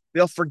much,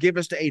 they'll forgive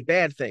us to 8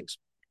 bad things.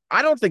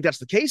 I don't think that's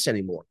the case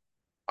anymore.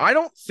 I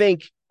don't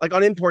think, like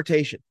on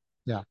importation.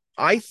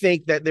 I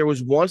think that there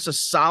was once a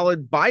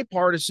solid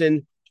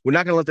bipartisan, we're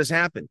not going to let this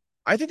happen.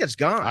 I think that's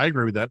gone. I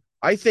agree with that.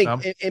 I think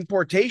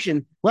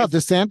importation. Well,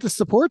 DeSantis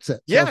supports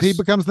it. So if he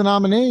becomes the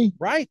nominee.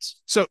 Right.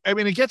 So,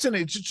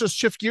 it just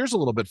shift gears a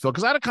little bit, Phil,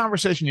 because I had a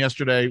conversation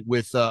yesterday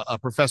with a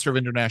professor of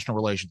international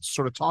relations,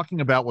 sort of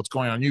talking about what's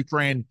going on in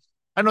Ukraine.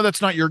 I know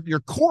that's not your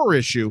core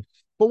issue,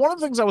 but one of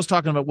the things I was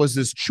talking about was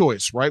this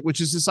choice, right?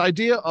 Which is this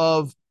idea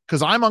of,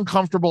 because I'm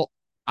uncomfortable.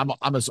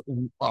 I'm as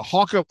a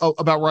hawk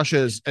about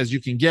Russia as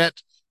you can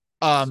get.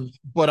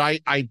 But I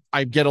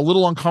get a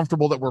little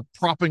uncomfortable that we're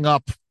propping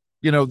up,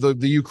 the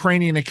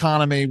Ukrainian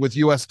economy with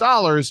US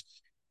dollars,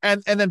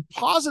 and then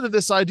positive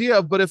this idea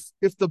of, but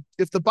if the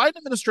Biden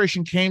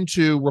administration came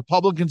to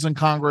Republicans in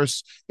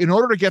Congress in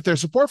order to get their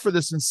support for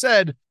this and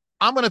said,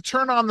 I'm going to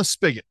turn on the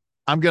spigot,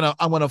 I'm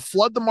gonna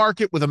flood the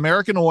market with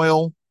American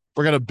oil.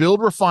 We're gonna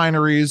build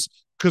refineries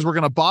because we're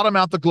gonna bottom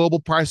out the global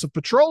price of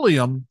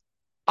petroleum.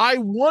 I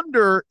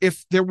wonder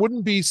if there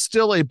wouldn't be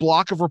still a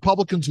block of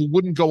Republicans who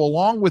wouldn't go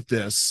along with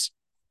this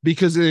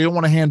because they don't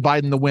want to hand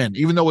Biden the win,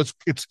 even though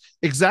it's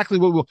exactly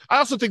what we'll. I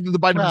also think that the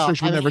Biden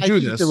administration would never do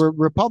this. The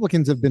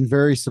Republicans have been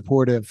very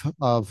supportive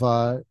of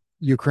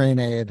Ukraine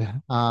aid.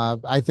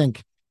 I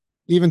think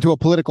even to a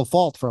political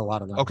fault for a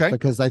lot of them. Okay.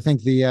 Because I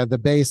think the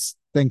base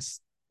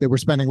thinks that we're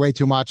spending way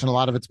too much and a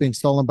lot of it's being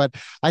stolen. But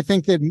I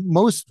think that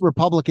most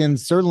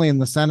Republicans, certainly in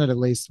the Senate, at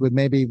least with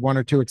maybe one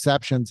or two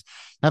exceptions,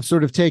 have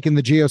sort of taken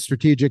the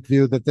geostrategic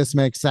view that this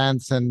makes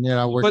sense. And,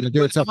 we're going to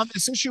do it. So on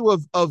this issue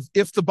of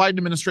if the Biden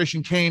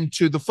administration came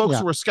to the folks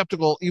who were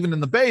skeptical, even in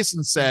the base,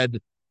 and said,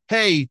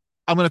 hey,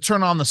 I'm going to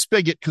turn on the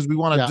spigot because we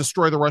want to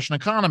destroy the Russian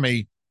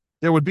economy,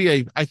 there would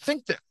be I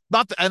think that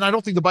and I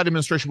don't think the Biden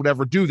administration would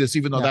ever do this,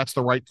 even though that's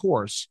the right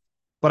course.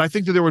 But I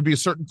think that there would be a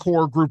certain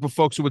core group of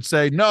folks who would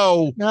say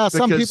no.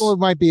 Some people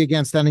might be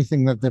against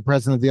anything that the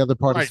president of the other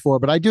party is for,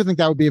 but I do think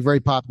that would be a very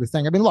popular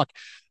thing. I mean, look,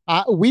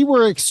 we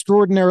were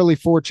extraordinarily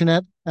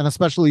fortunate, and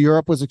especially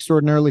Europe was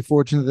extraordinarily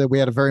fortunate that we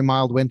had a very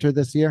mild winter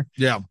this year.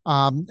 Yeah.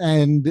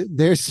 And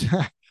there's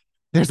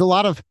a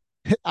lot of,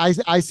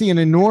 I see an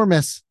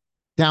enormous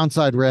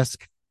downside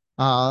risk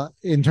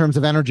in terms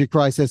of energy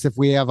crisis if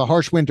we have a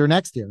harsh winter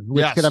next year,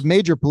 which could have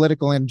major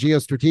political and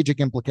geostrategic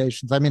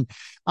implications. I mean,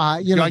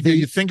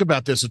 you think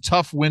about this, a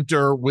tough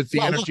winter with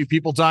the energy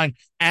people dying,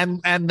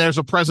 and there's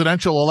a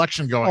presidential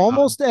election going on.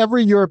 Almost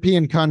every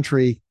European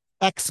country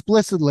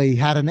explicitly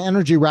had an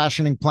energy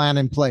rationing plan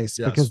in place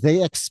because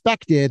they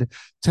expected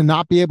to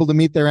not be able to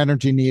meet their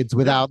energy needs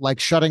without like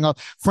shutting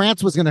off.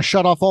 France was going to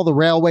shut off all the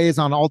railways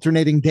on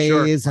alternating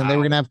days, and they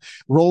were going to have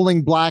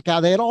rolling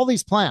blackout. They had all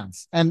these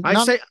plans, and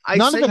none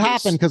of it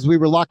happened because we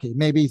were lucky,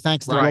 maybe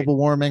thanks to global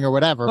warming or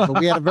whatever. But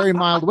we had a very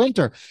mild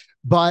winter.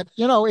 But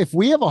if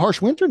we have a harsh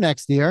winter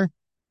next year,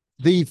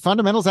 the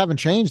fundamentals haven't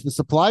changed. The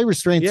supply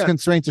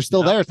constraints are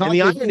still there. It's not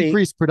like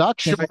increased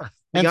production.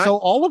 And so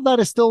all of that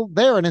is still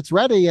there and it's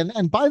ready.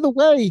 And by the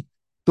way,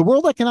 the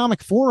World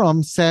Economic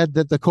Forum said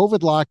that the COVID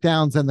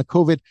lockdowns and the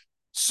COVID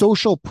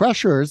social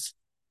pressures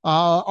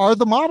are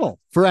the model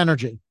for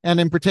energy, and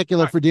in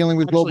particular for dealing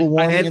with global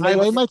warming. And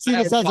they might see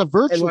this as a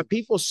virtue, and what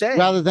people say,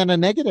 rather than a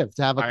negative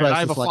to have a crisis. I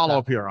have a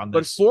follow-up here on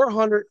this. But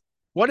 400,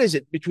 what is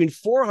it between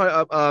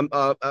 400?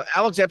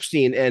 Alex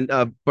Epstein and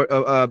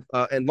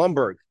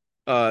Lumberg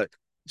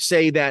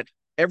say that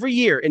every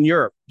year in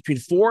Europe between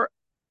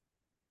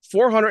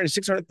 400 and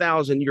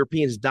 600,000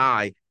 Europeans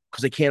die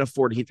because they can't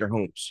afford to heat their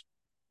homes.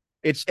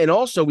 And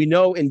also we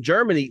know in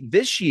Germany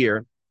this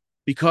year,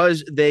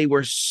 because they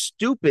were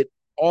stupid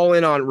all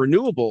in on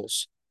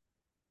renewables,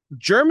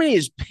 Germany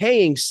is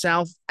paying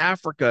South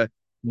Africa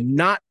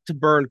not to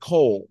burn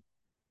coal.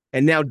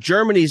 And now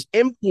Germany's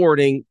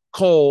importing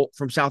coal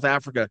from South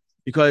Africa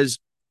because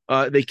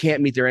they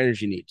can't meet their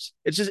energy needs.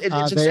 It's just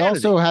they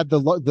also had the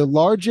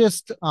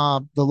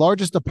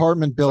largest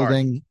apartment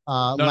building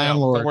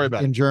landlord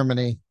in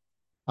Germany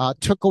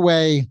took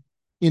away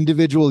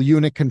individual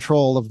unit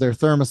control of their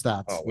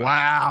thermostats. Oh,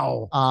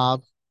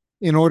 wow.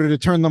 In order to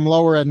turn them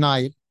lower at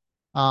night.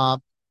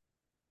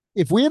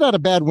 If we had a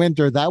bad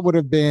winter, that would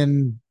have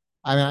been.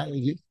 I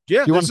mean,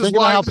 yeah. You want to think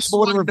about how people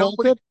would have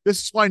revolted?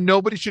 This is why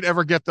nobody should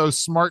ever get those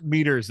smart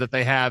meters that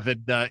they have,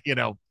 and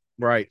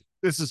right.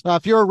 This is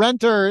if you're a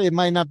renter, it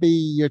might not be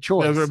your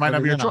choice. It might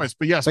not be your choice,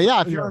 but yes. But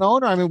yeah, if you're an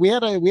owner, I mean, we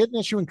had an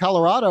issue in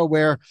Colorado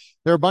where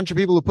there were a bunch of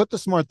people who put the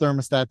smart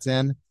thermostats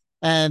in,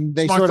 and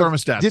they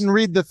didn't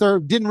read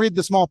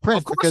the small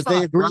print because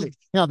they agreed.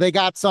 Right. They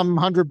got some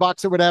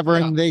 $100 or whatever,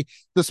 and the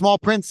small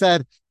print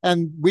said,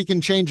 and we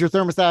can change your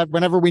thermostat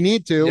whenever we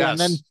need to, and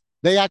then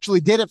they actually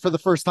did it for the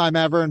first time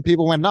ever, and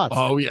people went nuts.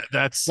 Oh yeah,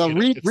 that's so.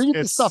 Read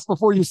the stuff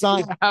before you sign.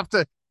 You have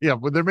to. Yeah,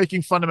 when they're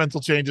making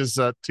fundamental changes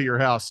to your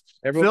house.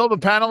 Phil, the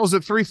panel is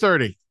at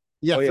 3:30.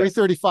 Yeah,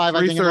 3:35.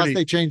 I think unless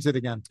they changed it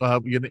again.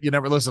 You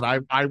never listen.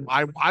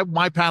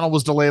 My panel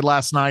was delayed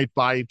last night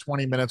by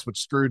 20 minutes,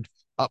 which screwed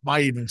up my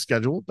evening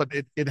schedule, but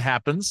it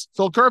happens.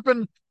 Phil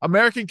Kerpen,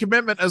 American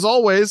Commitment, as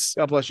always.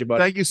 God bless you,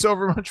 buddy. Thank you so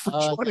very much for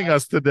joining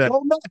us today.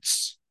 Go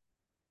Mets.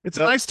 It's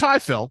a nice tie,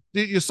 Phil.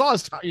 You saw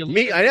his tie.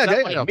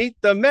 Meet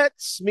the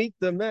Mets. Meet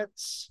the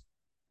Mets.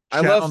 I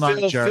love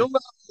Phil. Phil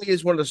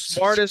is one of the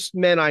smartest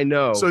men I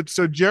know.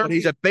 So Jerry,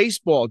 he's a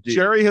baseball dude.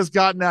 Jerry has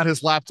gotten out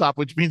his laptop,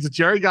 which means that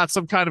Jerry got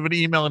some kind of an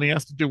email and he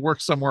has to do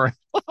work somewhere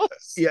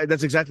else. Yeah,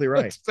 that's exactly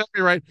right. That's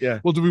exactly right. Yeah.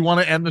 Well, do we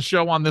want to end the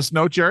show on this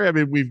note, Jerry? I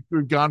mean,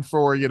 we've gone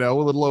for a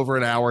little over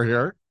an hour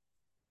here.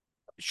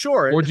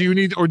 Sure. Or do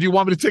you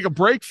want me to take a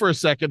break for a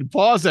second and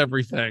pause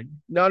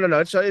everything? No.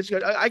 It's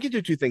good. I can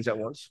do two things at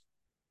once.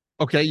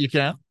 Okay, you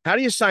can. How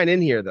do you sign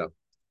in here, though?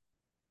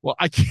 Well,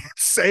 I can't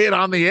say it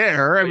on the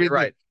air. I mean,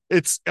 right.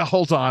 It's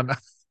hold on.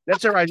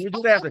 That's all right. You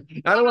do that.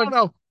 I don't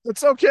know.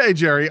 It's okay,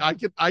 Jerry.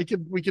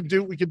 We can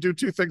do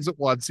two things at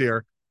once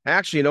here.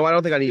 Actually, I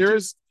don't think I need. Here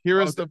is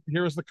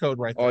the code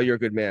right there. Oh, you're a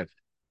good man.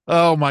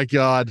 Oh my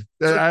God.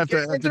 So I have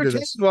to do entertain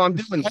this. while I'm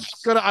doing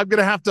this. I'm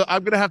gonna have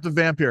to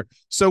vamp here.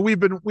 So we've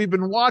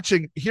been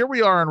watching. Here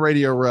we are on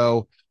Radio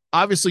Row,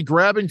 obviously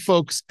grabbing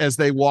folks as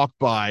they walk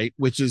by,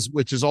 which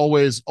is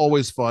always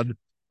fun.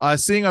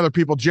 Seeing other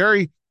people.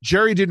 Jerry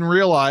didn't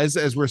realize,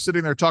 as we're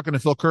sitting there talking to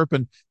Phil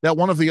Kerpen, that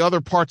one of the other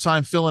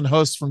part-time fill-in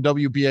hosts from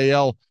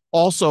WBAL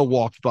also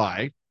walked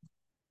by,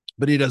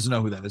 but he doesn't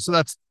know who that is.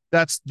 So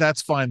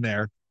that's fine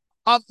there.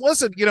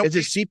 Listen, is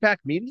it CPAC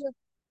Media?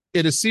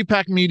 It is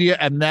CPAC Media,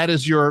 and that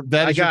is your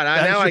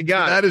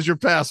that is your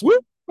pass.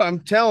 Whoop. I'm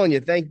telling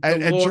you, thank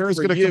and, the and Lord Jerry's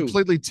for going to you.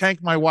 completely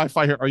tank my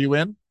Wi-Fi here. Are you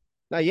in?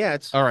 Not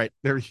yet. All right,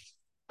 there.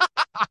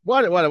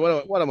 What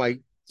am I?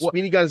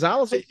 Speedy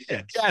Gonzalez?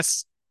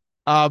 Yes.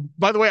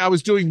 By the way, I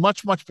was doing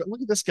much.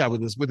 Look at this guy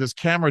with his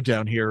camera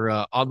down here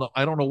on the.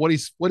 I don't know what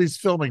he's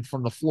filming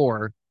from the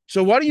floor.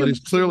 So what are you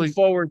clearly looking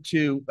forward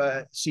to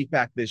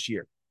CPAC this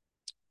year?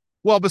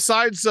 Well,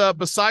 besides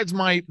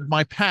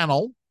my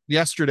panel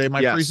yesterday,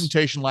 my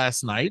presentation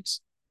last night,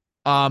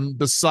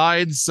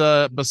 besides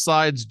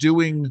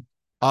doing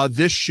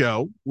this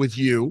show with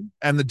you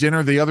and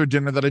the other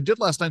dinner that I did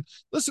last night.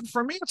 Listen,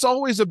 for me, it's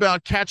always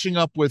about catching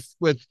up with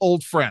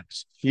old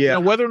friends. Yeah.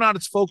 Whether or not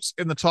it's folks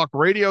in the talk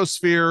radio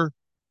sphere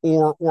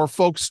or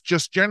folks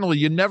just generally,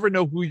 you never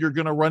know who you're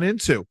going to run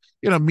into.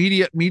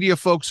 Media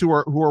folks who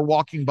are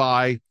walking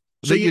by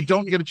that you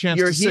don't get a chance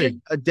to see. You're here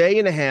a day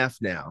and a half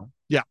now.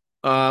 Yeah.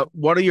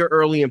 What are your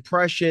early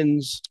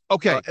impressions?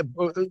 Okay.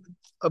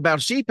 About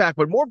CPAC,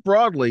 but more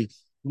broadly,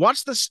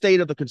 what's the state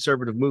of the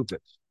conservative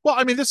movement? Well,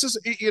 I mean, this is,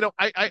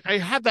 I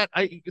had that.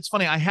 It's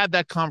funny. I had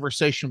that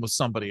conversation with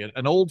somebody,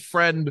 an old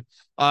friend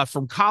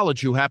from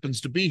college who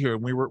happens to be here,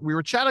 and we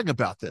were chatting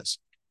about this.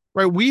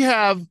 Right, we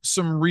have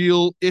some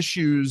real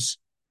issues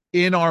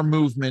in our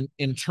movement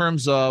in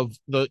terms of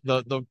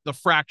the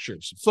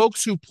fractures.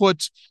 Folks who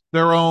put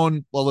their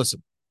own. Well,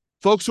 listen,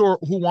 folks who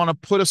want to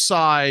put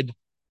aside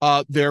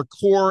their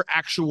core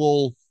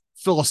actual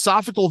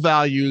philosophical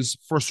values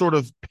for sort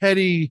of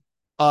petty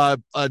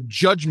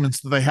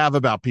judgments that they have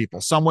about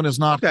people. Someone is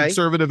not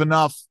conservative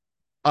enough,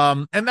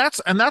 and that's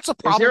a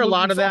problem. Is there a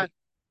lot of that?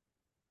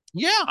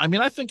 Yeah, I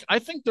mean, I think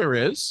there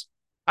is,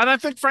 and I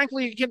think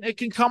frankly it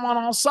can come on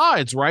all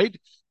sides, right?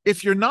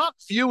 If you're not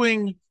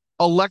viewing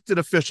elected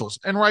officials,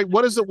 and right,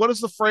 what is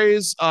the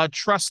phrase?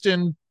 Trust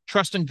in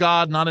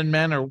God, not in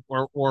men,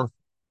 or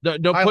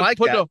put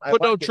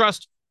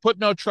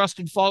no trust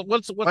in fault.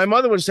 What's my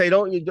mother would say?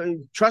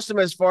 Don't trust them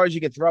as far as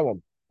you can throw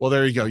them. Well,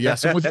 there you go.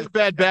 Yes, and with your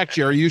bad back,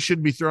 Jerry, you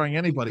shouldn't be throwing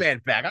anybody.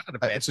 Bad back. I'm not a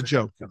bad it's a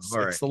joke.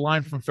 It's the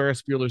line from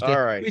Ferris Bueller's Day.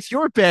 All right. With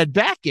your bad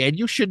back, Ed,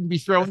 you shouldn't be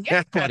throwing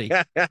anybody.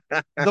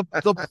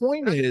 The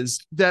point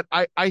is that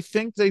I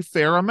think they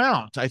fair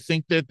amount. I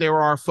think that there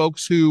are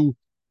folks who,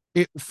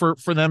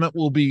 for them, it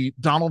will be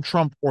Donald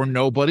Trump or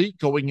nobody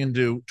going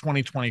into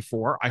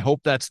 2024. I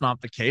hope that's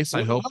not the case.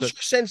 I hope what's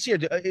your sense here?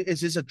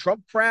 Is this a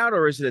Trump crowd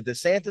or is it a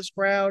DeSantis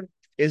crowd?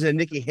 Is it a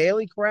Nikki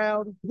Haley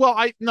crowd? Well,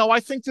 I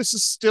think this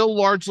is still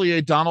largely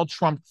a Donald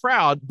Trump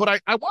crowd, but I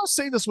want to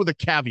say this with a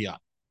caveat.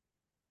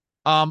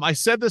 I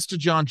said this to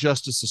John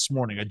Justice this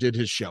morning. I did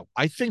his show.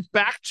 I think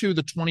back to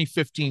the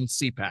 2015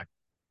 CPAC,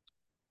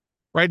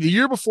 right? The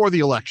year before the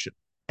election.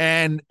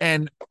 And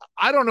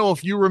I don't know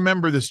if you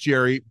remember this,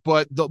 Jerry,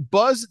 but the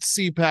buzz at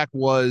CPAC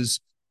was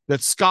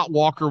that Scott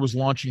Walker was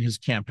launching his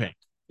campaign.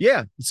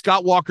 Yeah.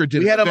 Scott Walker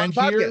did. We had him on the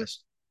podcast.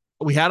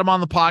 We had him on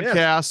the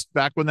podcast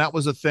back when that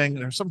was a thing.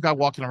 There's some guy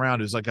walking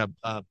around who's like a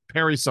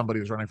Perry, somebody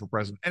who's running for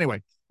president.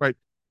 Anyway, right.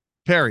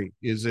 Perry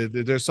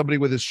there's somebody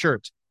with his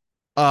shirt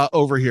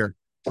over here.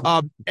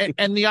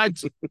 And the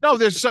idea, no,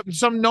 there's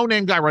some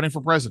no-name guy running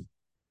for president.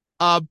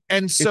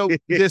 And so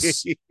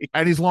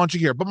and he's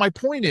launching here. But my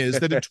point is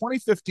that in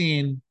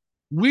 2015,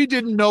 we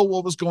didn't know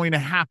what was going to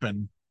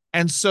happen.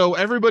 And so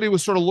everybody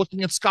was sort of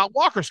looking at Scott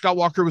Walker. Scott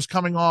Walker was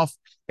coming off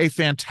a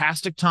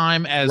fantastic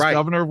time as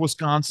governor of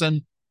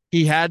Wisconsin.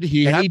 He had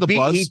the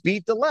buzz. He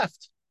beat the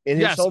left in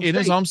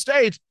his home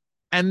state.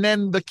 And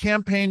then the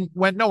campaign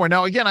went nowhere.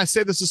 Now, again, I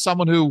say this as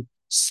someone who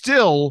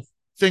still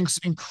thinks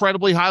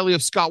incredibly highly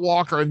of Scott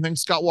Walker and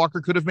thinks Scott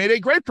Walker could have made a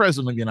great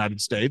president of the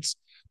United States.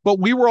 But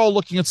we were all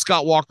looking at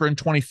Scott Walker in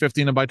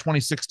 2015, and by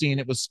 2016,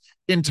 it was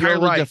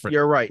entirely different.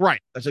 You're right.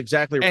 Right. That's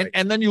exactly right.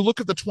 And then you look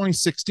at the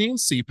 2016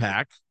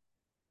 CPAC,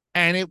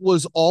 and it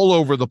was all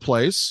over the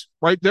place,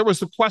 right? There was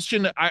the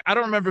question, I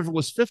don't remember if it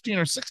was 15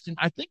 or 16.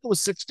 I think it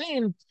was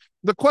 16.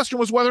 The question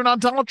was whether or not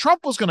Donald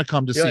Trump was going to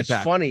come to CPAC.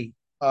 It's funny.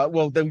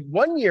 Well, the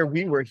one year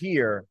we were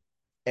here,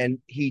 and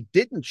he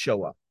didn't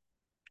show up.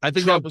 I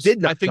think Trump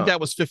that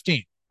was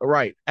 15.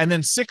 Right. And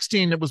then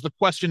 16, it was the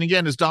question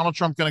again, is Donald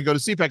Trump going to go to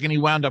CPAC? And he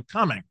wound up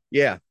coming.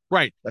 Yeah.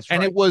 Right. That's right.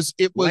 And it was,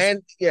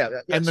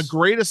 and the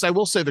greatest, I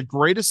will say, the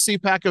greatest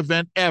CPAC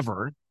event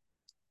ever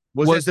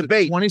was the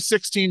debate.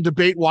 2016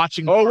 debate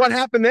watching. Oh, what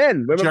happened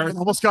then? Jared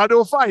almost got into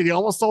a fight. He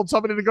almost told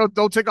somebody to go,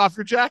 don't take off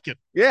your jacket.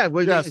 Yeah.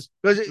 Because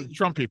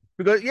Trump people.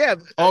 Because,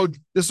 Oh,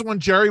 this is when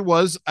Jerry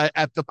was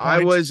at the point.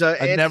 I was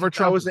never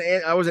Trump.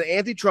 I was an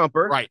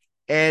anti-Trumper. Right.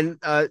 And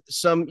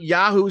some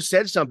Yahoo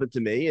said something to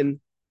me,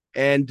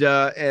 and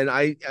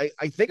I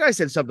think I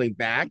said something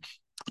back,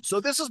 So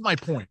this is my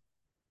point,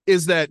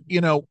 is that,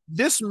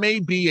 this may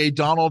be a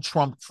Donald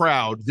Trump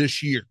crowd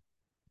this year.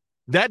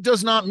 That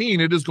does not mean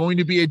it is going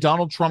to be a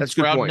Donald Trump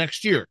crowd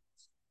next year.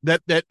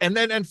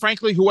 And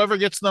frankly, whoever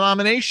gets the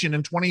nomination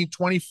in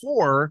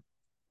 2024,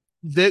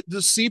 the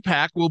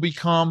CPAC will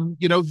become,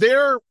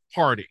 their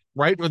party,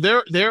 right? Or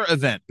their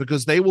event,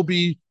 because they will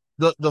be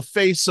the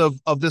face of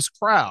this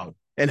crowd.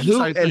 And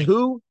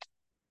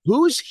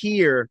who's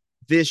here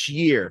this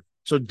year?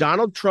 So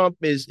Donald Trump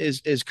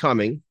is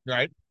coming,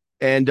 right?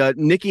 And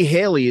Nikki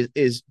Haley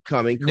is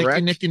coming,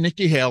 correct?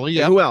 Nikki Haley.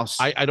 Yeah. Who else?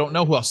 I don't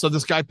know who else. So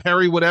this guy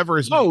Perry, whatever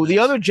his name. The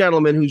other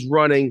gentleman who's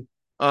running.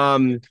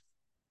 What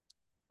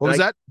was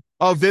that?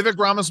 Oh, Vivek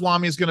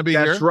Ramaswamy is going to be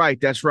here.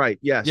 That's right.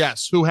 Yes.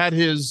 Yes. Who had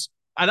his,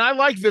 and I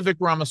like Vivek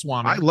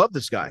Ramaswamy. I love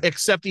this guy.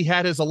 Except he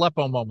had his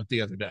Aleppo moment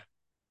the other day.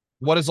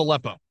 What is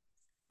Aleppo?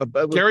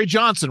 Gary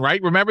Johnson,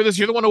 right? Remember this?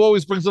 You're the one who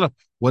always brings it up.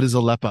 What is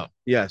Aleppo?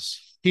 Yes.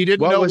 He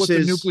didn't know what the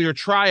nuclear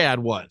triad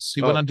was.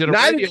 He went on, did a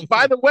radio.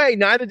 By the way,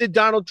 neither did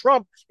Donald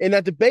Trump in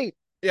that debate.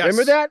 Yes.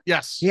 Remember that?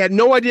 Yes. He had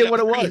no idea what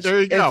it was.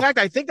 There you go. In fact,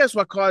 I think that's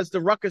what caused the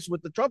ruckus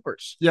with the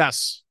Trumpers.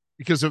 Yes.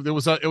 Because it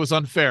was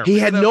unfair. He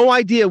had no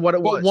idea what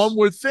it was. But one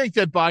would think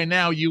that by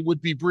now you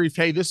would be briefed.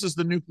 Hey, this is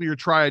the nuclear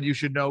triad. You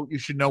should know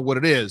what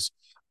it is.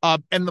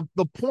 And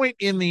the point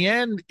in the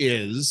end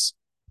is,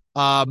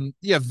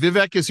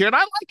 Vivek is here, and I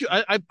like you.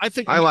 I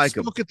think I like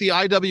him. Look at the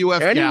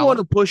IWF. Anyone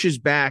who pushes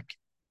back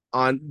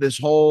on this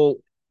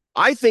whole,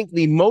 I think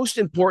the most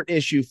important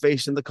issue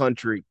facing the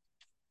country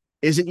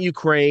isn't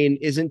Ukraine,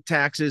 isn't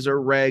taxes or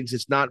regs.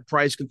 It's not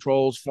price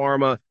controls,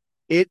 pharma.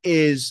 It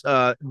is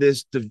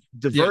this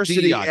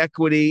diversity,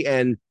 equity,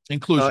 and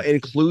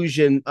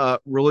inclusion,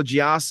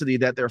 religiosity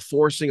that they're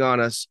forcing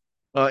on us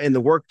in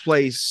the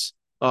workplace,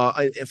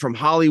 from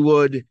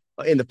Hollywood,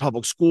 in the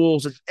public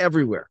schools. It's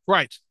everywhere.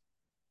 Right.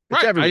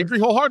 Right. Everywhere. I agree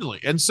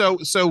wholeheartedly. And so,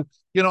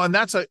 and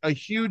that's a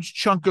huge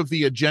chunk of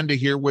the agenda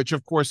here, which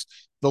of course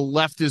the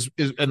left is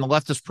and the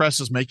leftist press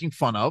is making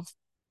fun of,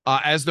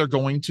 as they're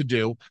going to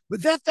do.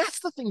 But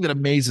that's the thing that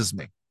amazes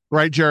me.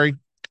 Right, Jerry?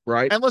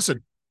 Right. And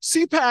listen,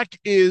 CPAC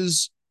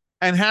is,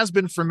 and has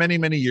been for many,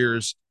 many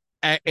years,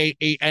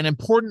 an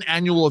important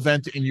annual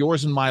event in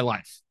yours and my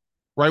life,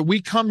 right?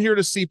 We come here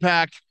to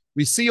CPAC,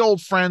 we see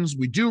old friends,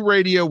 we do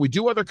radio, we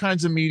do other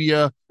kinds of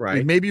media,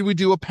 right? Maybe we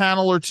do a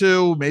panel or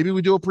two, maybe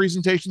we do a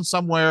presentation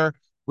somewhere,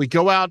 we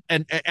go out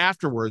and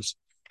afterwards.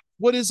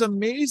 What is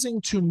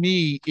amazing to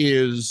me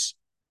is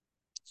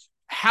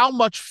how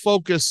much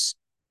focus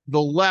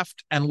the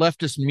left and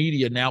leftist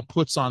media now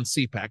puts on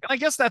CPAC. And I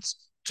guess that's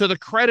to the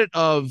credit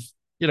of,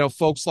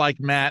 folks like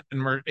Matt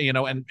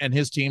and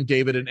his team,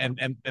 David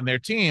and their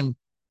team.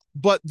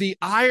 But the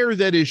ire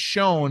that is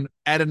shown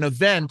at an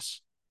event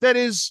that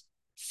is,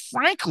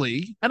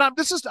 frankly, and I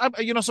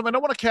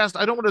don't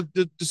want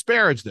to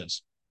disparage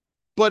this,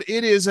 but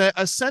it is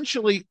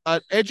essentially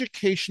an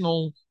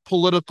educational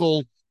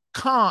political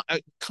con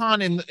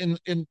in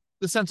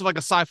the sense of like a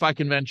sci-fi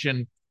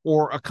convention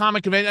or a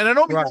comic convention, and I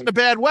don't mean it in a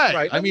bad way.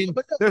 Right. I mean,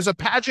 there's a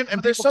pageant,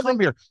 and there's something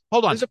here.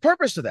 Hold on, there's a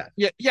purpose to that.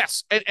 Yeah.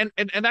 Yes. And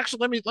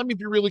actually, let me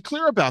be really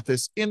clear about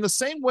this. In the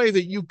same way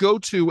that you go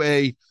to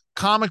a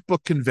comic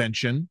book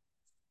convention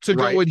to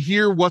go and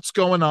hear what's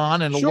going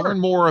on and learn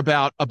more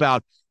about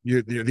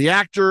the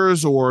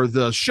actors or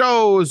the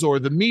shows or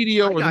the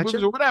media or the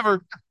movies or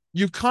whatever,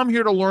 you come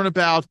here to learn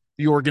about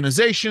the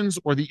organizations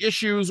or the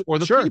issues or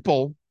the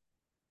people.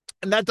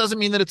 And that doesn't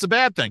mean that it's a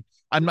bad thing.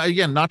 I'm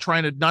not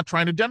trying to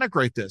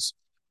denigrate this,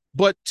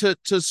 but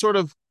to sort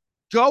of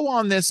go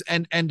on this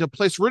and to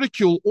place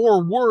ridicule,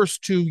 or worse,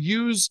 to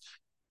use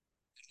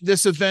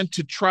this event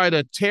to try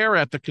to tear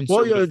at the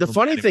conservative. Well, the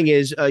funny thing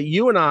is,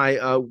 you and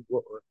I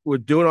were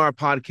doing our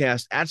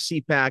podcast at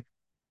CPAC,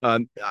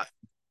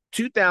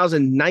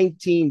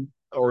 2019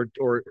 or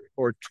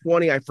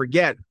 20, I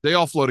forget. They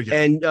all flow together.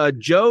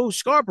 And Joe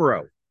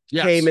Scarborough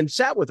came and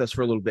sat with us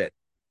for a little bit.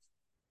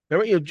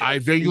 Remember, I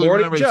vaguely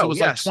remember Joe, it was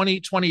like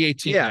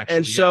 2018. Yeah,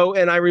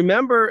 actually, and I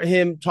remember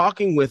him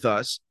talking with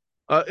us.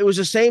 It was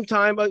the same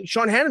time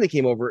Sean Hannity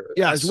came over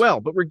as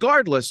well. But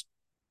regardless,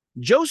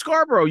 Joe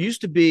Scarborough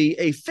used to be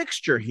a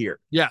fixture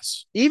here.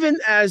 Yes, even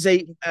as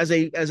a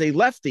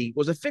lefty,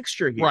 was a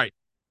fixture here. Right.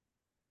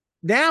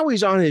 Now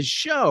he's on his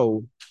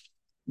show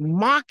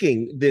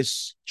mocking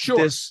this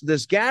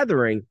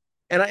gathering,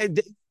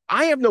 and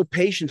I have no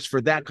patience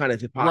for that kind of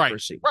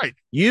hypocrisy. Right.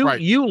 You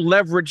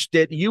leveraged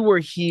it. You were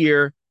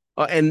here.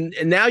 And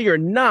now you're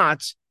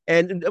not.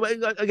 And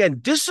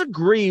again,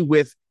 disagree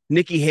with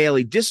Nikki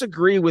Haley,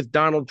 disagree with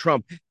Donald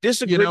Trump,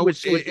 disagree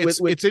with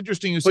it's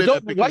interesting you say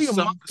that, because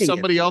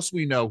somebody else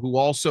we know who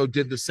also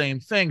did the same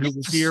thing, who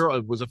was here,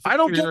 was a fixture. I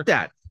don't get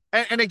that.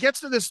 And it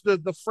gets to this,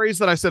 the phrase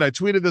that I said, I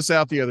tweeted this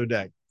out the other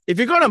day. If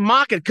you're going to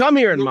mock it, come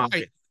here and mock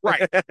it.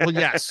 Right. Well,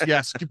 yes.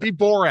 Be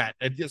Borat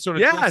and sort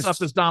of dress up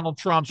as Donald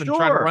Trump and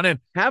try to run in.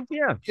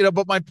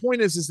 But my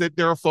point is that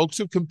there are folks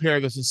who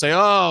compare this and say,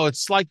 oh,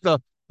 it's like the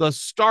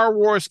Star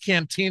Wars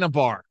Cantina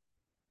Bar,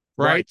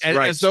 right?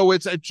 As though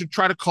it's to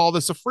try to call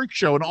this a freak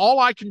show. And all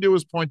I can do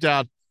is point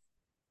out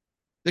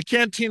the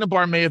Cantina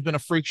Bar may have been a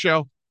freak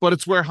show, but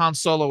it's where Han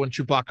Solo and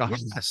Chewbacca hung.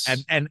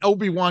 Yes. And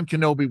Obi-Wan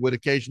Kenobi would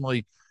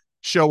occasionally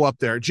show up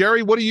there.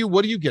 Jerry, what do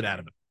you get out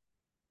of it?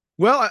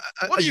 Well,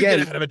 What do you again,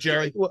 get out of it,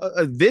 Jerry?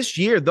 This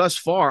year thus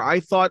far,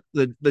 I thought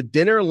the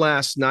dinner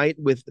last night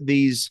with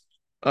these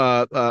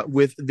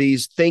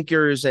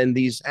thinkers and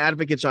these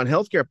advocates on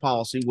healthcare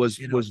policy was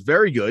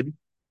very good. It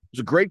was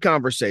a great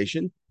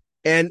conversation,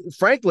 and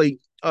frankly,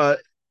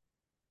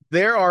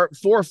 there are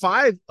 4 or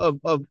 5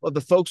 of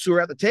the folks who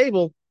are at the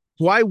table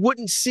who I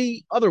wouldn't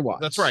see otherwise.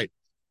 That's right.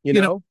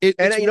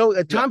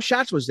 Tom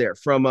Schatz was there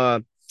from.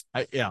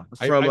 I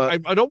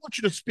don't want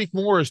you to speak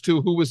more as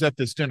to who was at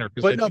this dinner.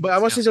 But I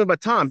want to say something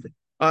about Tom.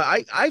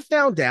 I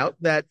found out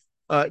that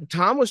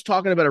Tom was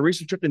talking about a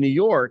recent trip to New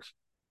York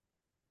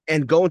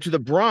and going to the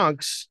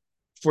Bronx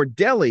for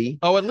deli.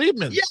 Oh, at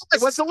Liebman's. Yes.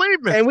 What's the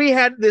Liebman's? And we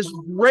had this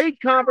great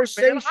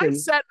conversation. Man, I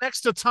sat next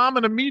to Tom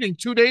in a meeting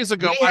 2 days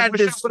ago. We had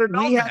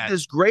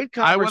this great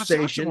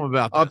conversation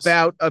about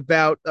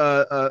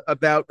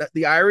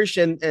the Irish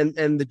and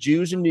the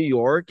Jews in New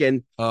York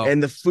and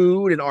the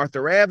food and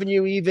Arthur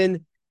Avenue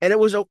even. And it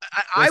was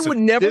I would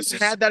never have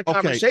had that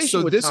conversation.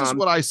 So with this Tom is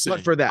what I say. But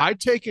for that, I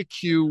take a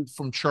cue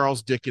from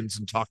Charles Dickens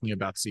in talking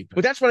about CPAC.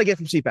 But that's what I get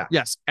from CPAC.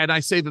 Yes, and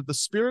I say that the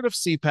spirit of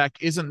CPAC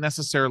isn't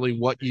necessarily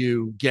what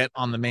you get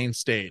on the main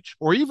stage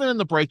or even in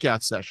the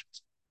breakout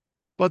sessions.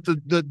 But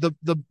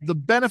the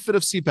benefit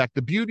of CPAC,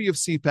 the beauty of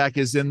CPAC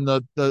is in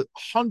the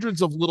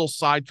hundreds of little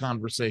side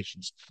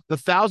conversations, the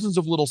thousands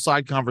of little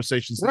side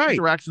conversations, the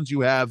interactions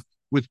you have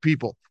with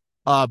people.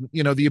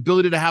 The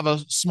ability to have a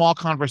small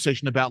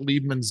conversation about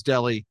Liebman's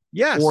Deli,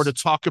 or to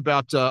talk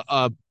about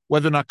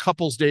whether or not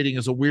couples dating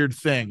is a weird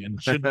thing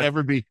and shouldn't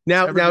ever be.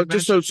 Now,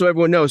 just so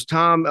everyone knows,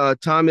 Tom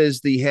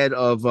is the head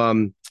of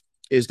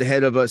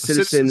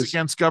Citizens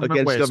Against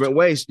Government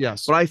Waste.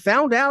 Yes, but I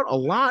found out a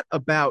lot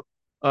about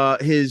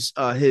his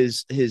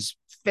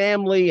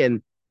family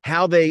and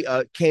how they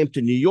came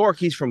to New York.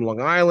 He's from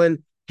Long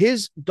Island.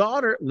 His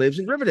daughter lives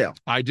in Riverdale.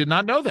 I did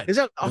not know that. Is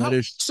that awesome? That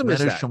is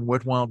some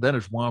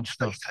wild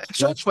stuff.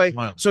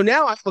 So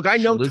now, I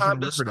know Tom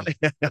does.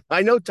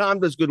 I know Tom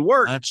does good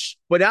work.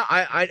 But now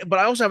I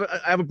also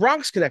have a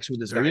Bronx connection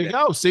with this guy. There you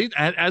go. See,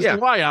 as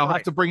do I. I'll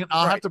have to bring it.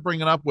 Have to bring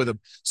it up with him.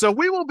 So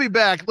we will be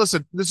back.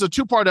 Listen, this is a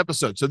 2-part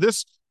episode. So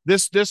this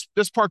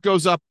part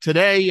goes up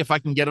today, if I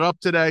can get it up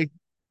today.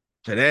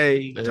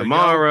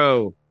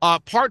 Tomorrow.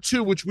 Part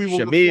 2, which we will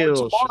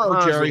Shamil,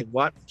 tomorrow, Jerry.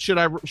 What should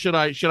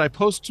I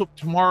post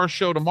tomorrow's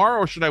show tomorrow,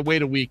 or should I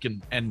wait a week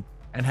and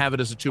have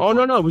it as a 2? Oh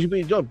no, we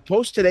should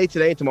post today,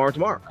 and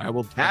tomorrow. I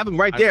will have them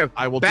right there.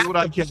 I will do what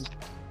I can.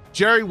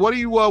 Jerry, what do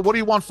you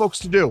want folks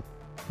to do?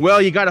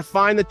 Well, you got to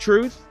find the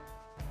truth.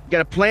 You got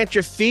to plant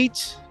your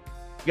feet.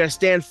 You got to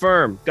stand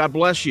firm. God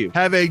bless you.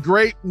 Have a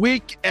great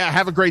week.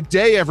 Have a great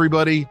day,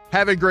 everybody.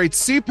 Have a great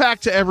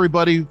CPAC to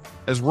everybody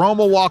as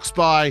Roma walks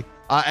by.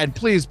 And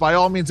please, by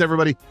all means,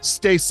 everybody,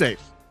 stay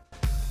safe.